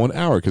course of 1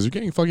 hour because you're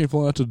getting fucking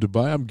flown out to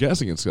Dubai. I'm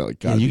guessing it's got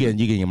like Yeah, you getting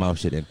your mouth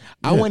shit in.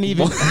 I wouldn't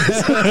even.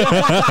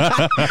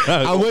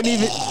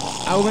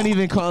 I wouldn't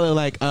even call it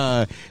like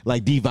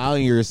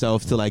devaluing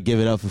yourself to like give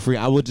it up for free.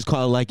 I would just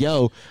call it like,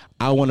 yo,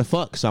 I want to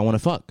fuck, so I want to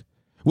fuck.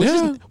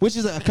 Which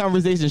is a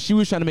conversation she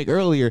was trying to make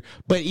earlier,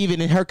 but even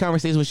in her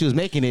conversation when she was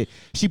making it,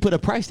 she put a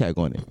price tag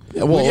on it.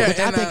 Yeah, well, which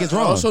I think is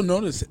wrong. I also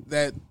noticed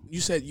that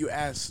you said you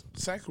asked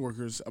sex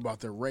workers about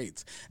their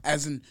rates,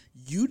 as in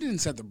you didn't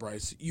set the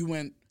price. You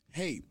went,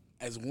 hey,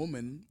 as a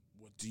woman,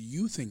 what do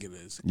you think it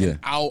is? Yeah.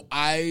 And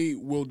I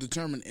will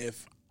determine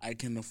if I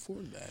can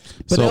afford that.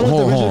 But So, that was the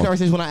hold original on.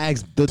 conversation when I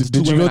asked the two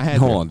Did you women go? I had.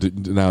 Hold there.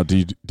 on. Now,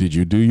 did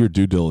you do your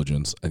due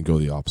diligence and go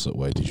the opposite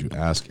way? Did you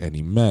ask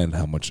any men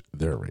how much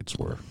their rates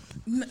were?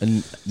 Let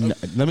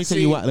me tell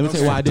you why. Let me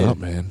tell you why I did. Fucked up,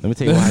 man. Let me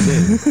tell you why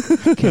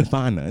I did. Can't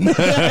find none.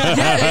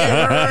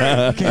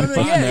 Right. Can't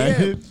find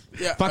none.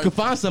 Yeah, If I could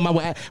find some, I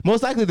would.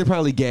 Most likely, they're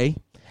probably gay,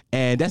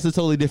 and that's a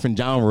totally different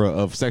genre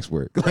of sex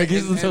work. Like,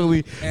 it's a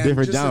totally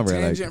different just genre. A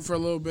Like, tangent for a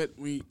little bit.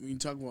 We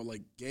talk about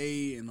like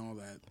gay and all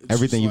that. It's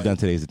everything just you've done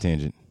today is a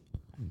tangent.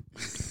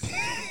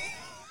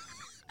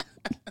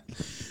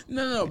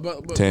 No,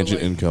 but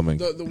Tangent like, incoming.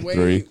 The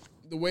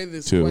way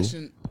this 2.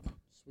 question.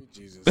 Sweet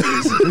Jesus,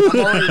 I'm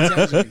already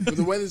tangenting. But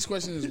the way this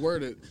question is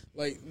worded,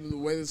 like the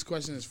way this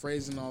question is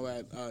phrased and all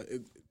that,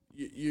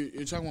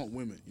 you're talking about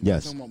women. You're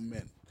Yes. talking about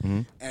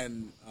men,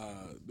 and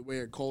the way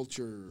our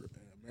culture,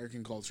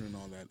 American culture, and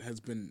all that has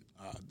been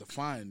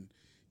defined.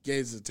 Gay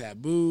is a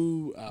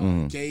taboo.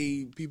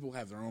 Gay people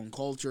have their own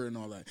culture and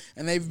all that,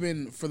 and they've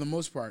been, for the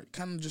most part,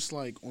 kind of just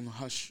like on the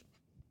hush.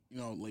 You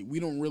know, like we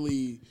don't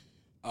really.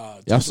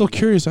 I'm so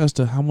curious as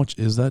to how much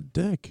is that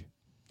dick.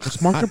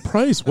 What's market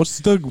price? What's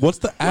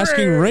the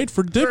asking rate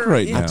for dick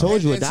right now? I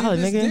told you And see, $1,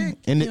 this nigga. dick,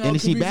 And you know, if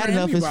could she be bad for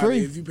enough, it's anybody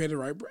free. if you pay the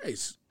right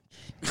price.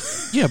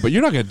 Yeah, but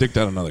you're not gonna dick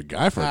down another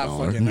guy for Ah, $1.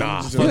 fuck it, I'm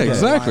just Yeah, doing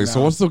exactly. it So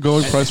now. what's the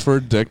going price for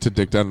a dick to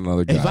dick down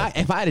another guy?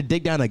 If I had to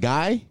dig down a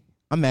guy,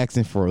 I'm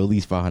asking for at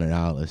least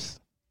 $500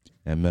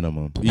 at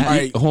minimum. You-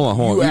 Alright, hold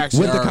on. you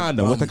actually With the are,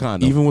 condom. With the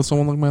condom. Even with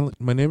someone like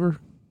my neighbor?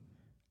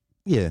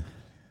 Yeah.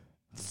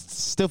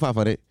 Still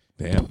 500.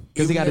 Damn.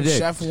 Because he got a Even if dick.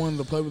 Chef wanted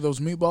to play with those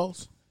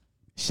meatballs.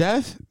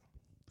 Chef,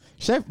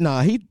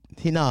 nah,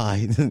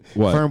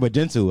 What? Firm but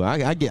gentle.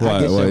 I get. What?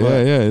 I get What?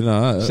 Chef, Yeah.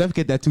 No, Chef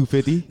get that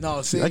 $250.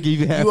 No, see, I give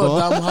you half a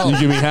off. dumb hoe. you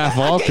give me half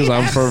off because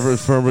I'm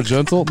firm but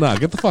gentle. Nah,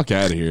 get the fuck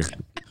out of here.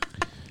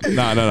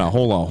 No.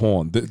 Hold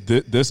on.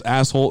 This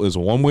asshole is a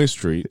one-way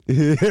street.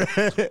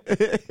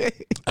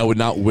 I would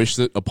not wish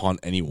it upon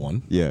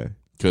anyone. Yeah.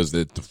 Because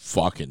it's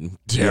fucking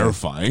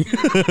terrifying.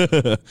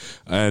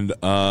 And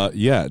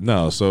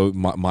so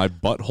my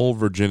butthole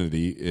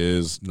virginity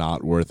is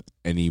not worth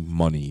any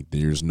money.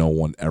 There's no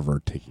one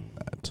ever taking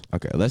that.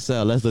 Okay, let's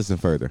listen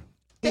further.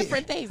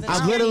 Different things.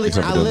 I've literally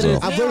never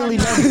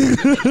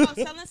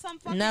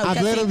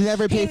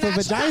paid for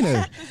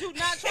vagina. You're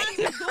not trying to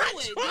do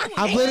it.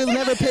 I've literally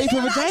never paid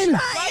for vagina.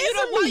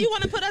 Why you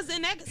want to put us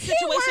in that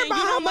situation? You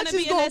don't want to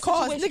be in that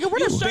situation. Nigga, we're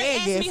You the straight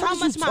bag. ask me how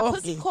much my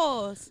pussy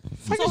costs.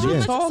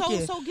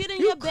 So get in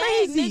your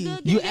bag,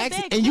 nigga. You ask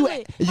and you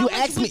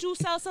ask me. Would you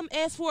sell some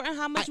ass for, and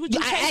how much would you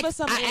pay for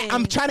some ass?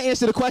 I'm trying to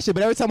answer the question,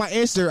 but every time I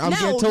answer, I'm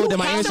getting told that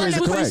my answer is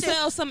Would you correct.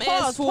 sell some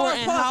ass for,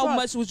 and how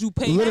much would you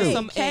pay for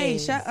some Hey,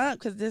 ass? shut up,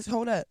 because this,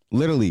 hold up.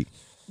 Literally,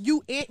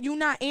 You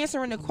not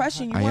answering the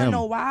question. You I want to am.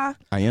 know why?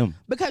 I am.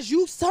 Because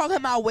you talking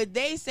about what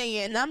they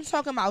saying, and I'm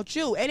talking about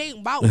you. It ain't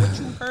about what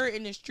you heard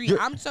in the street.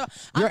 I'm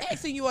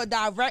asking you a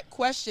direct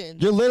question.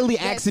 You're literally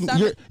Yes, asking. some-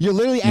 You're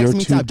literally asking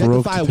me too to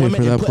broke objectify to a pay woman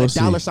for and that put pussy.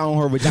 a dollar sign on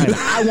her vagina.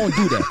 I won't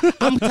do that.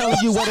 I'm telling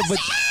you what a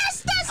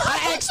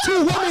I asked 2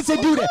 women to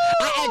do that.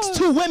 I asked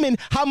 2 women,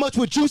 how much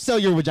would you sell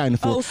your vagina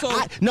for? Oh, so-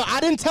 I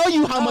didn't tell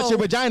you how much your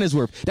vagina's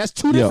worth. That's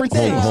 2 different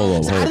things.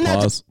 Hold So I on. didn't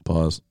have to-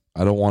 Pause.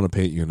 I don't want to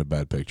paint you in a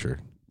bad picture.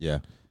 Yeah,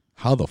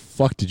 How the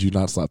fuck did you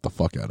not slap the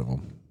fuck out of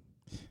him?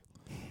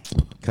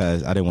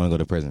 because I didn't want to go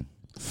to prison.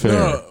 Fair.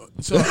 No,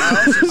 so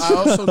I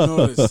also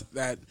noticed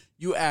that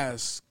you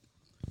asked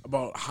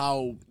about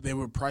how they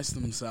would price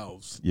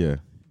themselves, Yeah.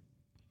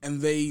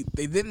 and they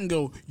didn't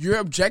go, "You're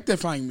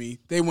objectifying me."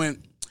 They went,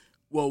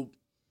 "Well,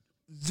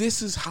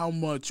 this is how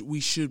much we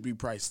should be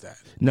priced at."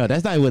 No,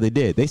 that's not what they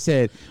did. They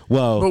said,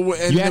 well,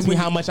 And you then asked me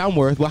we- how much I'm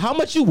worth. Well, how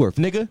much you worth,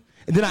 nigga?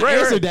 And then I Right,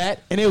 answered right.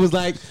 that, and it was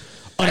like,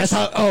 that's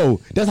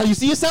how you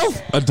see yourself?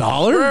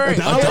 $1? Right.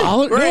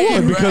 $1? Right. No,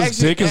 Right. because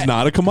Actually, dick is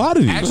not a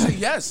commodity. Actually,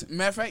 yes.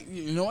 Matter of fact,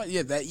 you know what?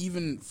 Yeah, that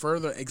even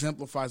further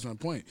exemplifies my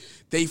point.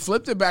 They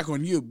flipped it back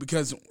on you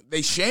because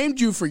they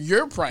shamed you for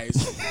your price.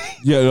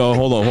 Yeah, no,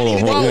 hold on.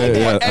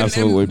 Yeah,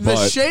 absolutely. And the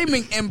But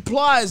shaming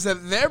implies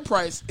that their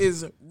price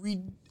is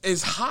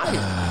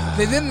higher.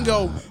 They didn't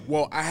go,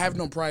 "Well, I have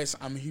no price.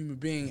 I'm a human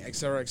being," et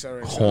cetera, et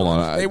cetera, et cetera. Hold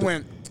on, They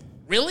went,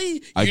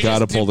 "Really? I You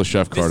gotta just pull did the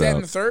chef this, card that, out.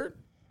 and the third?"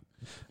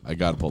 I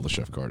got to pull the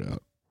chef card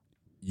out.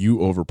 You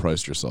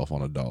overpriced yourself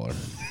on $1.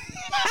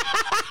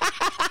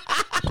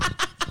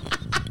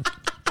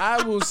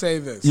 I will say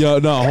this. Yo,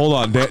 no, hold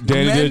on,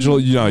 Danny Men-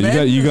 Digital. You got to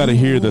men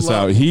hear who this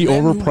love- out. He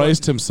men who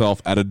overpriced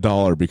himself at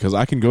 $1 because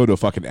I can go to a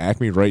fucking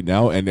Acme right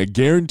now, and I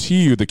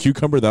guarantee you, the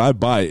cucumber that I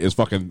buy is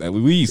fucking at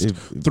least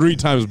 3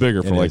 times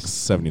bigger for like is.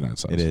 79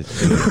 cents. It is.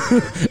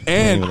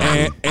 and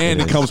it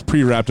is. comes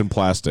pre-wrapped in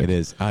plastic. It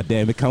is.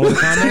 Damn, it comes with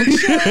a condom?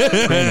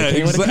 Damn, it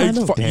came with a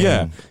condom?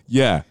 Damn.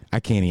 Yeah. I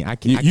can't. You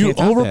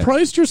top that.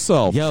 overpriced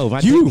yourself. Yo, my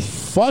you dick-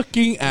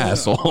 fucking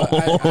asshole.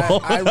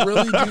 I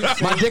really do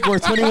think My dick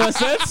worth 21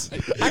 cents?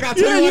 I got 21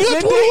 Yeah, you got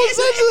cents. 21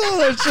 cents of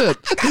that shit.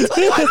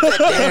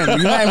 damn, you're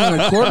not even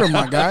a quarter,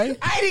 my guy.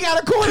 I ain't even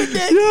got a quarter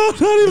dick. No,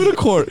 not even a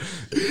quart.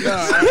 I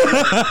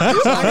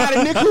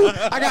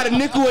got a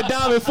nickel, a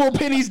dime, and 4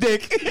 pennies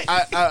dick.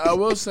 I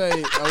will say.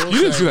 You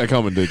didn't see that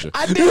coming, did you?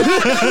 I did.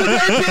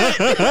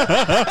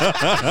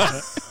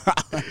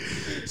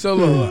 So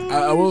look,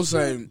 I will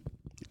say,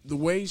 the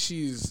way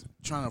she's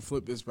trying to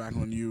flip this back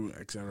on you,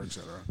 et cetera,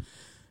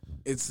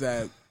 it's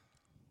that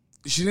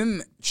she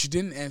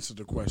didn't answer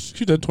the question.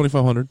 She did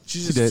 2,500. She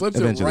just did, flipped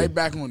eventually. it right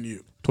back on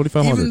you.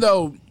 2,500. Even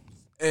though,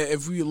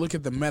 if we look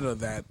at the meta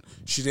that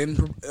she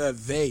didn't,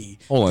 they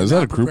Hold on, did is that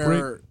not a group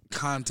prepare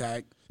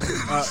contact.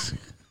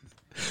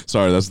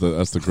 Sorry, that's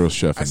the gross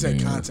chef. I in said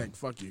me. contact.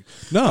 Fuck you.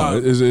 No,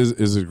 is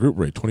it group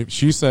rate 20?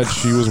 She said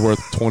she was worth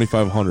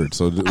 2,500.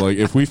 So like,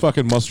 if we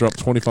fucking muster up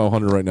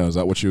 2,500 right now, is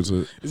that what she was?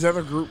 Is that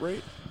a group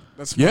rate?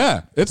 That's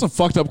Yeah, it's a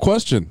fucked up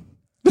question.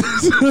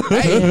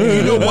 Hey,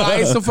 you know why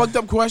it's a fucked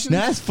up question?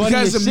 That's funny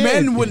because as shit.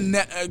 men would,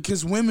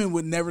 because women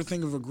would never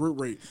think of a group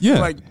rate. Yeah.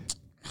 like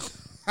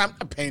I'm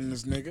not paying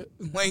this nigga.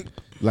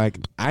 Like,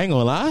 I ain't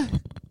gonna lie.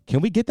 Can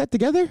we get that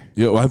together?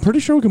 Yeah, well, I'm pretty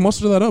sure we can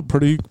muster that up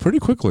pretty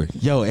quickly.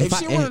 Yo, if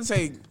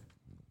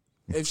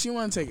she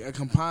want to take a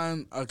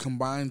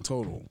combined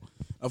total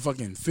of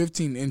fucking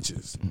 15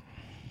 inches,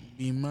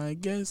 be my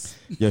guest.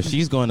 yo,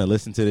 she's going to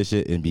listen to this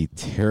shit and be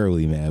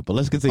terribly mad. But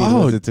let's continue to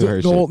listen to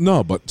her shit.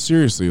 No, but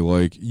seriously,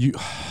 like you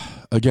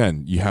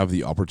have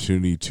the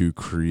opportunity to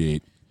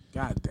create.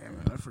 God damn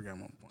it, I forgot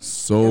my point.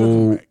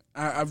 So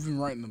I've been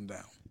writing them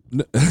down.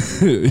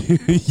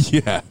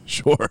 yeah,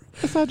 sure.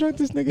 That's how drunk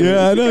this nigga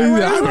Yeah, I is. know.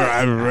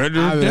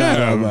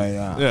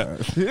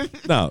 Yeah.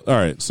 No, all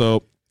right.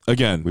 So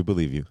again, We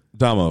believe you.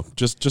 Damo,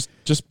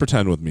 just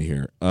pretend with me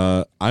here.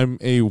 I'm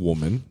a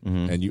woman,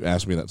 and you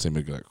asked me that same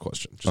exact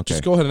question.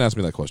 Just go ahead and ask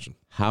me that question.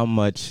 How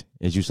much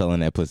is you selling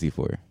that pussy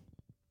for?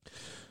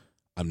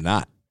 I'm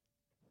not.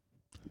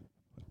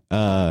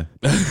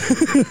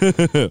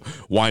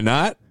 Why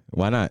not?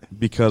 Why not?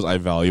 Because I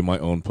value my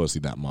own pussy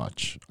that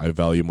much. I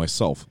value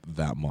myself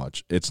that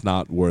much. It's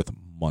not worth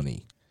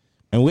money.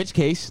 In which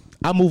case,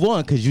 I'll move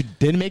on because you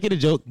didn't make it a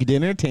joke. You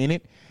didn't entertain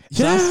it.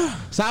 So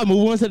I'll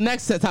move on to the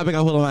next topic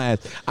I put on my ass.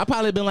 I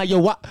probably been like, yo,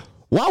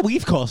 why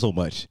weave cost so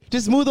much?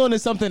 Just move on to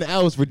something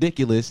else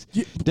ridiculous.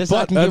 Just so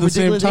I But can at give the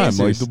same ridiculous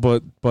time, answers.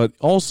 but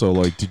also,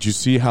 like, did you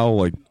see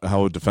how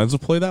a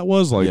defensive play that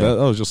was? Like, Yeah.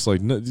 that was just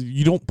like, no,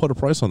 you don't put a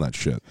price on that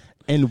shit.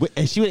 And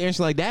she would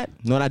answer like that.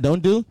 You know what I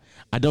don't do?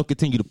 I don't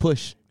continue to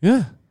push.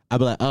 Yeah. I'd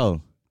be like, oh,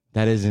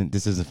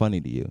 this isn't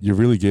funny to you. You're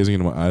really gazing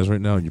into my eyes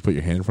right now, and you put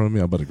your hand in front of me.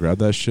 I'm about to grab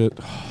that shit.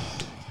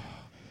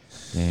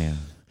 Damn.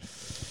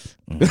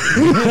 Let's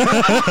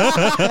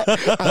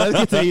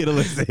continue to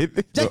listen.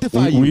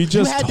 Objectify you. We You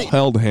just had to-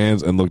 held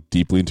hands and looked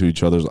deeply into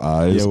each other's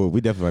eyes. Yeah, well,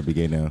 we definitely might be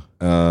gay now.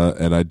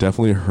 And I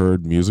definitely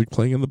heard music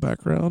playing in the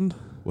background.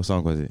 What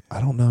song was it?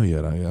 I don't know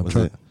yet. I'm Was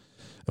trying. it?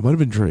 It might have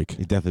been Drake.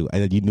 You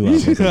definitely. You knew I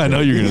was gonna say I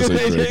know Drake. you're gonna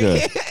say Drake.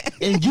 Yeah.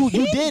 And you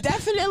He did.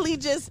 definitely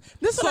just.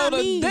 This So what I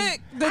the mean.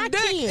 dick I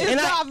can't. is And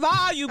not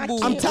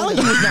valuable. I'm telling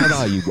you, it's not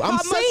valuable. I'm How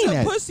saying much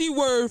that. a pussy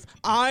worth?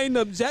 I ain't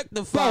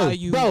objectify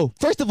you. Bro,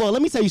 first of all,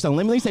 let me tell you something.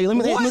 Let me educate you. Let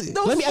me What educate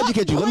the you. Let me fuck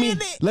educate you. Let me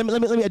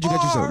educate you.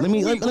 are Let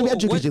me we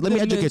educate you. Let me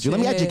with educate you. the Let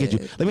me educate you.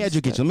 mission? Let me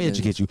educate you. Let me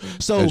educate you.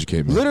 So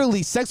Educate me.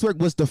 literally, sex work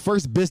was the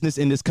first business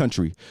in this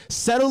country.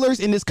 Settlers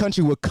in this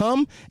country would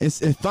come and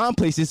find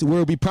places where it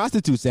would be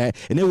prostitutes at,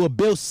 and they would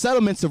build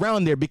settlements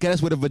around there because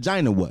that's where the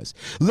vagina was.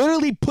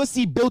 Literally,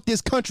 pussy built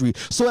this country.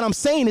 So what I'm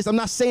saying is, I'm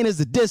not saying it as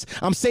a diss.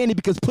 I'm saying it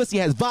because pussy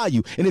has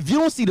value, and if you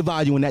don't see the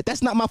value in that,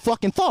 that's not my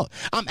fucking fault.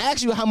 I'm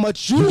asking you how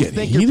much you get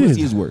think your heated.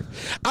 pussy is worth.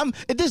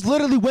 There's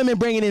literally women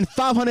bringing in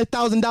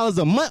 $500,000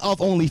 a month off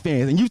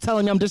OnlyFans, and you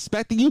telling me I'm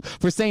disrespecting you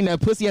for saying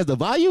that pussy has the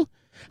value?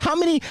 How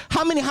many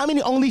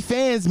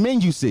OnlyFans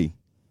men you see?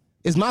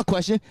 Is my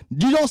question.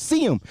 You don't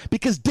see him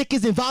because dick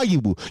isn't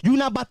valuable. You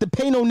not about to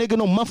pay no nigga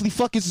no monthly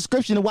fucking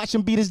subscription to watch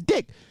him beat his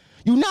dick.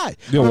 You not.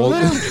 Yeah, well,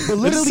 but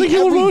literally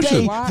singular every motion.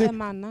 day. Why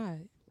am I not?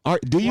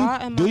 Do you? Why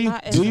am Do I you?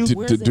 not Do you? as-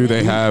 Where's Do it they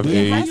at? have Do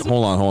you a have-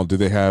 hold on? Do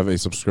they have a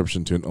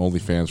subscription to an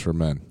OnlyFans for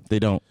men? They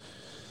don't.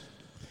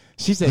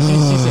 She said. She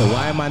said.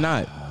 Why am I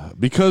not?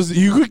 Because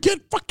you could get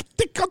fucking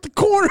dick out the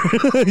corner.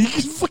 You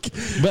can fucking.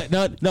 But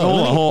no.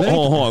 Hold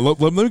on.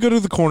 Let me go to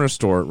the corner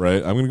store,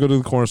 right? I'm going to go to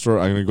the corner store.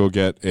 I'm going to go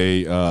get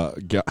a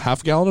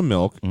half gallon of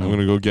milk. I'm going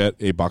to go get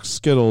a box of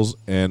Skittles,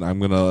 and I'm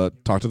going to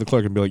talk to the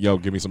clerk and be like, yo,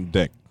 give me some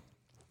dick.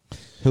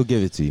 He'll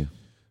give it to you.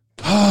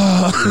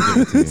 He'll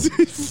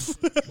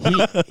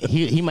give it to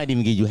you. He might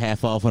even give you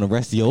half off on the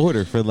rest of your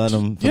order for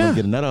letting him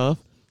get a nut off.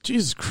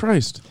 Jesus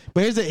Christ.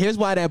 But here's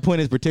why that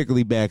point is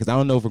particularly bad, because I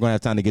don't know if we're going to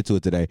have time to get to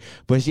it today.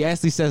 But she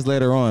actually says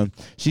later on,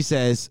 she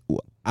says,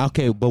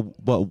 okay, but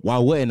why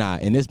wouldn't I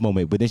in this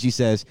moment? But then she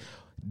says,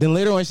 then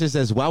later on she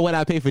says, why would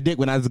I pay for dick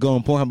when I just go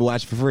on Pornhub and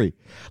watch for free?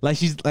 Like,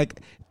 she's like,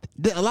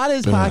 a lot of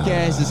this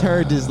podcast is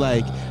her just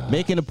like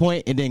making a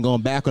point and then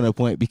going back on a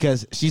point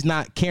because she's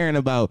not caring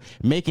about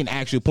making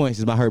actual points.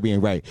 It's about her being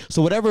right.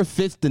 So whatever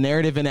fits the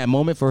narrative in that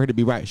moment for her to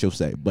be right, she'll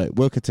say. But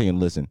we'll continue to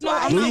listen. No,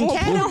 I'm Do not you-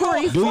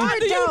 category do you- for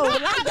it, though.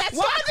 Like, that's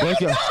why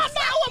Thank you. you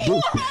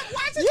Do-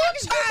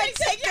 trying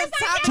to take your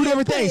time. Two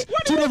different things.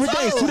 Two different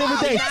things.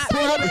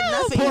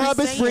 Pornhub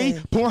is free.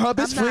 Pornhub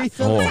is free.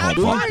 Hold on.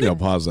 Do you-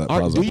 Pause that.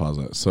 Are- do you- Pause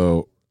that.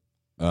 So,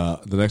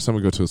 the next time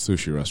we go to a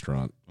sushi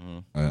restaurant,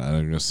 I'm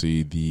going to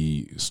see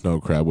the snow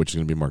crab, which is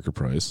going to be market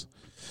price.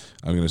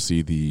 I'm going to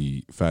see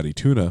the fatty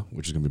tuna,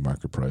 which is going to be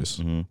market price.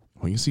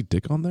 Well, you see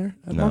dick on there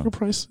at No. market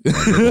price?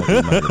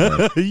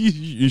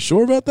 you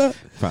sure about that?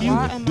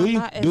 Why am Do I you?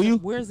 not as- Do you?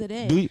 Where's it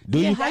at? Do you? Do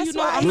you? How you That's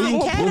know why I'm Do I'm you?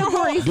 not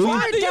category Do you?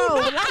 for it, though.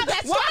 Like,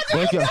 that's why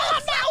Thank you. you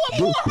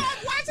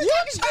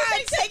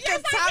trying to take your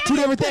time. Two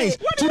different things.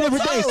 Two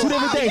different things. Two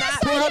different things.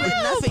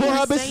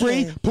 Pornhub is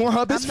free.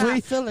 Pornhub is I'm not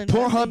free. feeling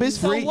Pornhub nothing. is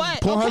So free.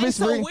 what? Pornhub Okay, is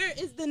so free. where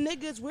is the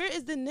niggas? Where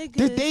is the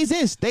niggas? They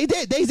exist. They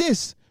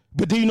exist.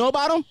 But do you know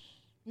about them?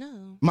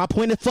 No. My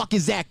point is fuck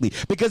exactly.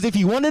 Because if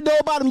you want to know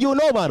about them, you'll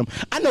know about them.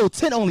 I know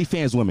 10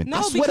 OnlyFans women. No,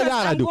 I swear to because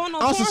God I I'm do. going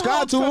on I'll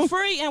subscribe to Pornhub them. for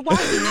free and watch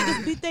the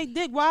niggas beat they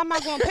dick. Why am I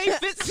going to pay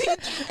 15? You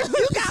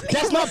got me.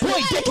 That's my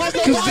point. Dick has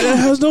no It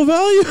value. has no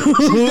value.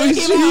 making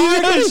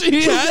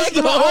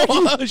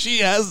She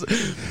has.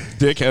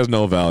 Dick has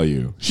no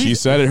value. She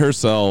said it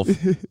herself.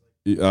 Hold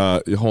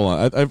on.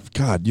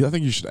 God, I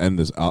think you should end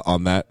this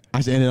on that. I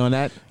should end it on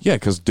that. Yeah,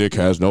 because dick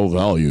has no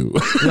value.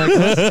 Like,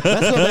 let's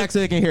go back so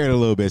they can hear it a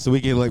little bit, so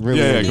we can like really.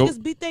 Yeah, go-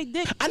 Niggas beat they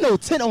dick. I know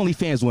 10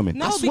 OnlyFans women.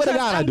 No, I swear to because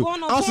God I I'm do.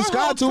 going on I'll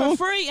subscribe Pornhub to for them.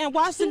 free and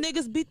watch the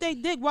niggas beat they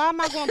dick. Why am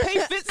I going to pay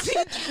 15?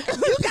 You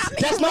got me.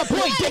 That's my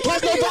point. Dick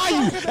has no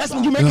value. That's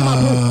when you making my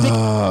point. Dick.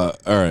 All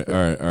right.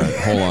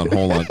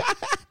 Hold on.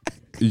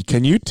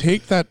 Can you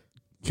take that?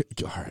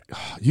 All right,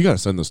 you gotta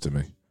send this to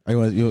me. You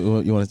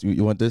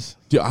want this?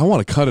 Yeah, I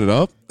want to cut it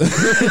up.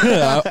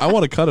 I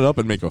want to cut it up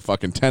and make a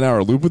fucking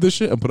 10-hour loop with this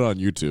shit and put it on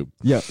YouTube.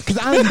 Yeah, because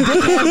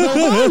Dick has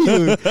no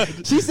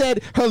value. She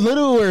said her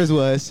little words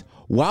was,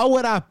 "Why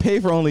would I pay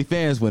for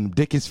OnlyFans when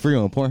Dick is free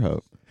on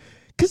Pornhub?"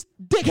 Because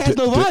Dick has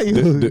no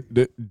value.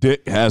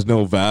 Dick has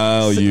no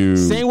value.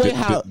 Same way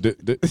how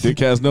Dick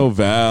has no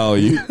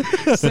value.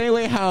 Same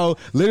way how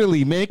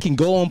literally men can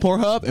go on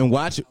Pornhub and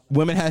watch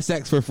women have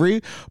sex for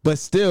free, but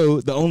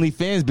still the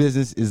OnlyFans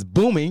business is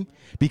booming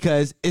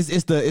because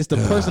it's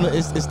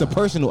the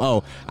personal.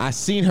 Oh, I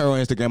seen her on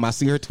Instagram. I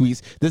see her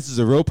tweets. This is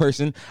a real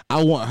person.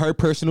 I want her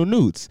personal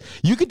nudes.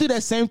 You could do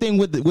that same thing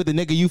with the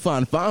nigga you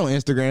find on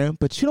Instagram,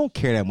 but you don't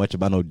care that much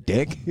about no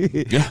dick.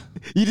 Yeah,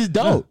 you just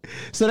don't. Yeah.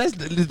 So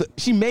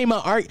she made my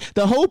art.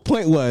 The whole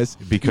point was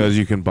because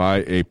you can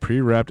buy a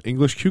pre-wrapped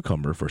English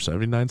cucumber for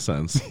 79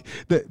 cents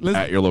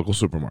at your local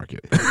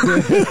supermarket.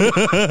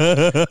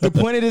 The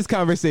point of this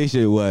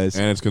conversation was,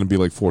 and it's going to be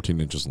like 14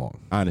 inches long.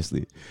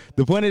 Honestly,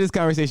 the point of this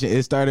conversation,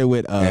 it started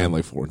with and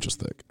like 4 inches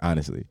thick.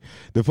 Honestly,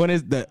 the point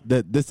is that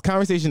this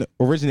conversation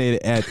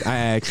originated at I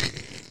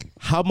asked,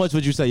 how much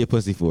would you sell your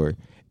pussy for?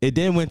 It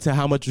then went to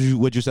how much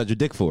would you sell your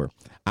dick for?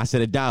 I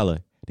said $1.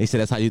 They said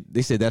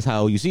that's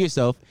how you see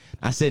yourself.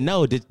 I said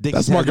no. Dick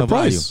that's market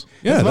price.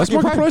 Yeah, that's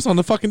market price on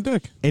the fucking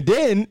dick. And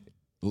then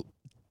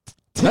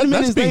 10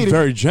 minutes that's being later,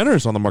 very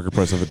generous on the market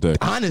price of a dick.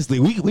 Honestly,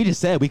 we just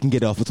said we can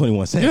get it off for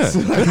 21 cents.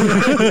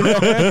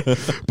 Yeah.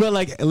 But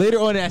like later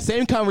on in that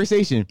same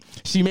conversation,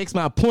 she makes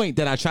my point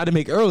that I tried to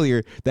make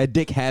earlier that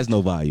dick has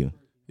no value.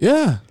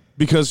 Yeah,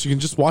 because you can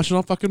just watch it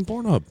on fucking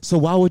Pornhub. So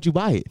why would you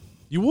buy it?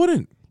 You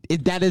wouldn't.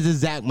 That is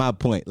exact my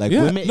point. Like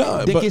women,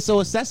 dick is so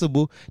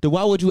accessible. Then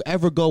why would you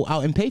ever go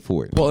out and pay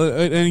for it? Well,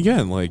 and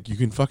again, like you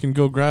can fucking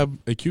go grab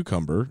a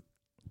cucumber,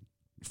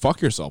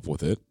 fuck yourself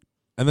with it,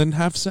 and then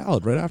have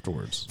salad right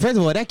afterwards. First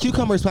of all, that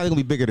cucumber is probably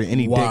gonna be bigger than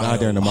any dick out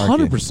there in the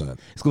market. 100%.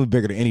 It's gonna be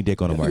bigger than any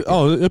dick on the market.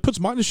 Oh, it puts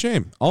mine to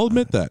shame. I'll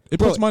admit that. It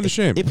puts mine to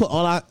shame. It put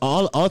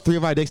all three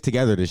of our dicks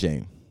together to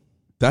shame.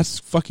 That's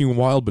fucking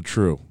wild, but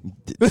true.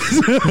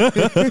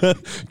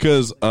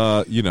 Because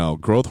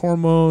growth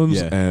hormones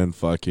and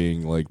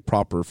fucking like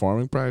proper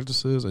farming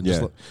practices and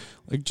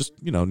just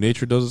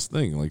nature does its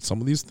thing. Like some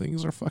of these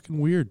things are fucking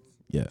weird.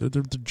 Yeah,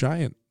 they're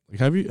giant.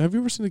 Like have you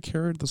ever seen a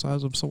carrot the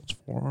size of someone's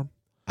forearm?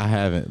 I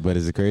haven't, but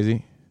is it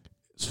crazy?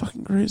 It's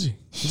fucking crazy.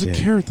 There's a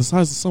carrot the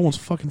size of someone's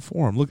fucking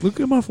forearm. Look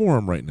at my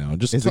forearm right now.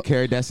 Is a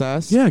carrot that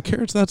size? Yeah,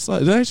 carrot's that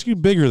size. It's actually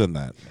bigger than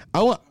that.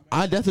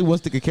 I definitely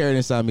want to stick a carrot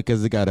inside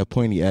because it got a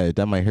pointy edge.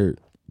 That might hurt.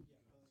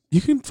 You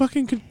can cut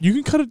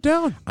it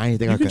down. I ain't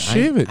think you can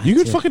shave it. You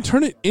can fucking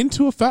turn it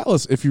into a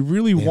phallus if you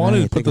really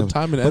wanted to put the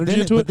time and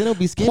energy into it. But then it'll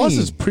be skinny. Plus,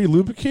 it's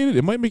pre-lubricated.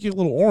 It might make it a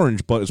little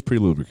orange, but it's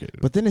pre-lubricated.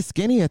 But then it's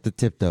skinny at the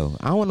tip, though.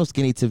 I don't want no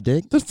skinny tip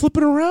dick. Just flip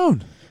it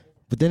around.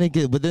 But then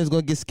it's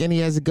gonna get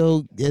skinny as it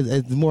go.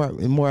 As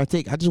more I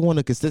take. I just want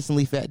a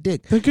consistently fat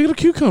dick. Then get a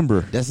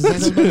cucumber. That's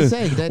exactly what I'm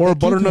saying. Or a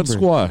butternut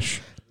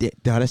squash.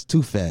 No, that's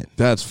too fat.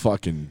 That's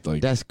fucking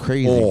like. That's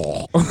crazy.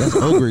 Oh. That's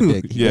ogre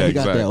dick. Yeah, you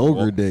got that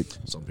ogre dick.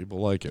 Some people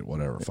like it.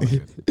 Whatever. Fuck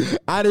it.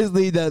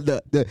 Honestly,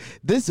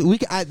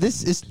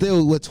 this is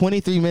still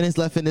 23 minutes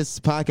left in this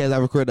podcast I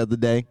recorded the other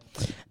day,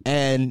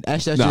 and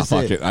actually,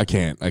 fuck it. I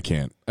can't. I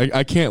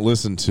can't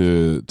listen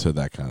to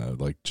that kind of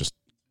like just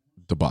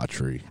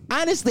debauchery.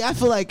 Honestly, I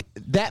feel like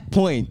that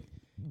point.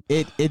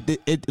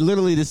 It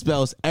literally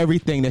dispels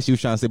everything that she was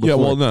trying to say before. Yeah,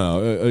 well,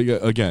 no.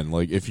 Again,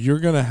 like if you're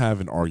gonna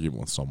have an argument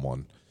with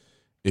someone,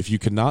 if you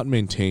cannot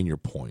maintain your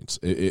points,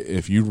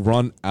 if you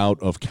run out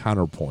of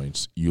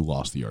counterpoints, you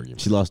lost the argument.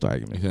 She lost the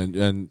argument,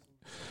 and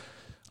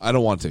I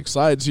don't want to take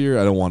sides here.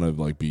 I don't want to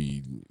like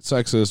be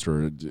sexist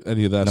or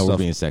any of that stuff. No, we're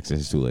being sexist.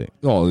 It's too late.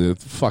 Oh,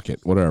 fuck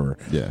it, whatever.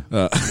 Yeah.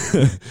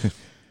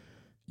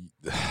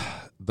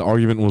 The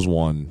argument was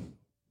won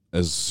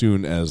as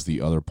soon as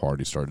the other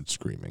party started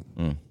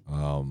screaming.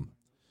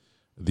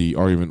 The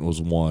argument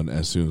was won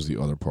as soon as the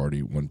other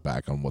party went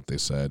back on what they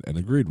said and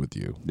agreed with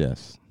you.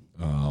 Yes.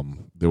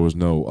 There was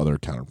no other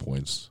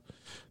counterpoints.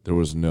 There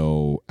was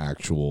no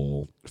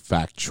actual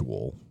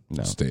factual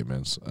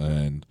statements.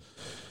 And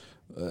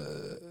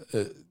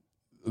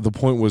the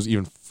point was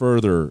even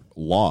further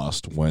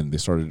lost when they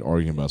started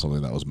arguing about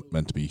something that was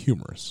meant to be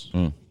humorous.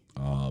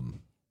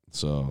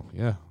 So,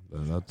 yeah,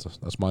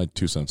 that's my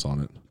 2 cents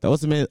on it.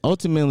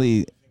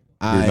 Ultimately,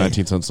 you're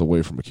 19 cents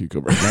away from a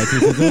cucumber.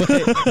 19 cents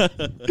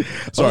away.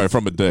 Sorry,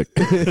 from a dick.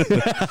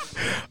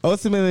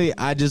 Ultimately,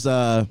 I just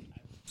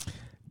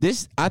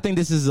I think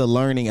this is a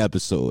learning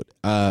episode.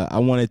 I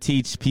want to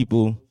teach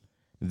people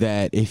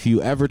that if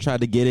you ever try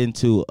to get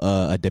into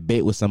a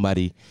debate with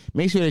somebody,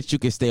 make sure that you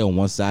can stay on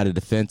one side of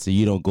the fence and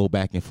you don't go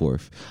back and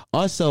forth.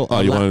 Also,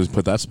 you want to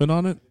put that spin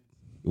on it?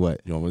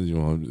 What?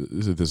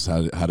 Is this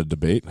how to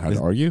debate? How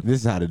to argue? This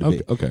is how to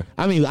debate. Okay.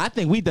 I mean, I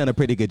think we've done a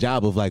pretty good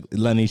job of like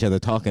letting each other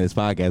talk in this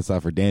podcast.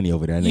 Aside for Danny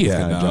over there.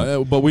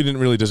 But we didn't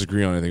really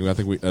disagree on anything. I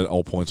think at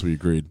all points we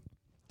agreed.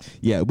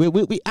 Yeah,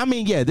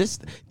 this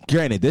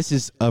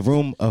is a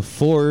room of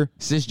 4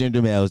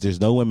 cisgender males. There's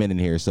no women in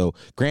here. So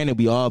granted,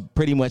 we all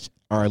pretty much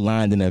are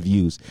aligned in our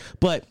views.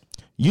 But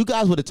You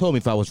guys would have told me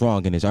if I was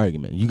wrong in this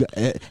argument.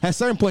 At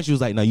certain points, you was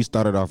like, no, you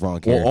started off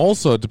wrong, Karen. Well,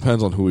 also, it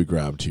depends on who we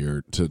grabbed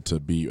here to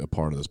be a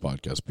part of this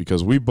podcast,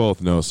 because we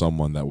both know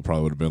someone that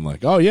probably would have been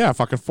like, oh, yeah,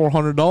 fucking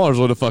 $400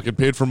 would have fucking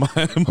paid for my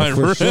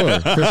for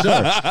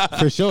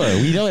sure.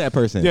 We know that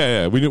person.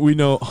 Yeah. We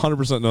know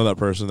 100% know that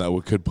person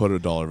that could put a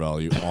dollar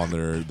value on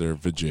their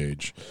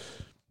vajayge.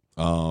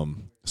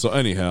 So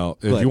anyhow,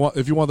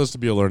 if you want this to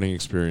be a learning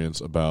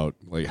experience about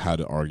like how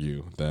to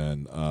argue,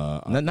 then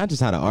not just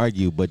how to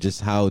argue, but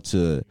just how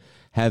to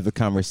have a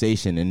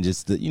conversation and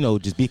just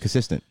just be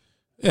consistent.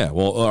 Yeah.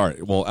 Well, all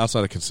right. Well,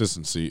 outside of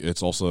consistency,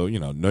 it's also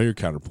know your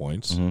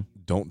counterpoints. Mm-hmm.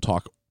 Don't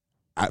talk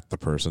at the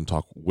person,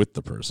 talk with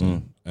the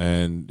person,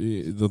 and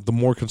the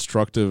more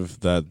constructive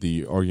that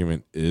the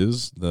argument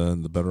is,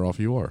 then the better off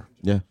you are.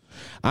 Yeah.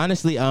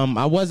 Honestly,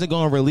 I wasn't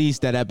going to release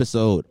that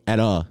episode at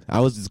all. I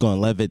was just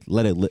going to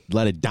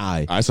let it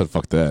die. I said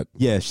fuck that.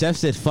 Yeah, Chef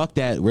said fuck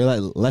that.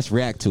 Let's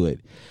react to it.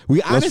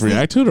 Let's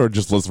react to it, or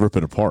just let's rip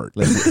it apart.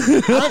 I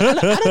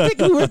don't think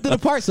we ripped it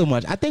apart so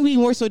much. I think we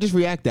more so just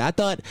reacted. I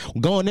thought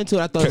going into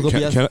it, it was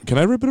going to be. Can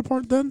I rip it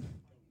apart then?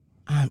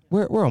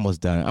 We're almost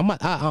done. I'm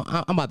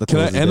about to. Can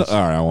I end? All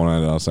right, I won't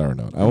end on a sour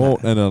note. I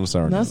won't end on a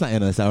sour note. No, it's not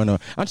end on a sour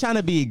note. I'm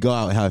trying to go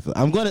out how I feel.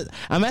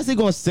 I'm actually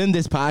going to send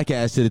this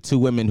podcast to the two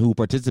women who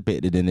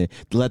participated in it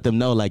to let them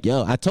know, like,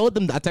 yo, I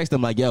texted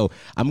them like, yo,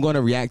 I'm going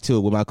to react to it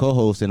with my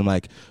co-host, and I'm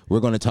like, we're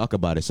going to talk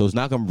about it. So it's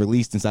not going to be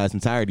released inside its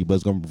entirety, but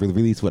it's going to be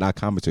released with our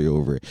commentary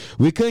over it.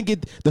 We couldn't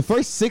get the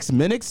first 6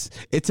 minutes.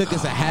 It took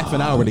us a half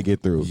an hour to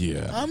get through.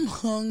 Yeah, I'm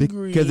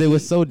hungry because it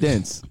was so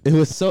dense. It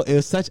was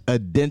such a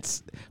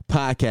dense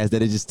podcast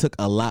that it just took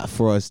a lot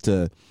for us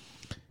to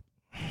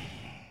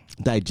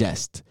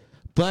digest.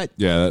 But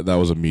yeah, that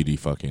was a meaty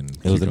fucking.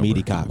 It was a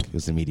meaty cock. It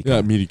was a meaty cock.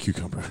 Yeah, meaty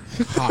cucumber.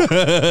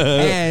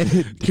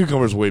 And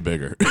cucumber's way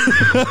bigger.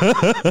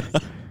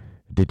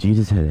 Did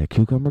Jesus have that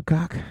cucumber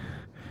cock?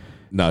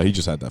 No, he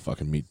just had that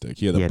fucking meat dick.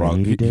 He had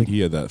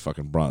he had that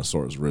fucking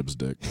brontosaurus ribs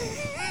dick.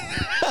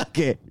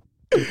 Okay.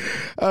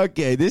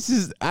 This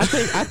is. I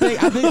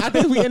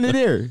think we ended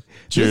there.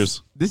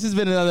 Cheers. This has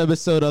been another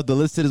episode of the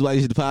Listen to This While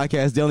You Shit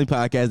podcast, the only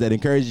podcast that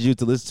encourages you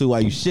to listen to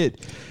while you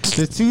shit.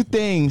 The two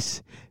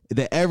things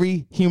that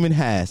every human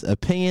has: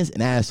 opinions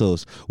and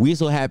assholes. We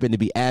so happen to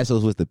be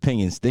assholes with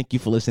opinions. Thank you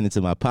for listening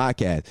to my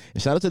podcast,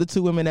 and shout out to the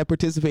two women that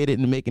participated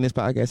in making this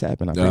podcast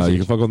happen. I appreciate you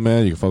can fuck with a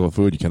man, you can fuck with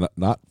food. You cannot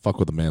not fuck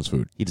with a man's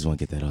food. You just want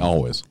to get that off.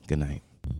 Always. Good night.